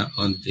Ursula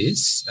on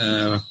this.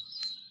 I'm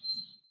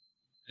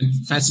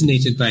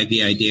fascinated by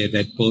the idea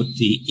that both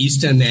the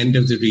eastern end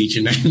of the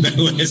region and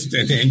the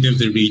western end of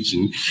the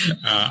region,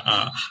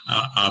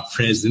 are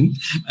present.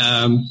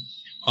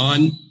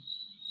 On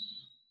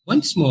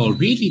once more,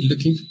 really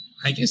looking,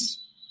 I guess,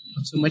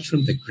 not so much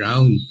from the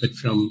ground, but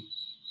from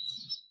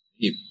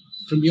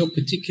your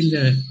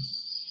particular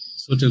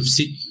sort of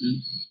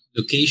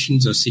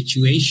locations or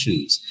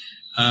situations,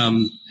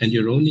 and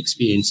your own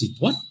experiences,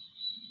 what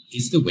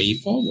is the way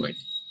forward?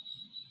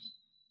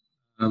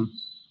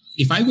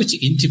 If I were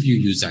to interview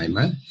you,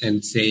 Saima,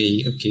 and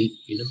say, okay,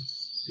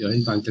 you're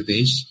in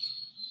Bangladesh,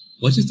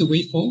 what is the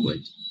way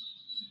forward?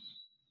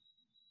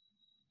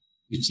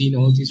 You've seen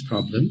all these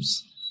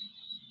problems.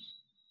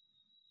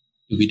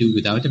 Do we do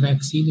without a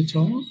vaccine at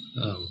all?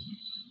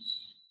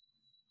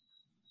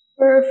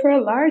 For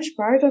a large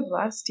part of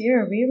last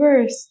year, we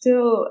were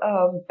still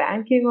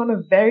banking on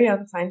a very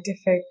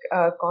unscientific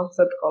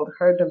concept called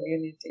herd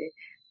immunity.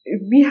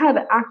 We had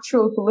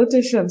actual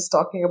politicians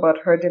talking about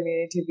herd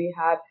immunity. We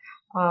had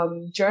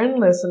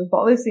journalists and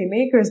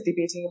policymakers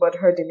debating about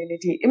herd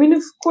immunity. I mean,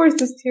 of course,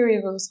 this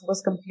theory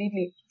was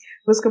completely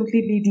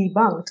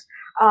debunked.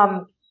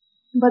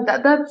 But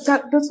that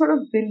sort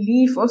of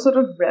belief or sort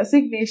of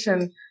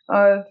resignation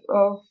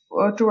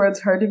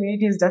towards herd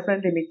immunity is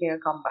definitely making a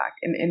comeback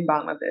in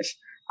Bangladesh.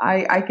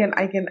 I can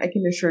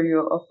assure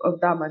you of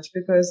that much,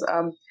 because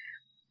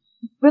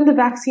when the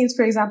vaccines,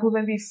 for example,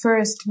 when we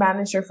first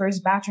managed our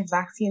first batch of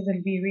vaccines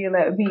and we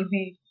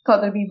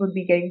thought that we would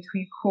be getting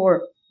 3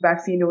 crore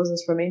vaccine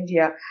doses from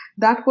India,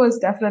 that was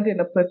definitely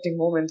an uplifting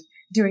moment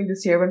during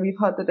this year when we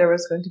thought that there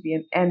was going to be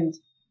an end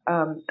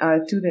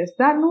to this.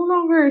 That no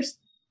longer,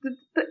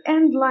 the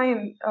end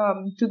line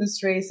to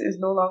this race is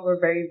no longer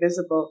very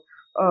visible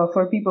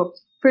for people.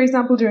 For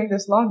example, during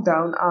this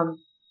lockdown,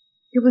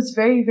 it was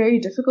very, very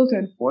difficult to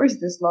enforce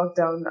this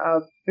lockdown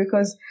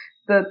because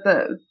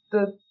the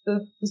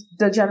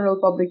general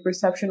public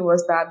perception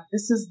was that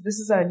this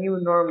is a new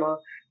normal.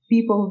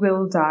 People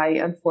will die,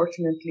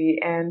 unfortunately,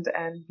 and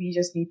we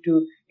just need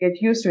to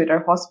get used to it.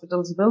 Our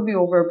hospitals will be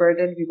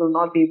overburdened. We will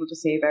not be able to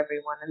save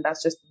everyone, and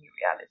that's just the new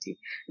reality.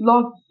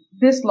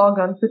 This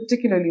lockdown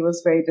particularly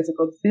was very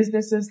difficult.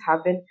 Businesses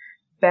have been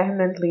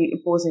vehemently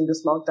opposing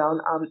this lockdown.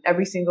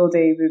 Every single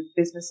day,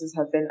 businesses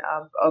have been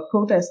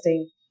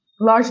protesting.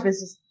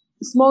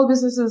 Small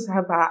businesses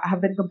have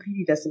been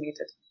completely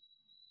decimated.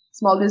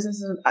 Small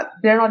businesses,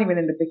 they're not even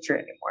in the picture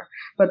anymore.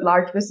 But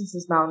large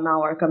businesses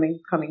now are coming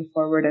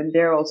forward, and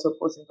they're also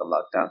opposing the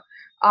lockdown.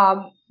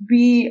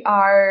 We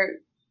are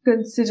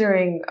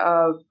considering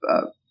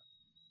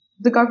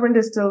the government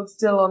is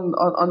still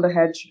on the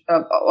hedge.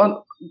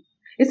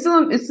 It's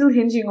still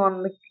hinging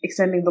on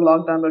extending the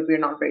lockdown, but we're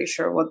not very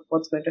sure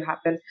what's going to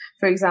happen.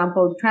 For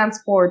example, the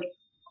transport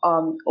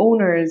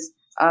owners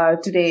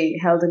today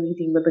held a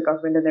meeting with the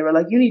government, and they were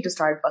like, "You need to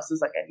start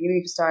buses again. You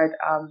need to start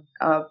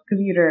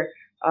commuter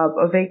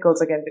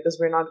vehicles again, because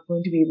we're not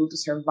going to be able to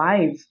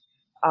survive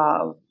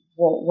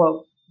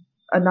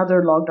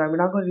another lockdown. We're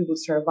not going to be able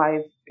to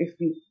survive if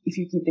you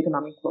keep the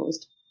economy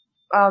closed."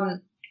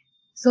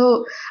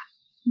 So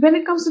when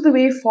it comes to the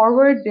way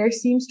forward, there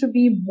seems to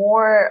be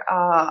more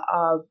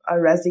of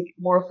a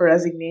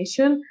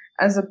resignation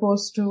as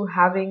opposed to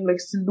having like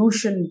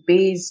solution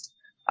based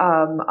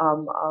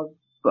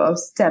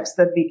steps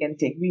that we can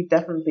take. We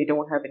definitely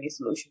don't have any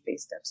solution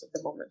based steps at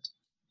the moment.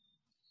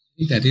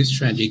 That is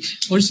tragic.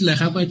 Ursula,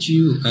 how about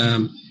you?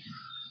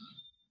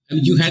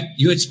 You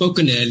had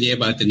spoken earlier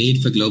about the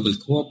need for global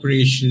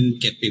cooperation,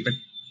 get people.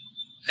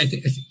 I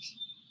think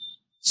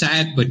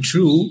sad but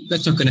true.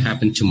 That's not going to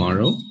happen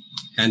tomorrow,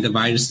 and the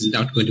virus is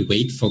not going to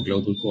wait for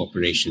global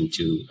cooperation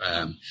to.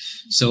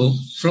 So,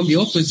 from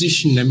your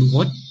position, I mean,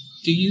 what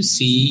do you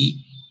see?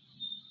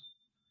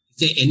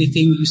 Is there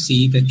anything you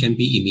see that can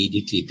be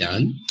immediately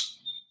done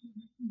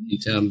in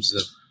terms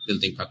of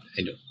building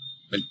in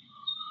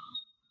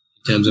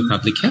terms of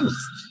public health?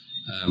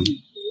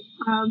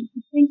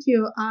 Thank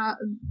you.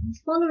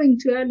 Following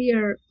to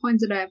earlier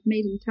points that I have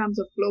made in terms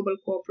of global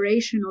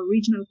cooperation or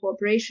regional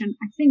cooperation,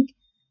 I think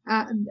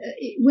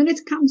when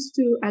it comes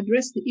to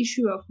address the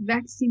issue of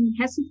vaccine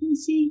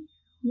hesitancy,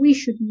 we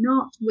should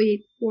not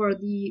wait for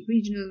the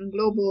regional and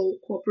global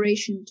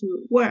cooperation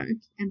to work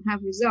and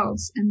have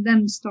results and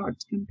then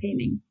start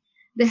campaigning.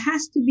 There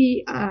has to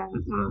be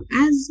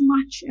as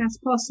much as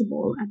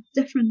possible at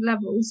different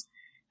levels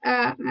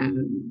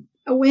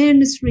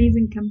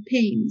awareness-raising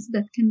campaigns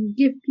that can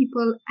give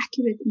people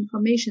accurate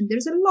information.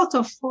 There's a lot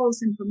of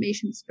false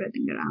information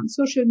spreading around.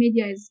 Social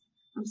media is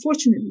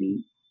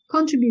unfortunately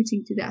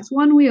contributing to that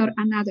one way or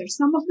another.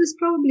 Some of this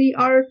probably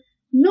are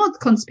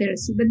not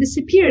conspiracy, but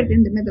disappeared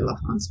in the middle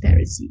of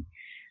conspiracy.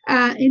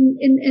 And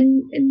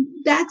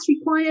that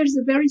requires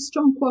a very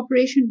strong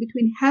cooperation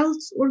between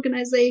health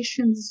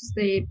organizations,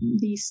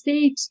 the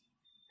state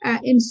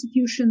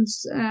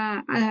institutions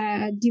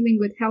dealing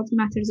with health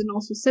matters, and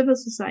also civil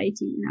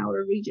society in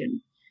our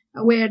region,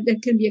 where there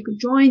can be a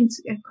joint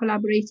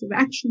collaborative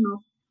action of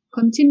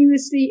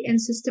continuously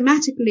and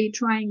systematically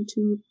trying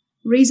to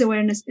raise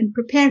awareness and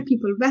prepare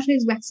people. What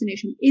is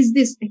vaccination? Is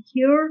this a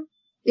cure?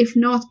 If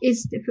not,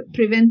 is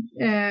prevent?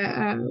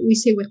 We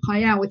say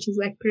wiqaya, which is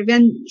like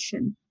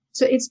prevention.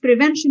 So it's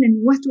prevention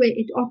in what way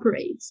it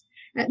operates.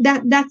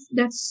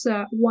 That's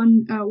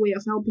one way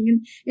of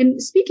helping.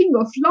 And speaking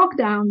of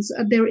lockdowns,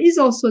 there is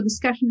also a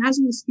discussion as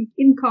we speak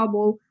in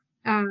Kabul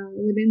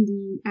within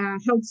the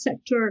health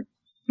sector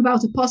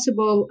about a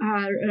possible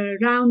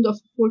round of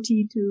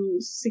 40 to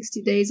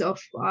 60 days of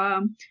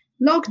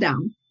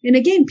lockdown. And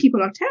again,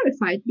 people are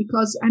terrified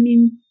because, I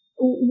mean,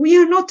 we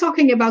are not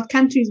talking about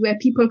countries where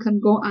people can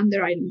go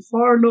under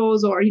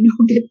furloughs or,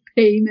 get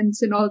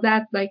payments and all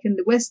that, like in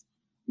the West,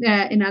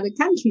 in other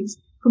countries.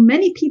 For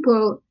many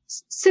people,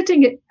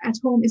 sitting at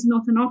home is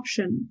not an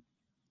option.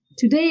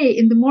 Today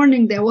in the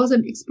morning, there was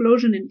an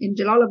explosion in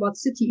Jalalabad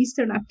city,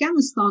 eastern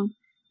Afghanistan,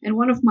 and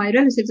one of my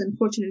relatives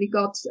unfortunately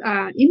got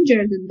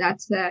injured in that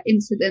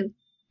incident.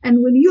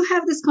 And when you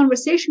have this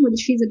conversation with,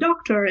 she's a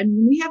doctor, and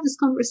when we have this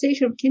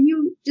conversation of, can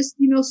you just,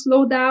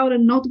 slow down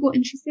and not go?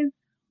 And she said,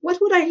 what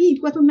would I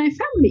eat? What would my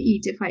family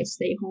eat if I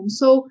stay home?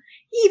 So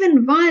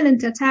even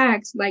violent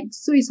attacks like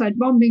suicide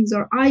bombings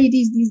or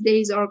IEDs these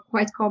days are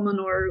quite common,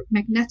 or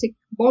magnetic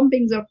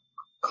bombings are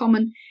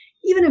common.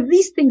 Even if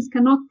these things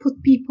cannot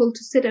put people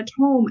to sit at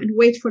home and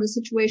wait for the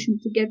situation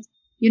to get,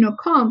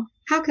 calm,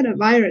 how can a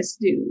virus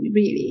do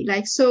really?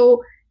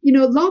 So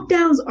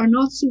lockdowns are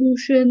not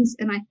solutions.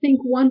 And I think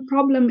one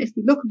problem, if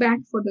we look back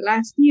for the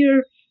last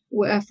year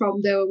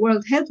from the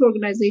World Health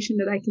Organization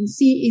that I can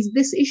see, is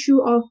this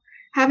issue of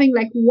having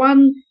like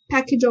one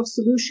package of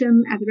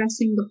solution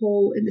addressing the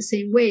whole in the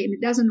same way. And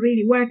it doesn't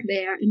really work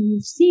there. And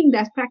we've seen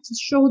that practice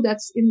show that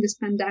in this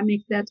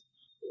pandemic that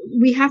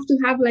we have to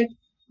have like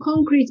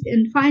concrete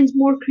and find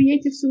more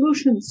creative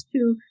solutions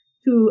to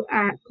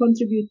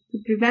contribute to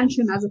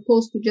prevention as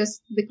opposed to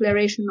just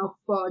declaration of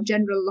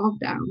general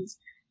lockdowns.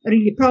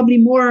 Really, probably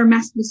more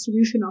mass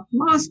distribution of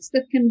masks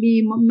that can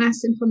be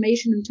mass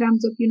information in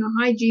terms of,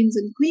 hygienes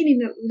and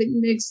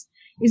cleanliness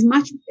is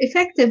much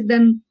effective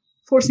than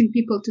forcing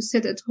people to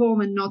sit at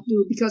home and not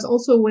do. Because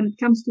also when it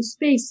comes to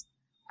space,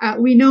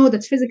 we know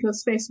that physical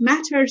space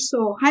matters.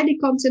 So highly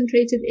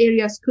concentrated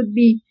areas could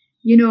be,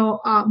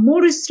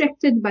 more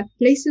restricted, but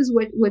places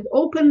with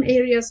open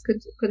areas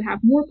could have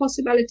more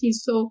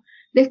possibilities. So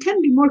there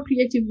can be more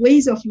creative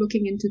ways of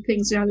looking into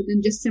things rather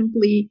than just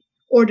simply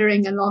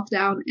ordering a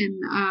lockdown and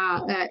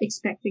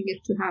expecting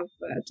it to have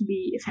to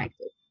be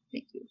effective.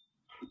 Thank you.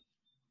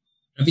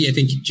 Ravi, I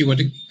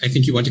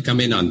think you want to come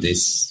in on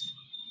this.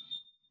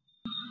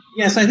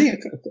 Yes, I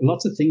think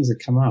lots of things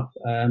that come up.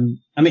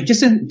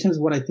 Just in terms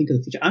of what I think of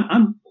the future,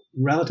 I'm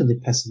relatively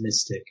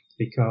pessimistic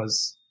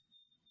because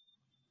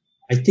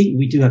I think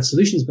we do have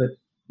solutions, but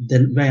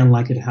they're very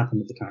unlikely to happen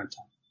at the current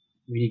time.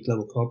 We need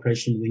global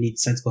cooperation. We need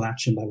sensible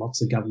action by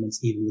lots of governments,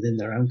 even within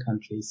their own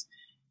countries.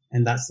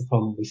 And that's the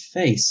problem we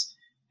face.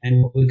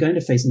 And what we're going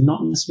to face is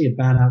not necessarily a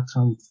bad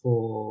outcome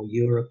for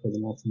Europe or the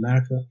North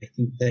America. I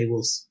think they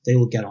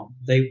will get on.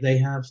 They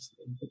have,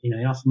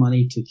 enough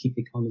money to keep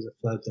the economies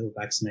afloat. They will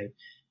vaccinate.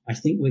 I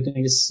think we're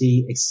going to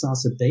see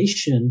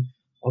exacerbation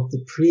of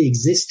the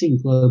pre-existing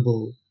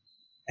global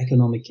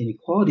economic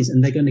inequalities,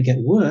 and they're going to get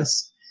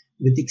worse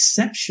with the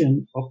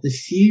exception of the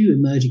few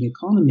emerging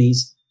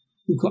economies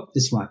who got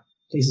this right.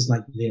 Places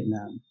like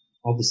Vietnam,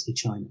 obviously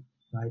China,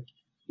 right?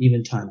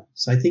 Even China.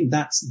 So I think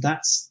that's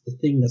the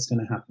thing that's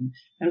going to happen.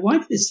 And why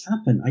did this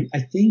happen? I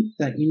think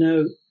that,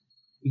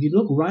 if you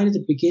look right at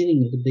the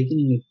beginning of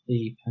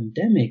the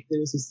pandemic, there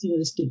was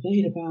this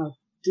debate about,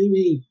 do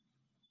we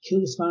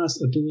kill this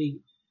virus or do we,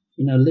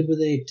 live with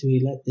it? Do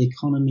we let the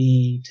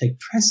economy take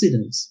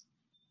precedence?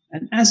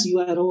 And as you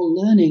are all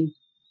learning,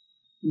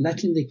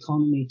 letting the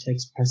economy take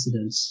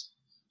precedence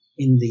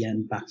in the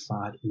end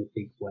backfired in a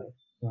big way.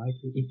 Right?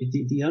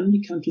 The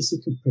only countries who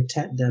can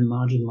protect their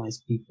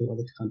marginalized people are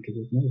the countries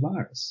with no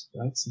virus,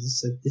 right?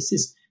 So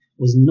this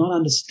was not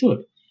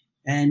understood.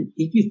 And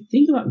if you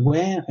think about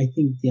where I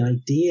think the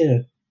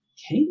idea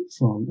came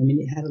from,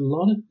 it had a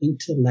lot of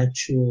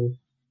intellectual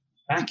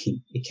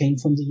backing. It came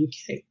from the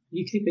UK.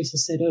 The UK basically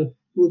said,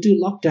 we'll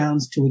do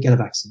lockdowns till we get a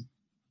vaccine,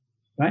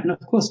 right? And of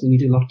course, when you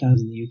do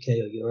lockdowns in the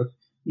UK or Europe,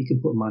 you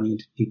can put money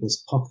into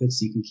people's pockets.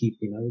 You can keep,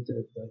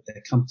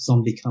 the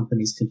zombie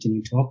companies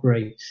continue to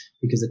operate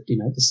because,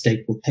 the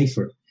state will pay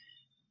for it.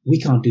 We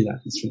can't do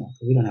that in Sri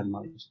Lanka. We don't have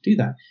money to do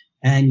that.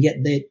 And yet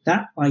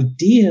that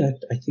idea,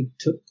 I think,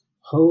 took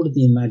hold of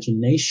the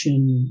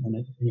imagination.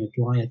 And,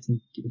 Dwyer, I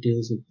think,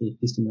 deals with the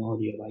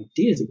epistemology of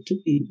ideas. It took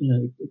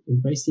it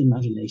embraced the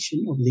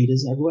imagination of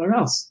leaders everywhere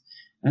else.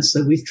 And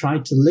so we've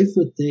tried to live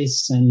with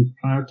this and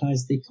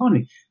prioritize the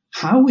economy.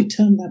 How we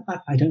turn that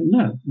back, I don't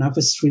know. Now,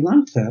 for Sri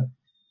Lanka,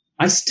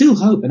 I still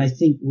hope, and I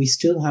think we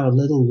still have a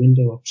little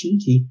window of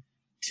opportunity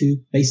to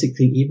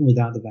basically, even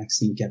without the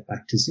vaccine, get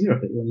back to zero.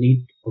 But we'll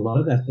need a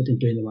lot of effort in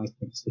doing the right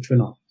things, which we're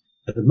not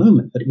at the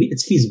moment, but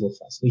it's feasible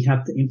for us. We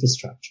have the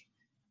infrastructure.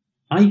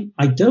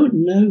 I don't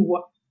know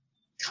what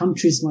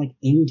countries like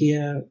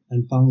India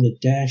and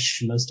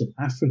Bangladesh, most of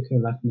Africa,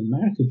 Latin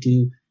America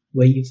do,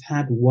 where you've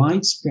had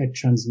widespread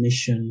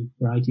transmission,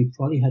 right? You've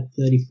probably had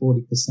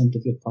 30-40%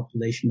 of your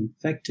population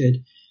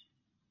infected,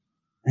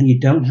 and you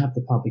don't have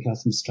the public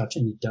health infrastructure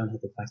and you don't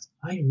have the vaccine.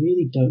 I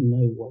really don't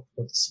know what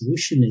the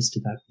solution is to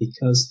that,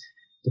 because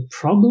the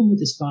problem with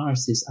this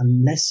virus is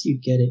unless you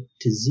get it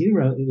to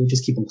zero, it will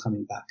just keep on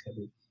coming back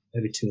every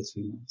 2 or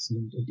 3 months.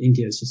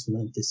 India has just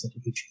learned this at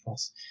a huge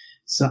cost.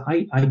 So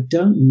I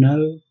don't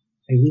know.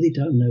 I really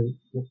don't know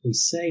what we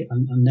say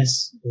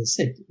unless, as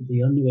I said,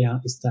 the only way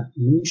out is that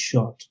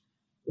moonshot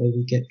where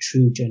we get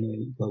true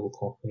genuine global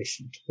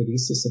cooperation to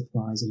produce the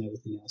supplies and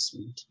everything else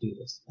we need to do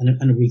this, and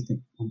a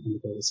rethink on the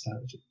global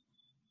strategy.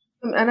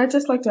 And I'd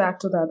just like to add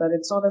to that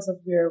it's not as if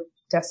we're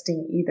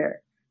testing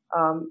either.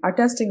 Our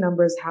testing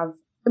numbers have,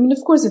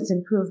 of course it's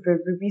improved, but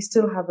we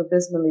still have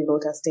abysmally low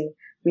testing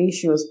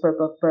ratios per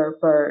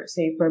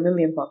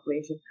million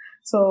population.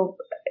 So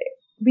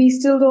we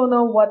still don't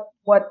know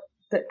what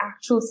the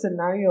actual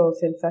scenario of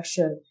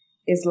infection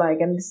is like.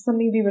 And this is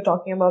something we were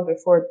talking about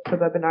before the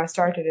webinar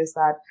started, is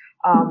that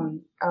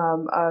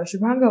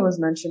Shubhanga was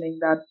mentioning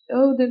that,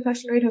 the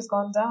infection rate has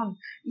gone down.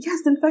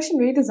 Yes, the infection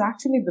rate is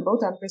actually below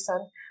 10%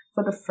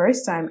 for the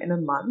first time in a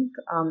month.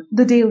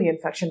 The daily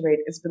infection rate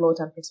is below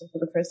 10% for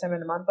the first time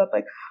in a month.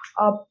 But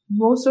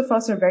most of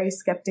us are very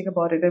skeptic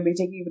about it, and we're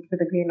taking it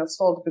with a grain of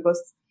salt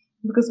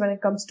because when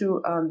it comes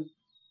to,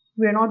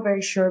 we're not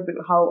very sure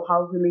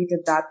how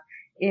related that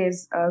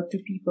is to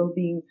people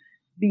being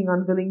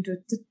unwilling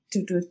to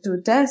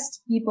to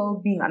test,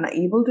 people being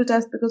unable to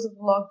test because of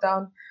the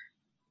lockdown.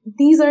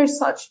 These are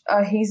such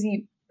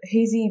hazy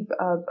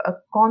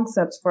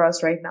concepts for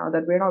us right now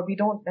that we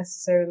don't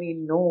necessarily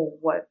know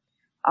what,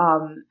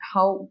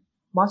 how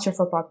much of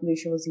our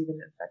population was even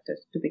infected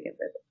to begin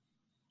with.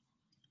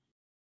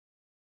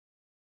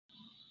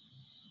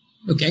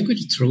 Okay, I'm going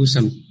to throw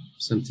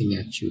something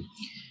at you.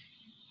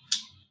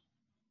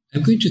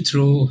 I'm going to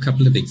throw a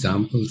couple of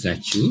examples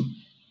at you,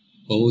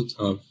 both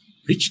of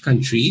rich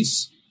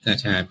countries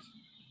that have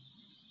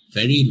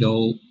very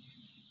low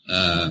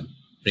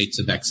rates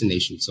of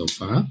vaccination so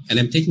far. And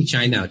I'm taking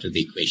China out of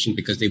the equation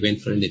because they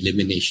went for an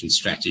elimination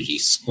strategy.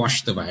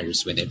 Squash the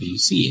virus whenever you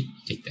see it.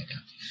 Take that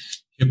out.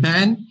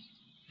 Japan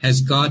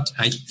has got,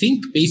 I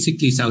think,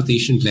 basically South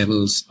Asian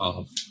levels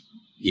of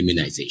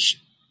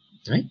immunization,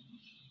 right?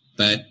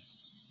 But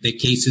their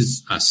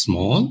cases are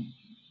small.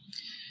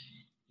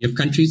 You have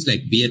countries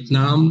like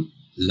Vietnam,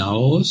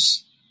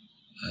 Laos,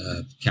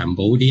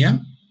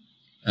 Cambodia,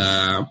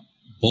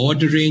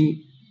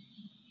 bordering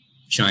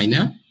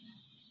China,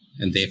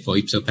 and therefore,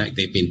 ipso fact,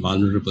 they've been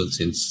vulnerable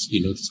since,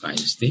 this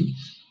virus thing.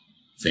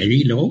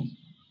 Very low.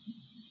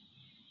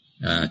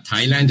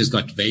 Thailand has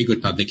got very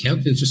good public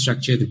health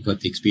infrastructure. They've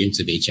got the experience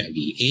of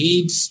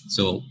HIV/AIDS.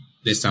 So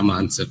there's some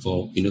answer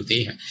for,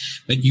 they have.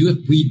 But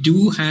we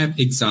do have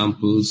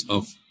examples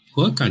of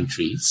poor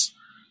countries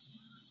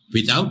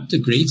without the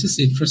greatest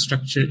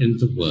infrastructure in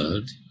the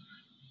world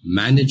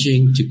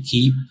managing to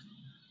keep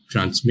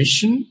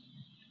transmission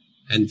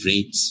and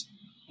rates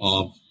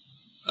of,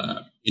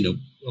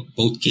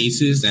 both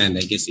cases and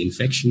I guess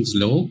infections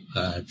low,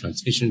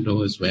 transmission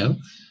low as well.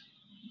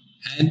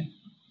 And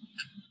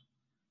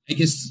I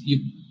guess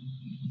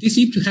they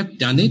seem to have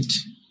done it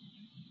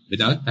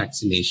without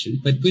vaccination,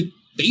 but with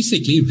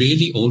basically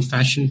really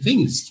old-fashioned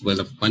things.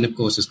 Well, one, of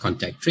course, is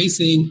contact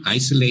tracing,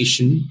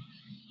 isolation,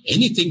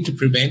 anything to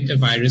prevent a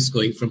virus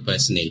going from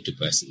person A to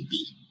person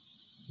B,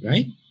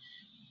 right?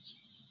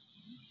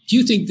 Do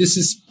you think this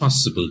is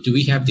possible? Do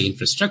we have the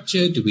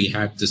infrastructure? Do we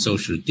have the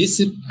social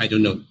discipline? I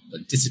don't know.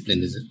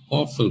 Discipline is an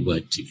awful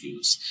word to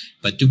use.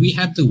 But do we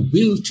have the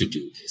will to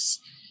do this?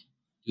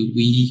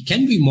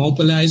 Can we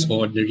mobilize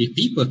ordinary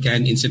people?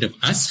 Instead of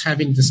us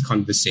having this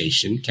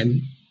conversation,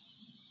 can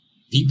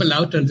people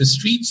out on the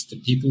streets, the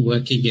people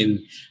working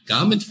in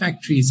garment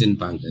factories in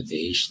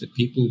Bangladesh, the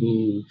people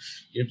who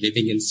are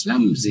living in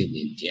slums in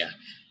India,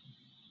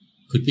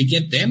 could we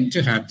get them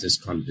to have this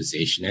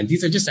conversation? And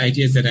these are just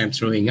ideas that I'm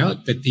throwing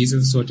out, but these are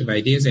the sort of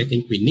ideas I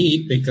think we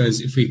need,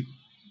 because if we're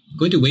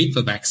going to wait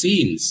for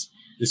vaccines,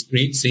 this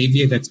great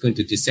savior that's going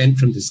to descend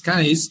from the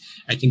skies,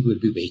 I think we'll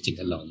be waiting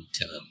a long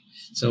term.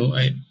 So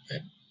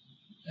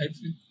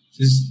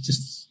there's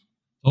just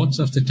thoughts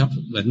off the top,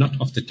 well, not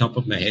off the top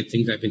of my head,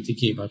 things I've been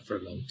thinking about for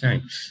a long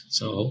time.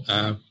 So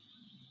I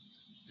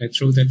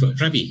throw that for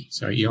Ravi.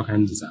 Sorry, your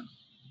hand is up.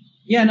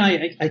 Yeah, no,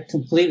 I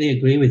completely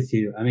agree with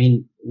you. I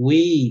mean,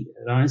 we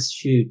at our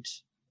institute,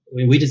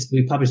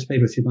 we published a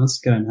paper a few months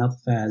ago in Health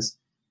Affairs,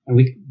 and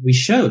we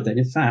showed that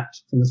in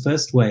fact, from the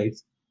first wave,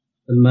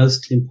 the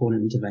most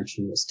important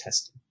intervention was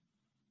testing.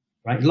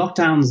 Right?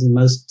 Lockdowns in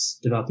most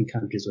developing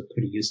countries were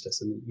pretty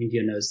useless. I mean,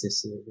 India knows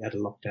this. They had a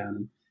lockdown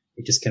and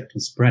it just kept on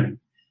spreading.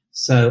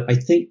 So I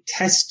think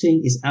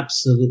testing is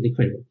absolutely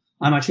critical.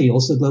 I'm actually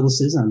also a global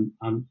citizen.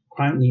 I'm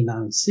currently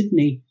now in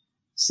Sydney.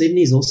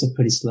 Sydney is also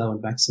pretty slow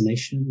on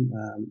vaccination.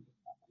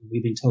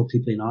 We've been told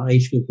people in our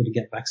age group would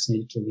get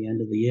vaccinated till the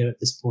end of the year at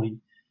this point.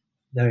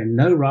 They're in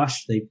no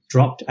rush. They've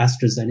dropped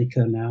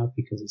AstraZeneca now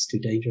because it's too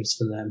dangerous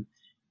for them.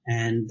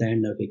 And they're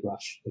in no big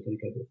rush. They're going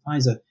to go with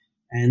Pfizer.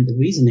 And the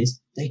reason is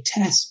they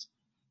test.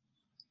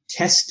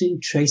 Testing,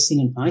 tracing,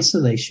 and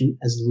isolation,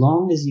 as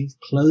long as you've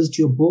closed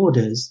your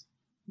borders,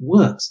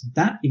 works.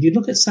 That, if you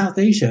look at South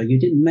Asia, you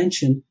didn't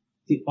mention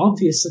the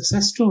obvious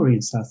success story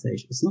in South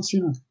Asia. It's not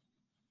Sri Lanka.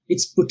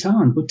 It's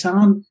Bhutan.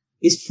 Bhutan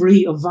is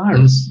free of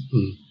virus,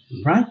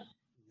 right?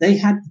 They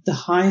had the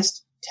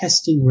highest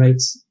testing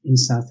rates in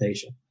South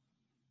Asia,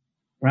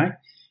 right?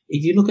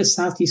 If you look at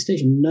Southeast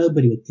Asia,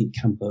 nobody would think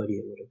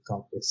Cambodia would have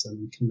got this. I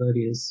mean,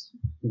 Cambodia is,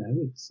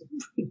 it's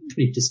a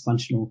pretty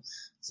dysfunctional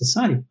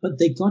society, but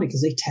they got it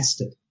because they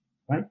tested,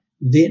 right?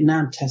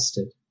 Vietnam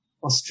tested,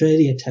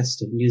 Australia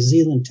tested, New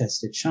Zealand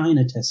tested,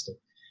 China tested.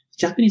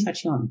 The Japanese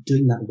actually aren't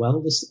doing that well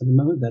at the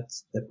moment.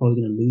 They're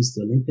probably going to lose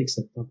the Olympics.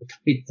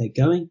 They're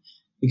going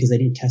because they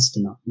didn't test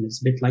enough. And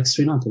it's a bit like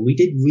Sri Lanka. We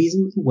did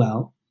reasonably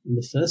well in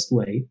the first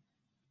wave.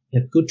 We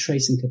have good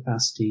tracing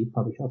capacity,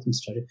 public health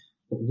infrastructure,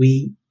 but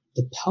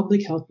the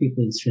public health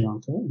people in Sri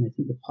Lanka, and I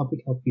think the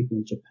public health people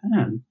in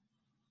Japan,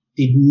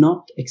 did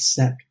not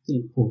accept the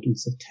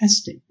importance of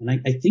testing. And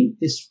I think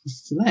this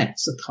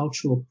reflects a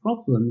cultural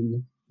problem in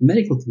the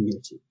medical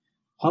community.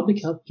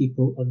 Public health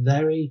people are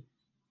very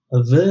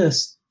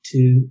averse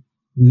to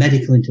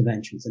medical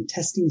interventions, and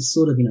testing is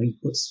sort of, you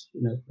put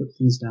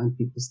things down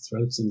people's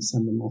throats and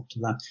send them off to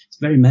lab. It's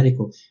very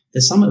medical.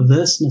 There's some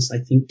averseness, I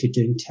think, to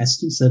doing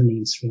testing, certainly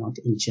in Sri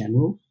Lanka in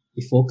general,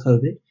 before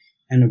COVID,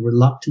 and a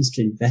reluctance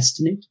to invest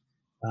in it.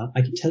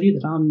 I can tell you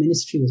that our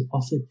ministry was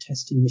offered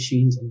testing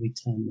machines and we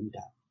turned them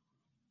down.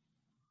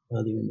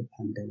 earlier in the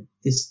pandemic.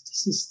 This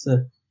is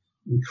the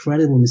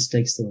incredible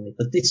mistakes that were made,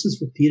 but this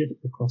was repeated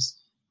across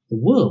the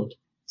world.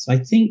 So I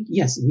think,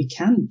 yes, we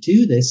can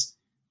do this,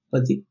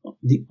 but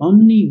the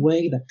only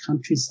way that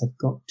countries have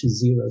got to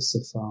zero so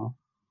far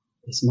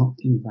has not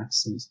been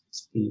vaccines.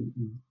 It's been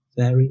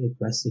very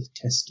aggressive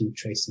testing,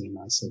 tracing, and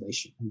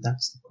isolation. And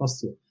that's across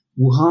the world.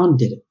 Wuhan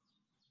did it.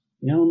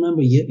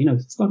 Remember,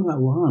 forgotten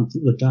about Wuhan.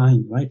 People are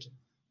dying, right?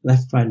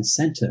 Left, right, and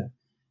center.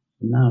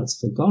 And now it's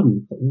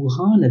forgotten. But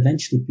Wuhan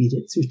eventually beat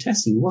it through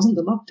testing. It wasn't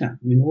the lockdown.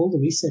 I mean, all the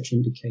research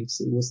indicates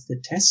it was the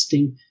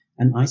testing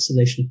and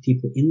isolation of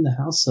people in the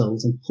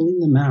households and pulling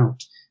them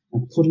out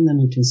and putting them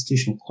into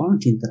institutional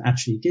quarantine that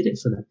actually did it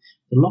for them.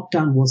 The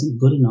lockdown wasn't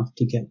good enough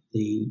to get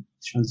the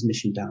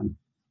transmission down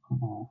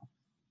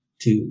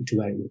to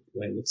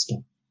where it would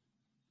stop.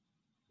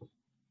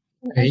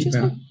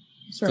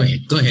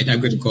 Go ahead. I'm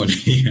going to call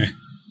it. Yeah.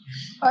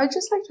 I'd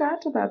just like to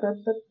add to that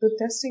the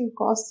testing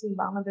costs in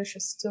Bangladesh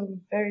is still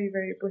very,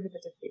 very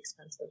prohibitively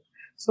expensive.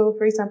 So,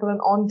 for example, an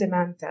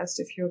on-demand test,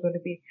 if you're going to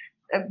be,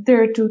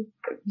 there are two,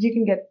 you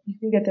can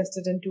get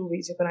tested in two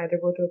ways. You can either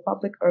go to a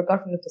public or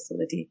government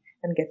facility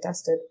and get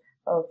tested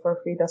for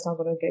free. That's not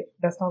going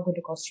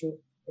to cost you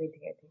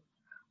anything, I think.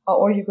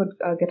 Or you could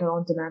get an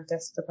on-demand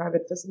test at a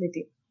private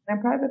facility. And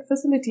a private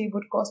facility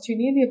would cost you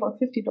nearly about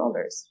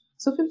 $50.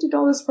 So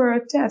 $50 for a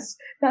test,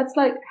 that's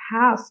like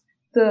half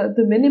the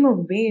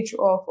minimum wage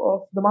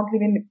of the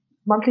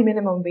monthly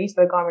minimum wage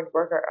that a garment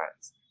worker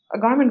earns. A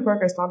garment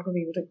worker is not going to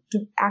be able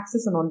to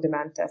access an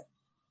on-demand test.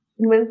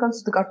 And when it comes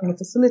to the government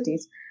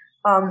facilities,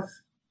 a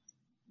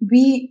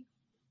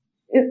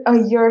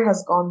year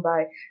has gone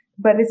by,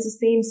 but it's the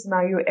same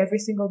scenario every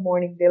single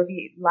morning. They'll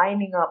be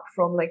lining up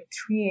from like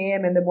 3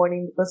 a.m. in the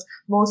morning because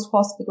most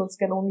hospitals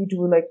can only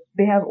do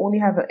only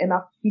have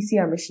enough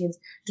PCR machines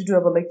to do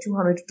about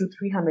 200 to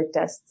 300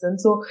 tests. And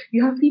so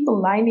you have people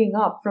lining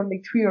up from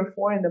 3 or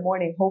 4 in the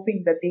morning,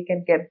 hoping that they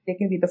can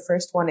be the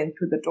first one in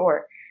through the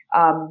door.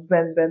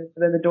 When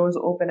the doors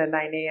open at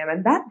 9 a.m.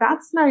 And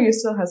that scenario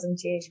still hasn't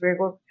changed.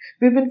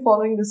 We've been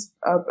following this,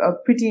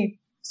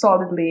 pretty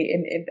solidly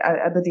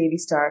at the Daily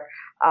Star.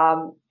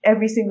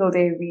 Every single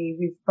day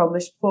we've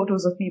published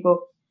photos of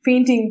people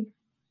fainting,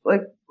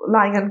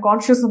 lying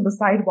unconscious on the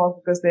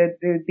sidewalk because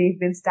they've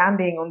been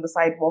standing on the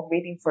sidewalk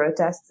waiting for a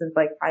test since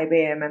 5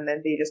 a.m. and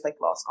then they just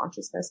lost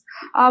consciousness.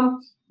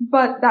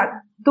 But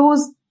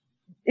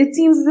it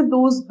seems as if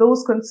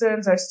those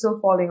concerns are still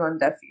falling on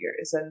deaf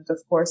ears, and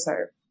of course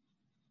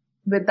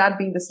with that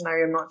being the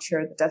scenario, I'm not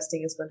sure the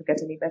testing is going to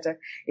get any better.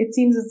 It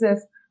seems as if,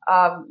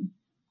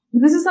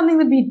 this is something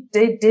that we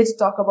did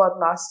talk about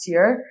last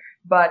year,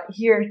 but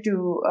here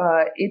too,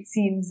 it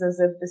seems as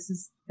if this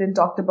has been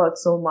talked about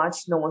so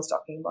much, no one's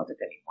talking about it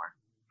anymore.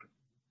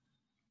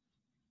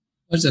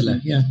 Farzana,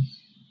 yeah.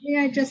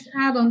 Yeah, just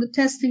add on the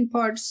testing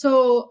part.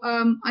 So,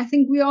 I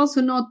think we're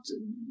also not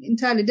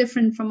entirely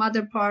different from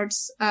other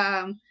parts.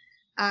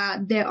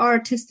 There are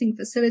testing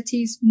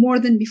facilities more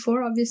than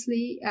before,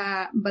 obviously.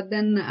 But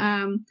then,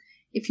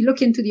 if you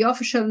look into the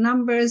official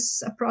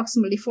numbers,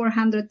 approximately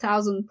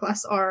 400,000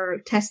 plus are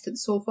tested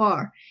so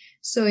far.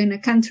 So in a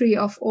country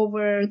of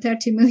over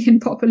 30 million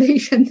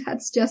population,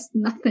 that's just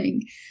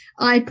nothing.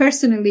 I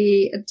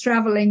personally,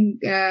 traveling,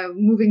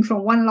 moving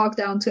from one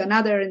lockdown to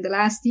another in the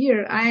last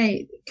year,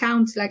 I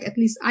count at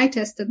least I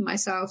tested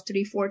myself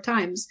 3-4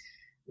 times.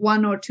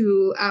 1 or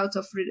 2 out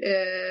of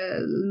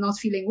not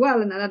feeling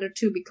well, and another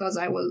 2 because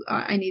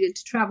I needed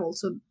to travel.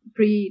 So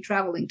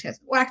pre-traveling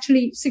test. Well,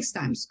 actually 6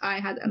 times. I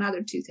had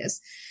another 2 tests.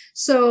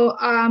 So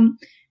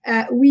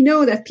we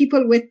know that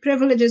people with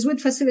privileges, with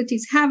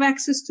facilities, have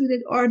access to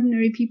it.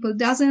 Ordinary people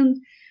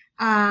doesn't.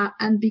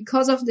 And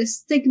because of the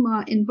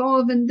stigma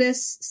involved in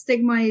this,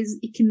 stigma is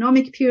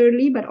economic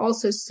purely, but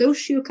also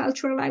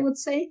socio-cultural, I would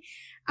say.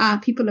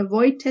 People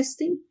avoid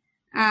testing.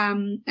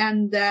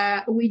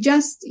 We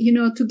just,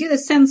 to get a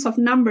sense of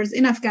numbers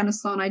in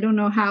Afghanistan, I don't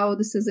know how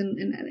this is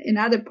in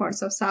other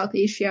parts of South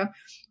Asia,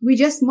 we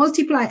just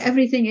multiply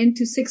everything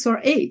into 6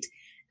 or 8,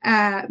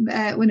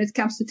 when it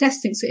comes to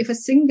testing. So if a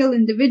single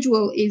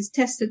individual is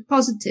tested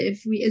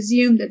positive, we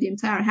assume that the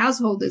entire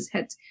household is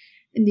hit,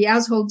 and the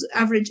household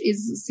average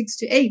is 6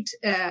 to 8,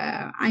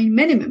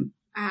 minimum.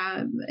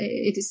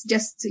 It is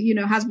just,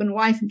 husband,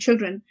 wife, and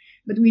children.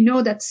 But we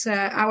know that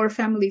our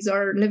families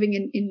are living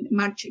in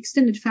much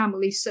extended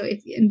families. So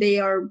and they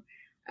are,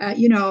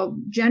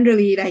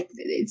 generally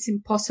it's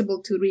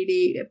impossible to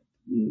really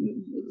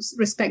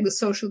respect the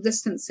social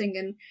distancing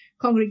and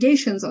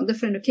congregations on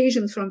different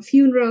occasions, from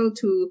funeral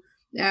to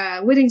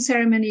wedding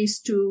ceremonies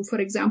to, for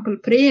example,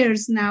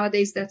 prayers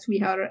nowadays that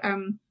we are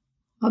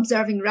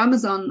observing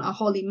Ramadan, a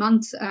holy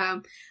month.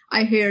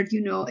 I heard,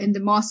 in the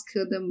mosque,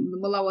 the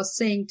mullah was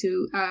saying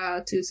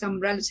to some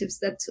relatives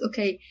that,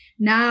 okay,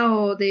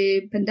 now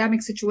the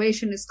pandemic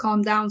situation is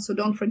calmed down, so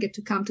don't forget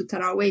to come to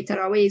Taraweeh.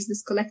 Taraweeh is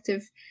this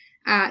collective,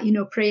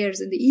 prayers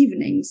in the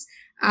evenings.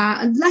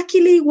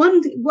 Luckily,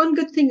 one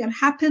good thing that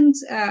happened,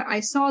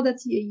 I saw that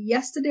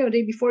yesterday or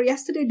day before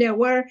yesterday, there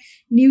were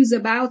news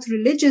about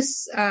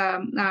religious,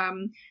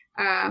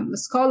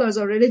 scholars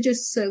or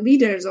religious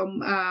leaders or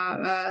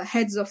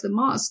heads of the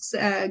mosques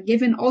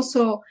given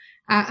also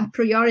a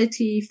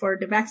priority for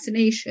the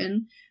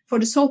vaccination for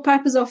the sole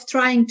purpose of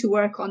trying to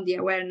work on the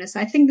awareness.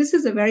 I think this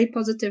is a very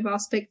positive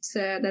aspect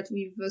that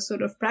we've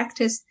sort of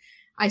practiced.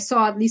 I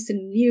saw, at least in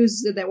the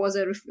news, that there was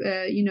a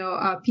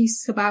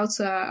piece about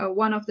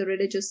one of the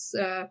religious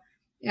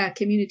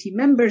community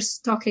members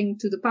talking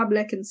to the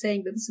public and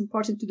saying that it's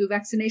important to do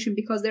vaccination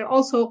because they're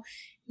also,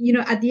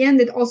 at the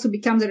end, it also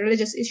becomes a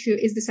religious issue.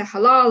 Is this a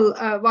halal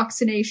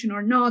vaccination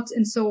or not?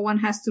 And so one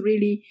has to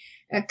really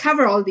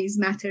cover all these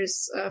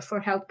matters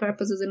for health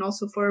purposes and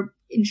also for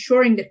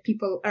ensuring that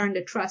people earn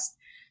the trust.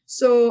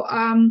 So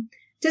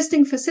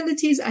testing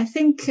facilities, I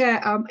think,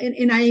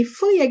 and I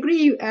fully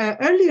agree.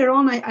 Earlier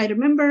on, I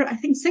remember, I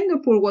think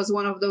Singapore was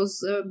one of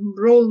those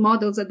role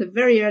models at the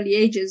very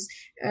early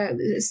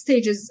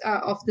stages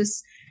of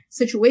this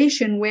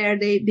situation where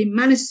they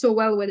managed so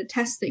well with the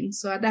testing.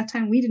 So at that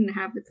time, we didn't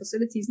have the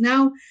facilities.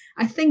 Now,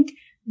 I think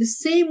the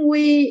same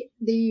way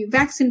the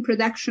vaccine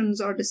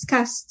productions are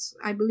discussed,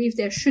 I believe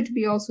there should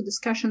be also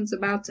discussions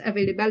about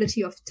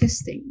availability of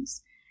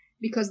testings,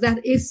 because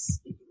that is,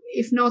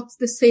 if not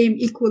the same,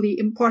 equally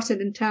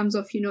important in terms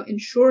of,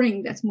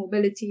 ensuring that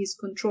mobility is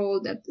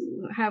controlled, that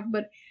we have.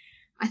 But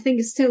I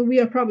think still we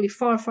are probably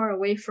far, far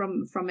away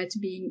from it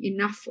being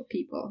enough for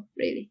people,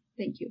 really.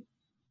 Thank you.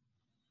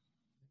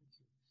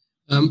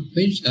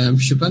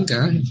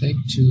 Shubhanga, I'd like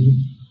to...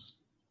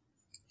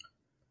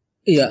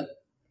 Yeah.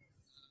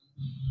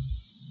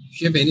 Do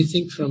you have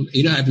anything from...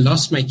 I've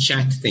lost my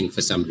chat thing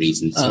for some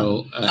reason.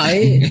 So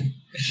do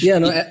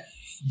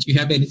you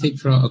have anything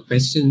from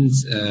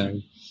questions?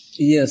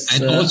 Yes.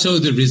 And also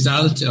the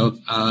result of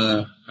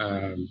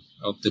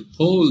the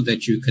poll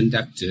that you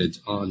conducted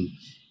on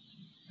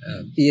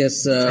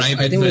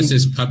private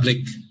versus public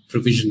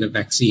provision of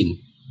vaccine.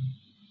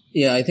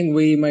 Yeah, I think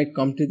we might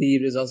come to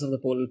the results of the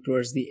poll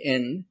towards the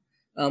end.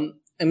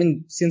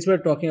 Since we're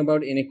talking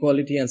about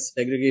inequality and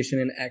segregation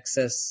in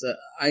access,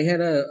 I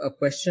had a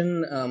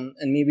question,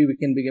 and maybe we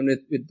can begin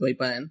with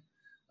Dwaipayan,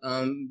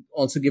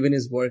 also given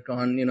his work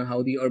on,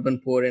 how the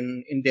urban poor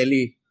in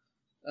Delhi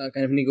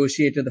kind of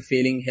negotiated the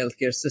failing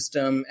healthcare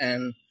system.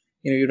 And,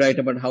 you write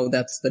about how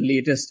that's the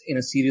latest in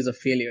a series of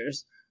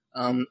failures.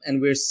 And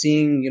we're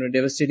seeing,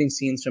 devastating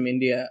scenes from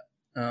India.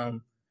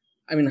 How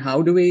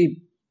do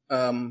we,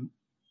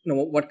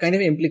 what kind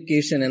of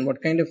implication and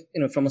what kind of,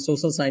 from a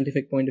social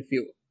scientific point of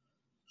view,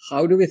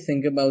 how do we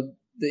think about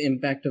the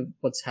impact of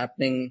what's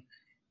happening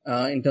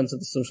in terms of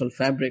the social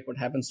fabric, what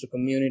happens to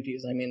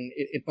communities?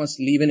 It must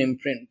leave an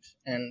imprint.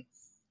 And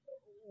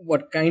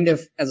what kind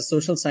of, as a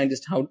social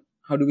scientist, how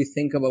do we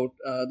think about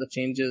the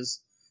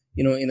changes,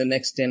 in the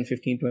next 10,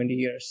 15, 20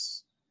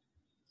 years?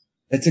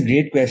 That's a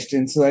great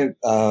question. So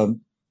I'll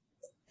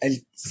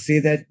say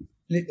that,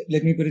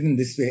 let me put it in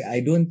this way.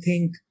 I don't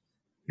think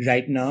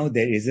right now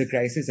there is a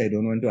crisis. I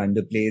don't want to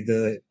underplay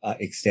the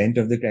extent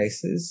of the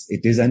crisis.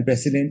 It is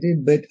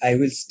unprecedented, but I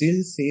will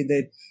still say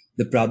that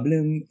the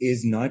problem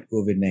is not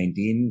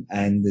COVID-19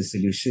 and the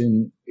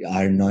solution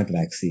are not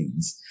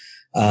vaccines.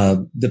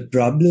 The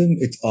problem,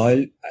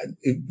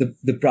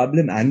 the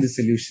problem and the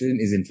solution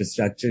is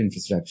infrastructure.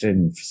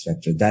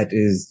 That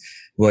is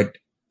what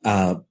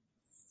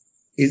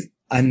is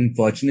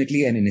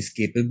unfortunately and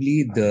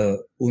inescapably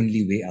the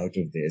only way out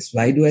of this.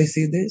 Why do I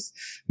say this?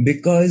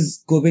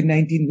 Because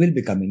COVID-19 will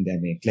become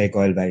endemic, like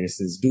all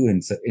viruses do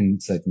in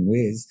certain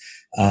ways.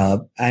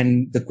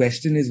 And the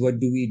question is, what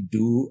do we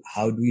do?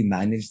 How do we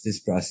manage this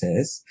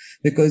process?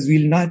 Because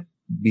we'll not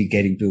be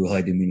getting to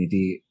herd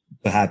immunity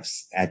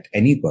perhaps at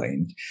any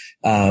point.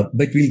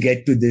 But we'll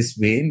get to this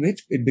way in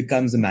which it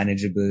becomes a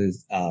manageable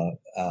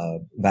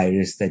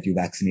virus that you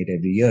vaccinate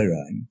every year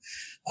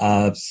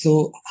on.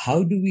 So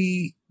how do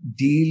we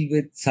deal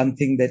with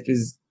something that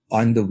is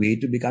on the way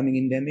to becoming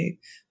endemic?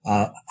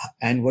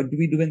 And what do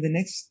we do when the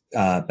next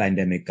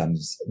pandemic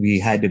comes? We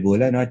had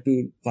Ebola not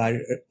too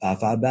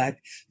far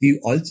back. We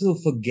also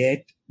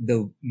forget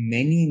the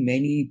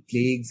many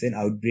plagues and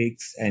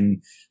outbreaks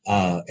and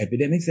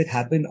epidemics that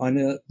happen on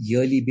a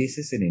yearly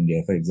basis in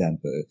India. For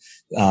example,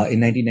 in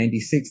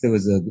 1996 there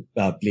was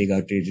a plague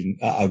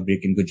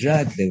outbreak in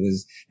Gujarat.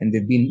 And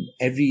there've been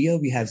every year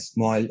we have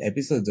small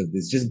episodes of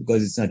this. Just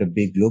because it's not a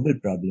big global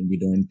problem, we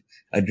don't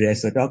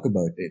address or talk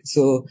about it.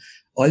 So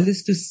all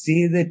this to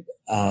say that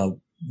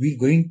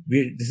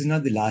this is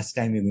not the last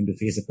time we're going to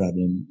face a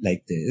problem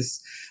like this.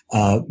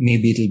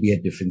 Maybe it'll be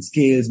at different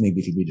scales,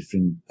 maybe it'll be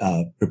different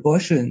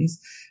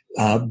proportions.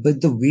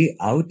 But the way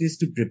out is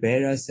to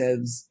prepare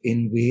ourselves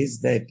in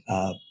ways that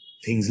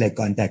things like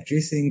contact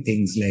tracing,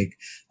 things like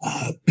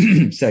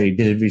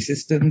delivery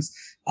systems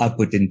are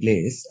put in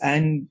place.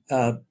 And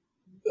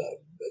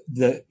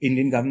the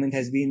Indian government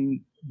has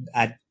been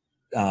at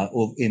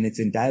in its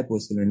entire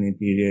post-colonial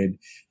period,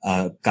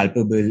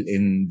 culpable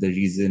in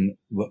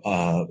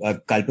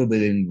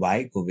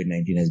why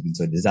COVID-19 has been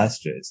so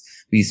disastrous.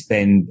 We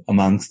spend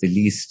amongst the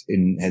least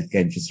in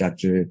healthcare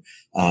infrastructure,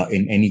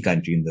 in any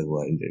country in the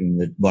world, in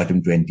the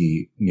bottom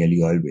 20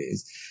 nearly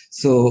always.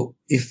 So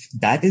if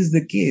that is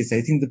the case,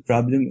 I think the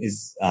problem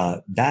is,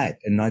 that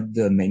and not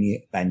the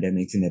many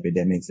pandemics and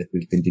epidemics that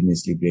will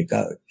continuously break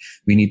out.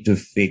 We need to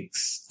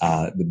fix,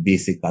 the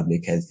basic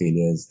public health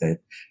failures that,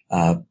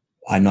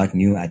 are not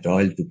new at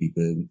all to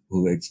people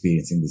who are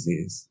experiencing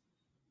disease.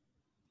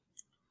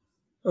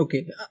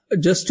 Okay.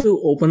 Just to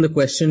open the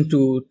question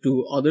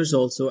to others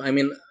also, I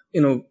mean,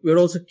 we're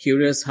also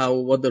curious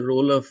what the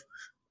role of,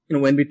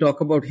 when we talk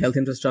about health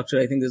infrastructure,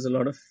 I think there's a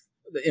lot of,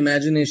 the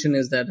imagination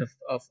is that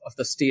of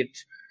the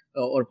state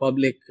or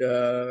public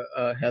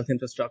health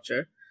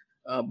infrastructure.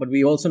 But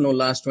we also know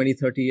last 20,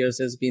 30 years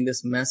has been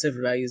this massive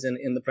rise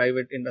in the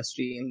private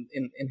industry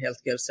in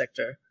healthcare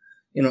sector,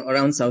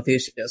 around South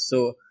Asia.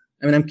 So,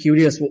 I mean, I'm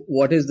curious,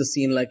 what is the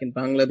scene like in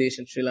Bangladesh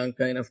and Sri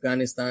Lanka and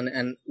Afghanistan,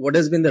 and what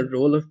has been the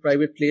role of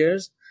private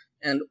players,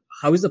 and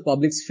how is the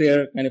public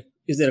sphere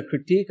is there a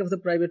critique of the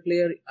private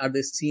player? Are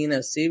they seen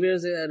as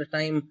saviors at a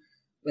time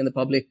when the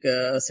public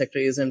sector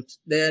isn't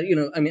there?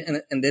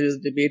 And there is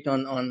debate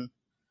on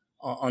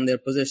their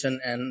position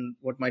and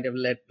what might have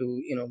led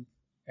to,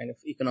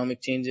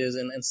 economic changes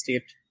and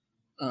state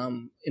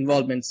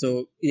involvement.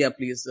 So, yeah,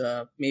 please,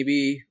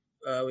 maybe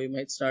we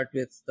might start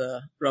with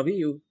Ravi,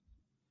 you.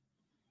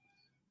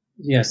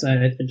 Yes,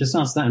 I just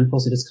asked that and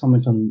also just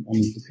comment on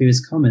the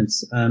previous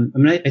comments.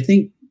 I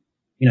think,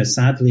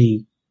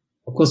 sadly,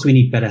 of course we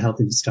need better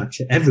health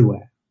infrastructure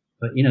everywhere,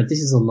 but, this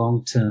is a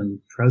long-term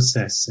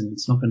process and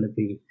it's not going to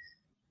be,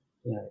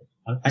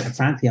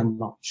 frankly, I'm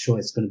not sure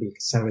it's going to be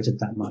accelerated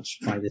that much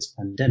by this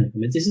pandemic. I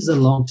mean, this is a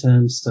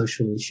long-term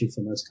social issue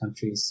for most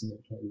countries,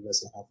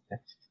 universal healthcare.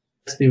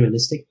 Let's be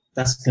realistic.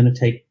 That's going to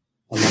take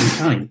a long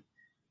time.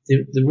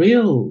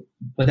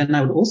 But then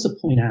I would also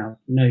point out,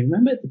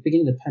 remember at the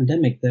beginning of the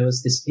pandemic, there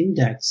was this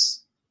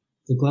index,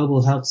 the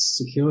Global Health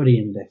Security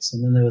Index,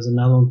 and then there was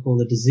another one called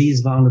the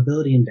Disease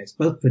Vulnerability Index,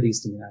 both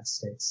produced in the United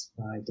States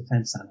by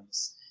defense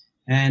analysts.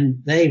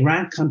 And they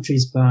ranked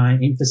countries by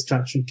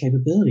infrastructure and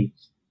capability.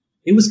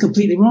 It was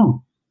completely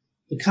wrong.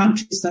 The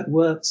countries that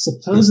were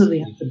supposedly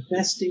had the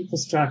best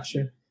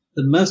infrastructure,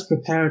 the most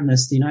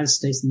preparedness, the United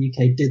States and the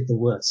UK did the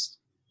worst,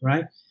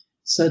 right?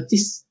 So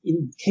this,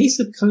 in case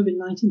of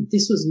COVID-19,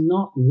 this was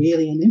not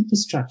really an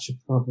infrastructure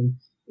problem.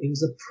 It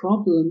was a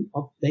problem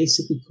of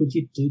basically, could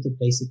you do the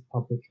basic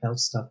public health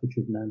stuff, which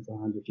we've known for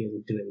 100 years,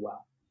 and do it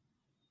well?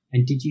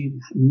 And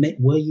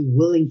were you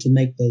willing to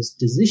make those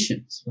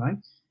decisions, right?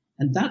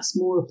 And that's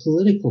more a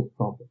political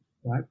problem,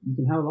 right? You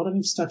can have a lot of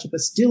infrastructure,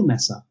 but still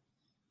mess up.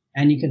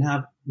 And you can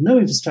have no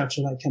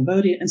infrastructure like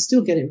Cambodia and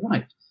still get it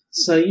right.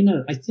 So,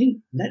 I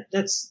think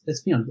let's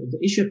be honest, the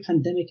issue of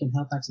pandemic and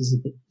health access is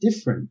a bit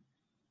different.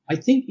 I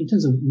think in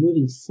terms of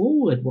moving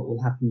forward, what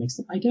will happen next,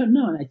 I don't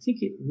know. And I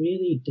think it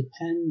really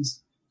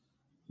depends.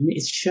 I mean,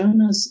 it's shown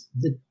us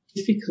the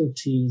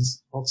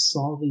difficulties of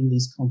solving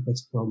these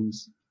complex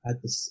problems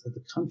at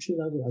the country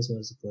level as well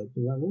as the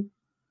global level.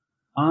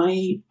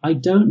 I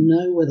don't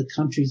know whether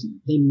countries,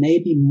 they may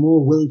be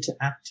more willing to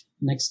act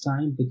next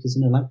time because,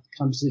 like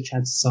countries which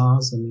had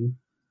SARS, I mean,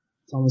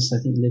 Thomas,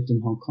 I think, lived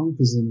in Hong Kong,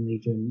 presumably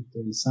during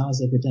the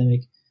SARS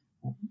epidemic.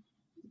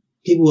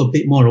 People were a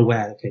bit more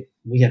aware, okay,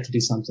 we have to do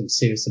something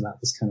serious about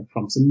this kind of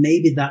problem. So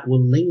maybe that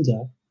will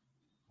linger.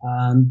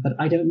 But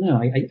I don't know.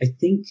 I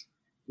think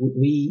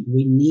we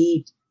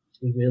need to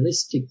be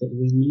realistic that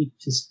we need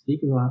to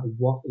figure out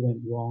what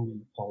went wrong in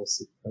the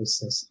policy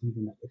process,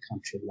 even at the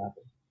country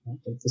level. Right?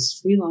 But for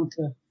Sri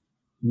Lanka,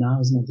 now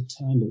is not the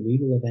time, but we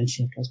will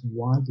eventually have to ask,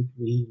 why did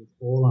we, with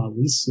all our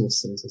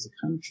resources as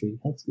a country,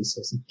 health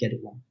resources, get it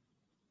wrong?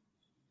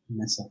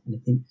 Mess up. And I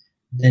think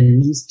there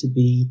needs to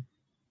be,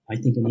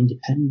 an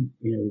independent,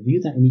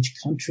 review that in each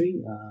country,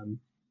 and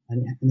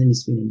there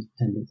needs to be an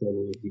independent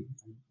global review.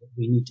 And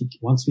we need to,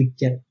 once we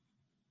get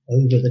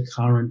over the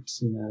current,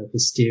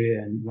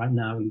 hysteria, and right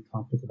now we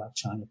can't talk about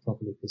China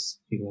properly because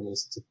people have all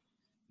sorts of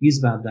views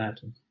about that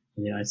in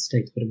the United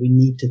States, but we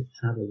need to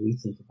have a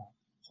rethink about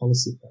the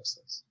policy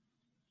process.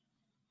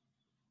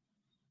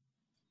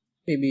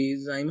 Maybe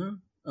Zaima,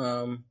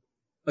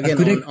 again,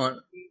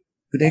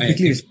 could I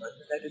quickly respond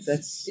to that if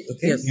that's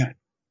okay? Yes. Yeah.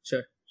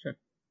 Sure.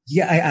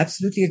 Yeah, I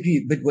absolutely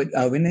agree. But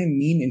when I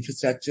mean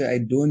infrastructure, I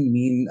don't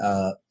mean,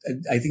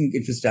 I think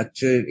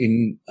infrastructure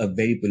in a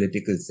very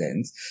political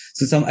sense.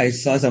 So I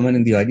saw someone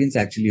in the audience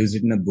actually who's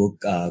written a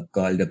book,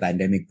 called A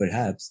Pandemic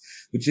Perhaps,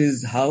 which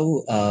is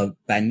how,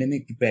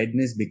 pandemic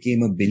preparedness became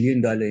 $1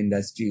 billion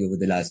industry over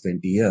the last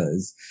 20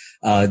 years.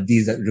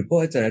 These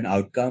reports are an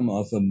outcome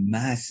of a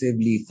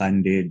massively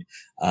funded,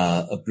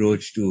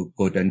 approach to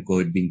quote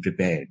unquote being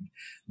prepared.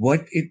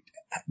 But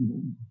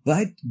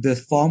the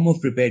form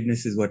of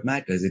preparedness is what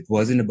matters. It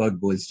wasn't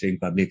about bolstering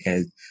public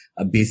health,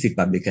 basic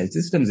public health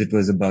systems. It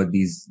was about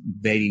these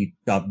very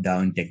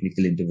top-down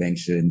technical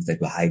interventions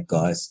that were high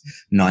cost,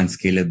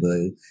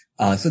 non-scalable.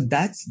 So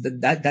that's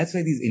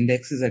why these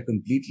indexes are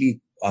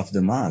completely off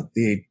the mark.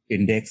 They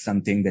index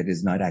something that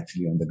is not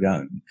actually on the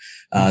ground.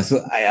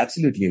 So I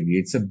absolutely agree.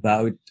 It's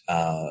about,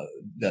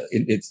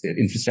 it's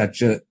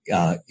infrastructure,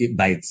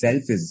 by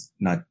itself is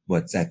not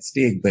what's at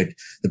stake, but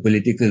the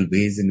political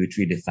ways in which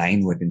we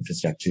define what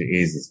infrastructure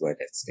is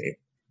what's at stake.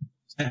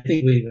 I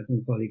think we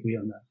probably agree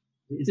on that.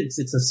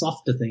 It's a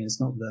softer thing. It's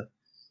not the,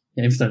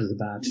 infrastructure is a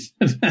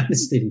bad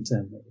misleading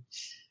term.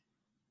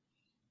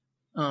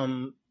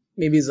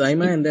 Maybe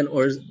Zaima and then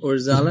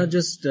Urzala,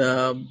 just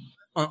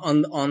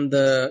on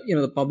the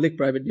the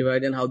public-private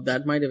divide and how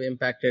that might have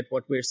impacted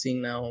what we're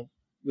seeing now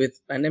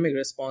with pandemic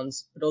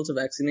response, but also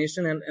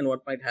vaccination and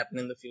what might happen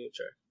in the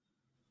future.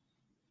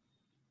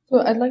 So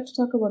I'd like to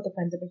talk about the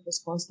pandemic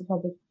response, the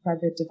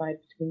public-private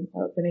divide between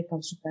when it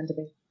comes to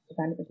the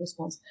pandemic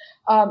response.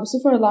 So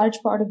for a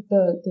large part of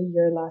the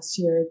year last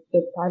year,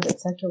 the private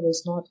sector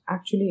was not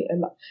actually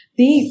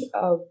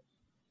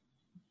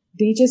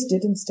they just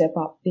didn't step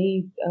up.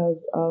 We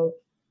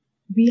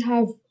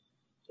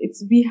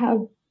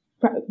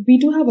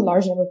do have a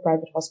large number of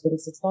private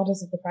hospitals. It's not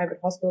as if the private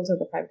hospitals or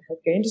the private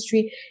healthcare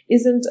industry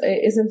isn't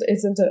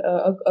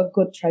a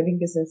good thriving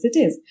business. It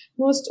is.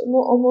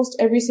 Almost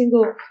every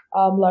single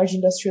large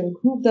industrial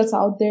group that's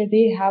out there,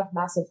 they have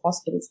massive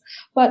hospitals.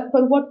 But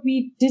what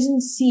we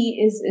didn't see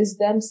is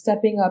them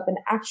stepping up and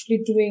actually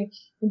doing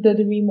the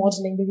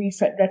remodeling, the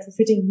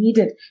retrofitting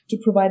needed to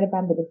provide a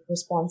pandemic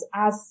response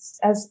as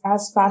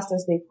fast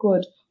as they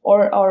could.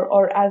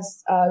 Or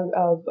as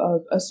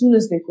soon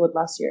as they could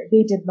last year.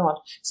 They did not.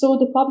 So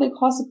the public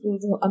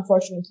hospitals,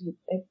 unfortunately,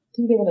 I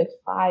think there were like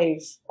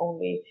 5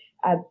 only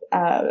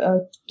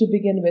to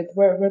begin with,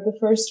 were the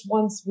first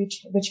ones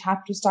which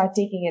had to start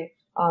taking in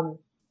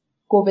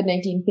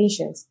COVID-19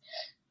 patients.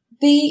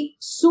 They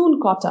soon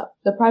caught up.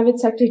 The private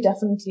sector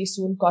definitely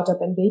soon caught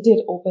up, and they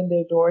did open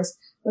their doors.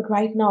 But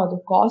right now, the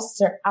costs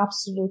are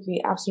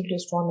absolutely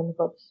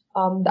astronomical.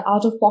 The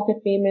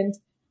out-of-pocket payment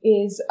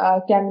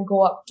can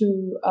go up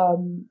to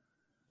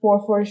for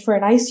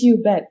an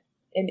ICU bed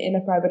in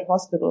a private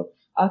hospital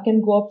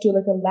can go up to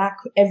like 1 lakh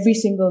every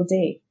single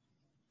day.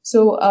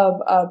 So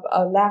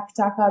a lakh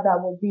taka,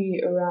 that will be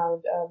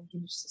around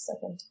give me just a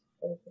second,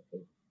 let me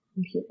quickly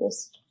compute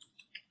this.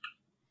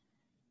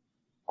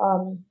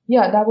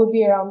 That would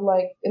be around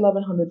like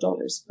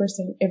 $1,100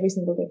 every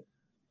single day.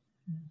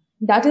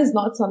 That is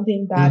not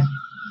something that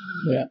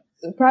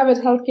private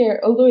healthcare,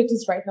 although it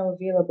is right now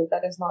available,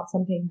 that is not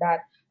something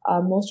that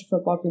most of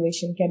our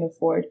population can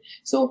afford.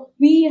 So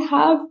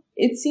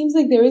it seems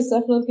like there is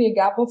definitely a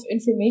gap of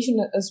information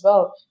as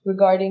well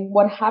regarding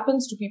what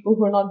happens to people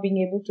who are not being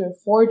able to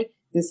afford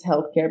this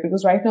healthcare.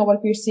 Because right now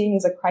what we're seeing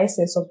is a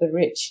crisis of the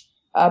rich.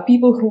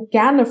 People who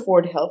can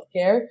afford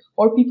healthcare,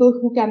 or people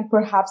who can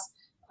perhaps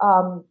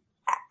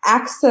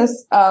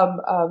access a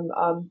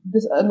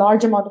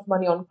large amount of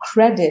money on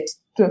credit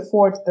to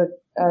afford the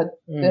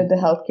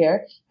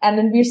healthcare, and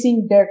then we're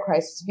seeing their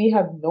crisis. We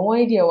have no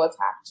idea what's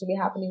actually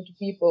happening to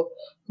people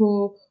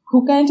who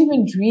can't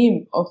even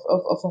dream of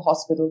a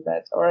hospital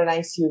bed or an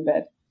ICU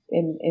bed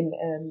in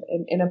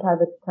a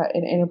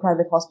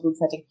private hospital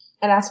setting.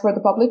 And as for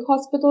the public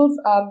hospitals,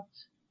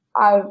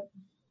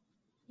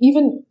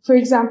 even for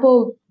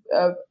example,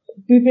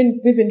 we've been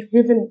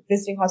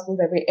visiting hospitals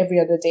every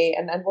other day,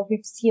 and what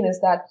we've seen is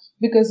that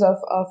because of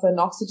an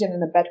oxygen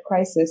and a bed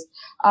crisis,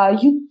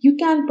 you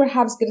can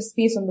perhaps get a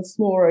space on the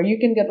floor, or you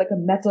can get like a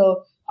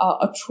metal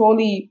a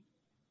trolley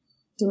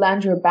to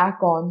land your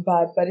back on,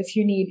 but if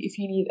you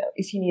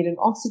need an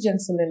oxygen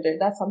cylinder,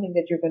 that's something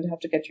that you're going to have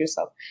to get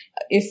yourself.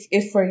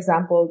 If for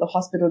example the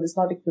hospital is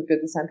not equipped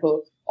with a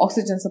central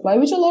oxygen supply,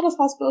 which a lot of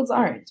hospitals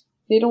aren't.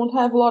 A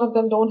lot of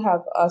them don't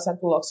have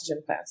central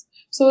oxygen plants.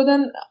 So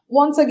then,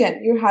 once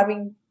again, you're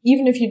having,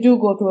 even if you do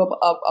go to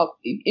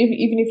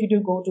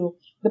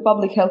the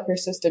public healthcare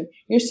system,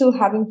 you're still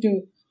having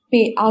to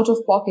pay out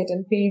of pocket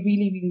and pay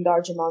really, really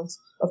large amounts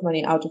of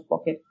money out of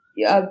pocket.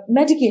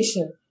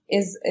 Medication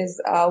is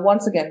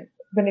once again,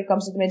 when it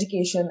comes to the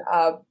medication,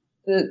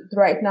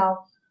 right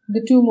now,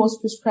 the 2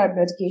 most prescribed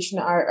medication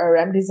are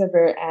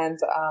Remdesivir and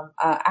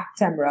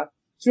Actemra.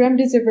 So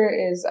Remdesivir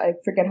is, I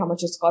forget how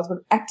much it costs,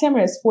 but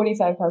Actemra is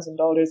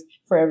 $45,000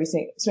 for every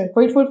single,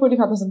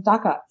 45,000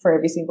 taka for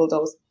every single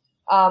dose.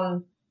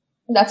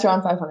 That's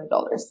around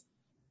 $500.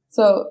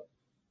 So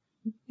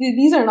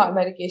these are not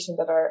medications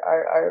that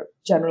our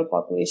general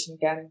population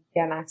can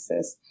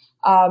access.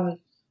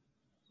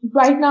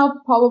 Right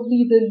now,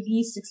 probably the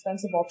least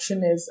expensive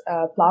option is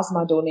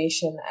plasma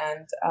donation,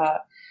 and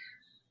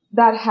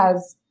that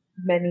has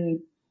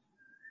many.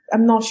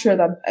 I'm not sure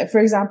that,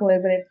 for example,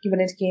 when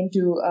it came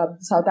to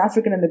South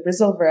African and the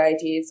Brazil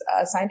varieties,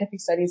 scientific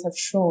studies have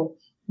shown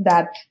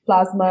that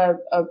plasma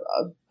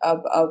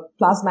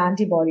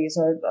antibodies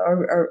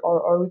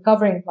or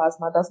recovering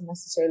plasma doesn't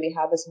necessarily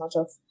have as much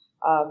of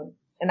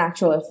an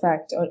actual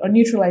effect or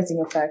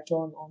neutralizing effect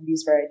on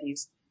these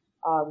varieties,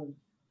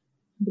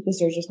 because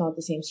they're just not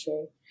the same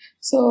strain.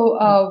 So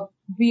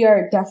we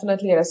are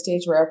definitely at a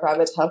stage where our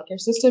private healthcare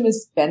system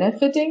is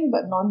benefiting,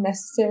 but not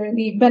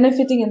necessarily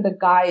benefiting in the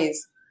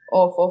guise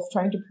of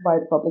trying to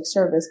provide public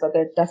service, but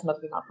they're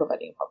definitely not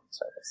providing public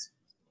service.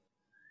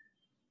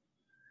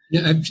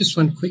 Yeah, I have just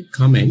one quick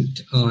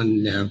comment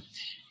on the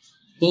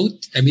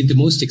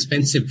most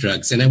expensive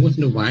drugs, and I want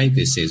to know why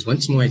this is.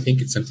 Once more, I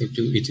think it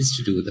is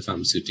to do with the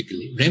pharmaceutical.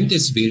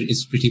 Remdesivir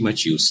is pretty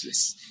much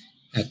useless.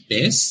 At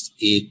best,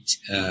 it's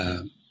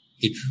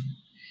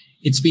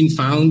been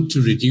found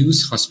to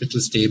reduce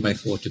hospital stay by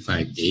 4 to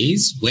 5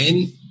 days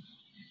when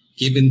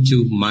given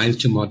to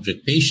mild to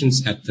moderate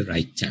patients at the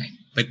right time.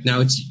 But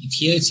now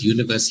it's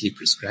universally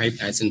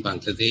prescribed, as in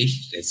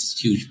Bangladesh. There's this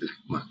huge black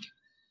market.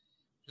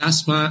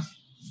 Plasma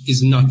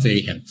is not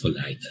very helpful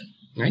either,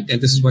 right?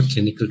 And this is what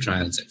clinical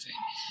trials have found.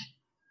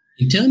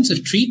 In terms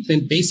of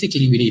treatment,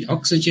 basically we need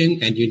oxygen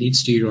and you need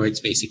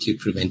steroids, basically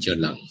prevent your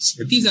lungs.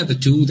 But these are the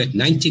two that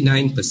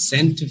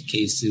 99% of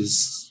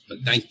cases,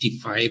 90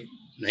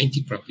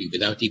 probably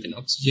without even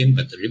oxygen,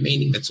 but the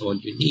remaining, that's all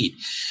you need.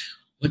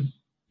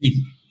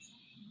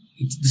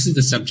 This is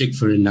the subject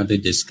for another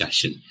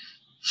discussion.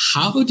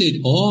 How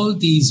did all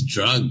these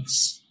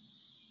drugs,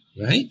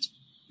 right,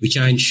 which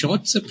are in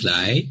short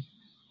supply,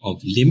 of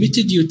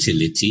limited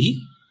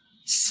utility,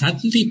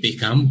 suddenly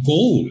become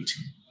gold?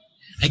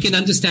 I can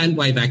understand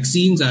why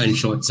vaccines are in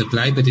short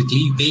supply, but at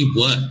least they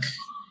work.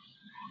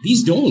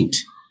 These don't.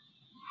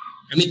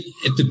 I mean,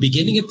 at the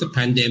beginning of the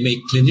pandemic,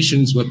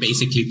 clinicians were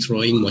basically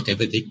throwing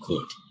whatever they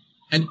could.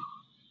 And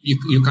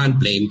you can't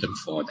blame them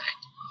for that.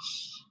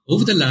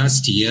 Over the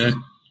last year,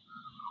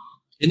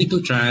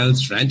 clinical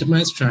trials,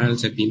 randomized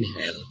trials have been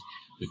held.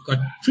 We've got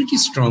pretty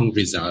strong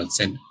results,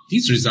 and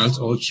these results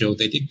all show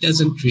that it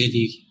doesn't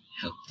really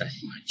help that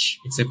much,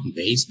 except in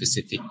very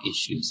specific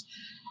issues.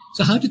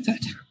 So how did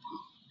that happen?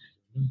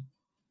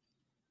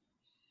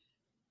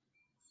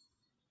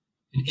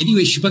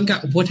 Anyway,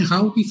 Shubhanga,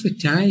 how are we for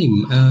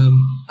time?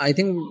 I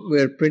think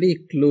we're pretty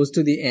close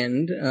to the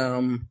end.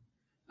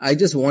 I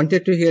just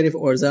wanted to hear if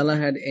Orzala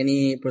had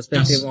any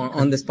perspective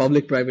on this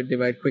public-private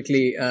divide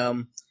quickly.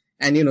 And,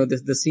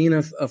 the scene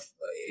of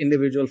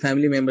individual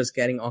family members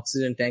carrying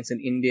oxygen tanks in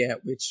India,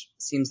 which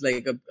seems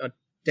like a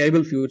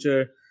terrible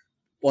future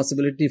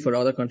possibility for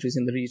other countries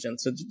in the region.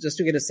 So just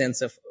to get a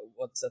sense of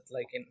what's that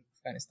like in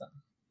Afghanistan.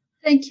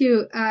 Thank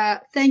you.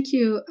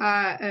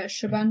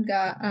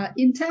 Shubhanga.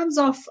 In terms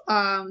of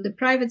the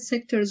private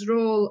sector's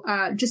role,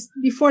 just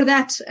before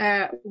that,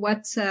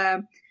 what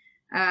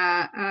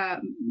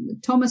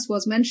Thomas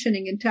was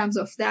mentioning in terms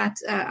of that,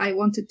 I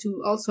wanted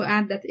to also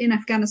add that in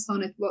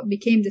Afghanistan, it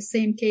became the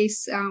same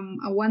case.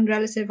 One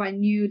relative I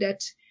knew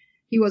that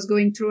he was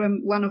going through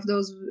one of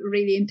those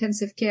really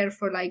intensive care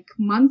for like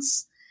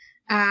months.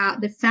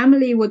 The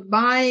family would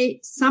buy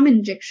some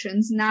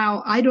injections.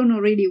 Now, I don't know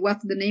really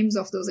what the names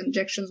of those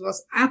injections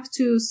was, up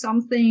to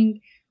something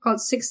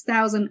called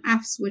 6,000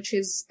 AFs, which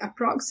is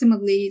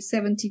approximately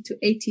 $70 to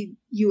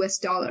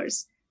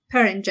 $80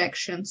 per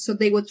injection. So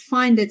they would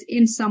find it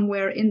in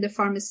somewhere in the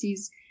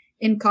pharmacies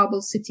in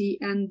Kabul city.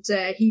 And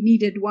he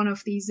needed one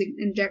of these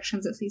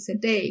injections at least a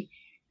day.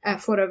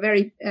 For a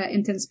very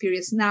intense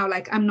periods. Now,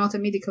 I'm not a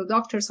medical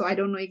doctor, so I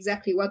don't know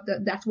exactly what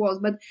that was,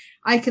 but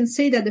I can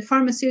say that the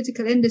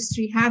pharmaceutical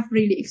industry have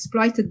really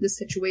exploited this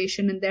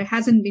situation, and there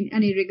hasn't been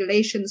any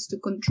regulations to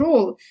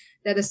control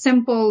that a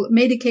simple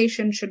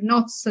medication should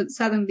not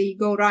suddenly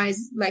go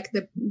rise like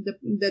the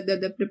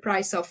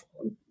price of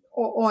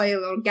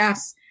oil or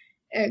gas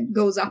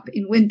goes up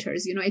in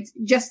winters. It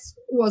just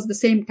was the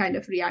same kind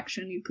of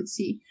reaction you could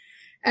see.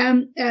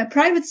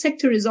 Private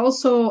sector is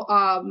also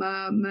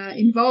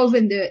involved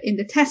in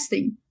the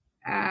testing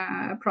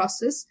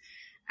process,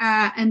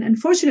 and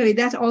unfortunately,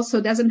 that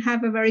also doesn't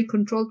have a very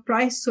controlled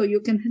price. So you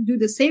can do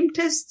the same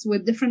tests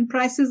with different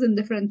prices in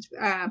different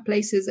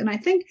places, and I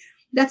think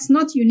that's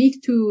not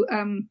unique to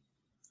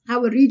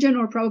our region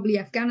or probably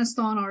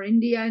Afghanistan or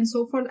India and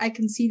so forth. I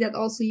can see that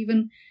also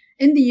even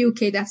in the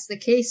UK that's the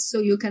case.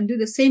 So you can do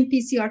the same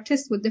PCR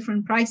test with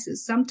different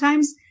prices.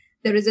 Sometimes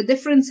there is a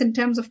difference in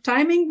terms of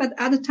timing, but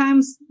other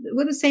times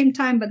with the same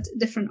time, but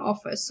different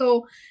offers.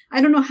 So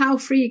I don't know how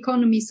free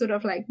economy, sort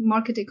of like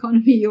market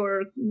economy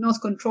or not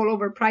control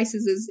over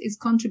prices is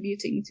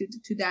contributing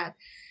to that.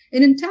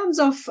 And in terms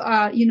of,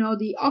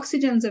 the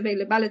oxygen's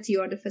availability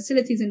or the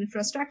facilities and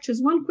infrastructures,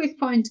 one quick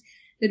point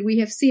that we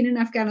have seen in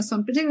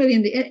Afghanistan, particularly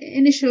in the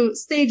initial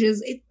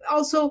stages, it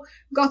also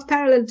got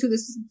parallel to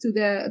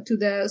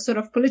the sort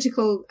of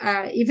political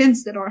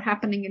events that are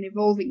happening and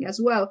evolving as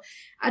well.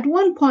 At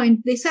one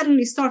point, they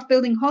suddenly start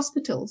building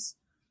hospitals,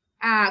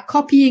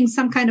 copying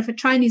some kind of a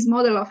Chinese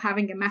model of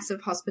having a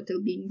massive hospital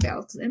being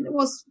built. And there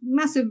was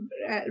massive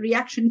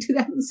reaction to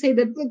that and say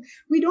that, look,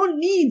 we don't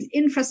need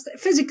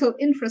physical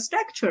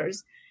infrastructures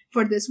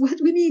for this. What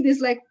we need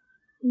is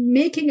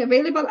making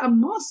available a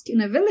mosque in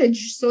a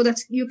village so that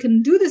you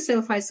can do the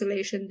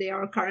self-isolation. There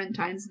are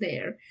quarantines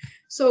there.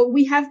 So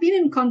we have been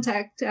in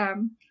contact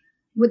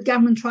with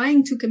government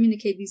trying to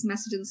communicate these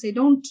messages and say,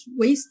 don't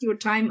waste your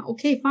time.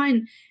 Okay,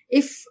 fine.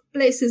 If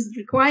places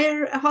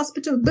require a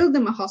hospital, build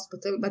them a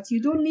hospital, but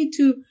you don't need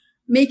to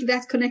make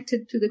that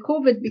connected to the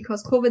COVID,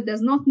 because COVID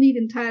does not need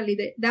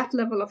entirely that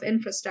level of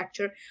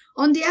infrastructure.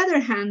 On the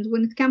other hand,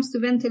 when it comes to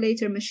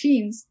ventilator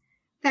machines,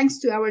 thanks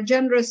to our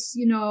generous,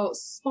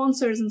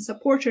 sponsors and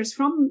supporters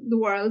from the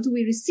world,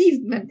 we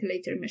received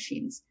ventilator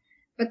machines.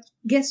 But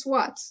guess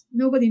what?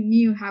 Nobody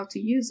knew how to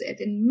use it.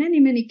 In many,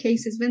 many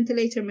cases,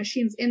 ventilator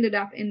machines ended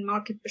up in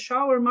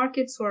Peshawar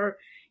markets or,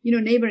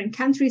 neighboring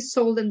countries,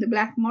 sold in the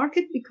black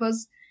market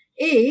because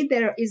A,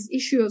 there is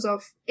issues of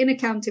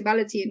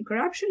inaccountability and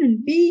corruption,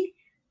 and B,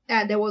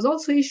 there was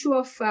also issue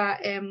of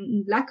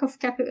lack of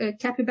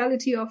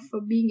capability of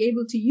being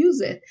able to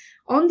use it.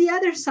 On the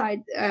other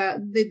side,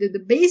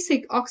 the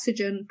basic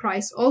oxygen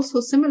price,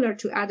 also similar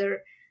to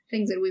other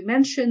things that we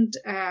mentioned,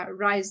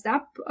 rised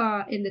up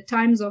in the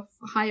times of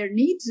higher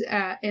needs,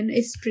 and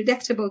it's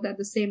predictable that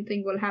the same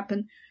thing will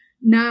happen.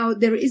 Now,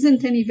 there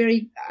isn't any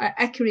very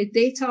accurate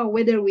data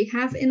whether we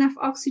have enough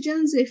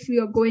oxygens, if we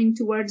are going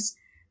towards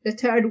the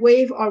third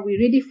wave. Are we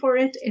ready for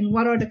it? And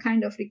what are the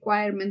kind of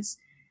requirements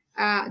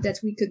that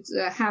we could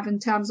have in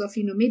terms of,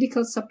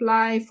 medical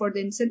supply for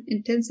the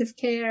intensive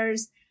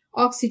cares,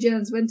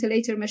 oxygens,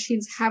 ventilator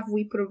machines? Have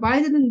we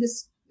provided in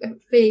this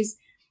phase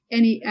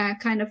any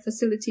kind of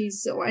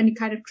facilities or any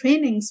kind of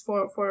trainings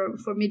for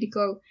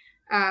medical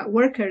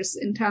workers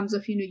in terms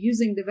of,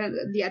 using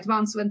the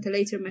advanced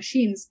ventilator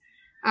machines?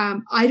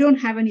 I don't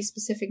have any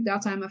specific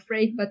data, I'm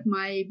afraid, but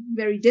my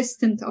very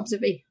distant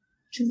observation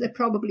is that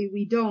probably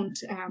we don't,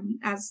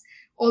 as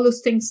all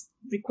those things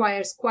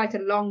requires quite a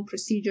long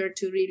procedure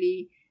to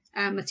really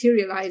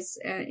materialize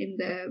in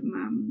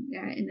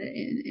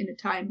the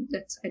time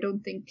that I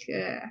don't think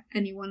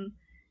anyone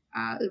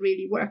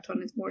really worked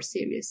on it more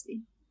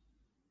seriously.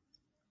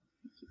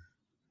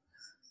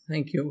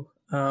 Thank you.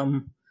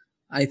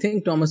 I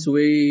think, Thomas,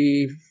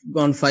 we've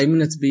gone 5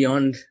 minutes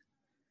beyond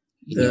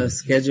the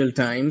scheduled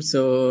time,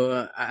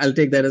 so I'll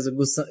take that as a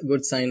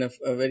good sign of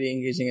a very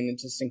engaging and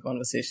interesting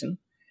conversation.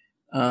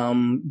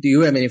 Do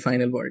you have any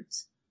final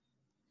words?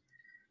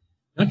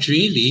 Not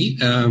really.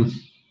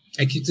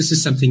 I think this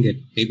is something that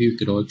maybe we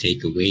could all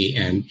take away,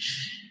 and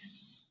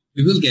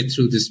we will get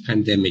through this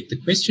pandemic.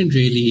 The question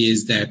really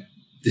is that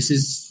this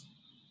is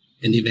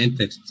an event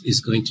that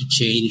is going to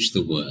change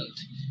the world.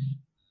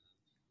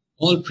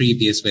 All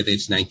previous, whether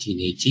it's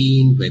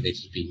 1918, whether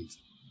it's been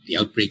the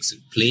outbreaks of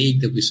plague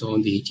that we saw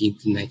in the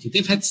 18th and 19th,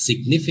 they've had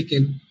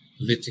significant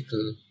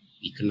political,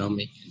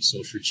 economic, and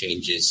social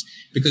changes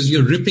because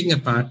you're ripping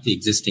apart the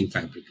existing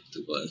fabric of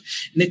the world.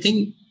 And I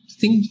think the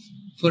thing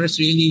for us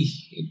really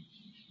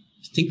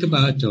to think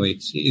about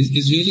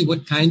is really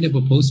what kind of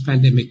a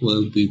post-pandemic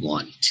world we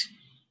want.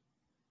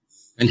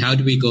 And how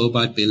do we go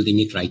about building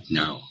it right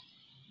now?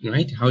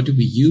 Right? How do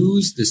we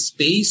use the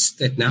space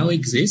that now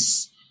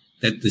exists,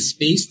 that the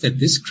space that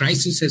this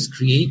crisis has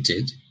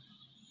created,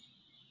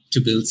 to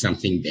build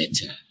something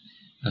better?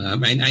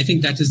 And I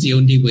think that is the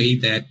only way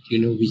that,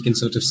 we can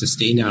sort of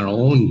sustain our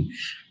own,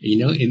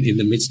 in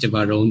the midst of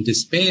our own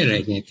despair.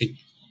 And I think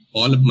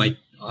all of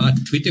our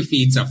Twitter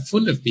feeds are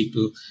full of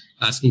people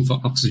asking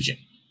for oxygen,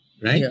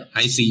 right? Yeah.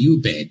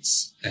 ICU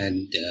beds.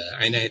 And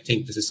I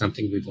think this is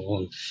something we've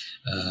all,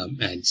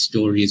 and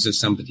stories of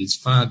somebody's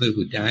father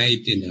who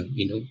died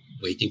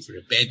waiting for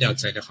a bed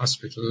outside a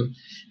hospital,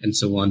 and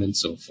so on and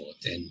so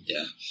forth.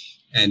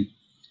 And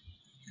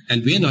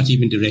we're not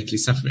even directly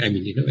suffering. I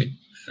mean, you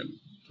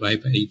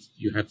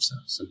have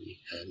somebody,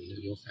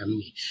 your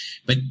family.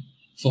 But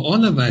for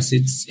all of us,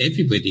 it's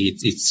everybody,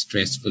 it's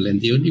stressful.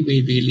 And the only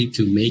way really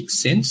to make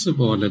sense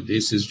of all of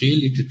this is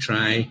really to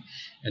try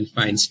and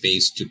find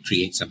space to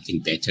create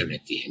something better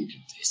at the end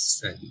of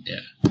this. And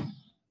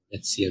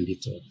that's the only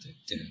thought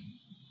that...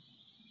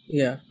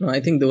 Yeah, no,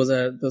 I think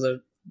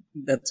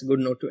that's a good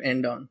note to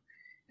end on.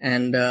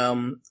 And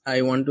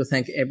I want to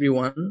thank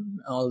everyone,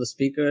 all the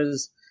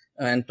speakers,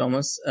 and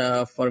Thomas,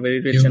 for a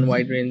very rich and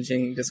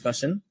wide-ranging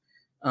discussion.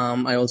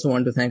 I also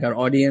want to thank our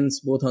audience,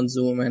 both on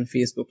Zoom and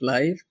Facebook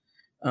Live,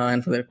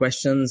 and for their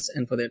questions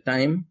and for their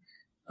time.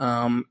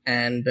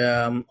 And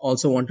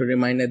also want to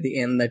remind at the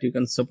end that you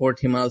can support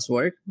Himal's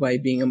work by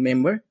being a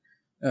member.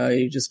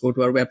 You just go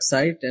to our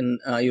website, and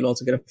you'll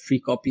also get a free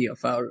copy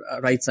of our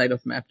Right Side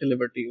of Map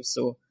delivered to you.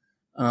 So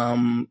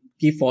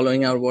keep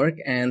following our work,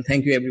 and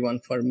thank you everyone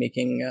for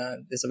making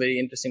this a very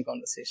interesting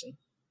conversation.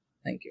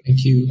 Thank you.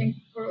 Thank you. Thank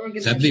you for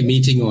organizing. Lovely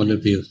meeting all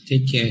of you.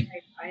 Take care.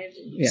 Bye.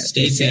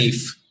 Stay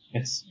safe.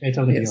 Yes, great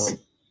talking to you all.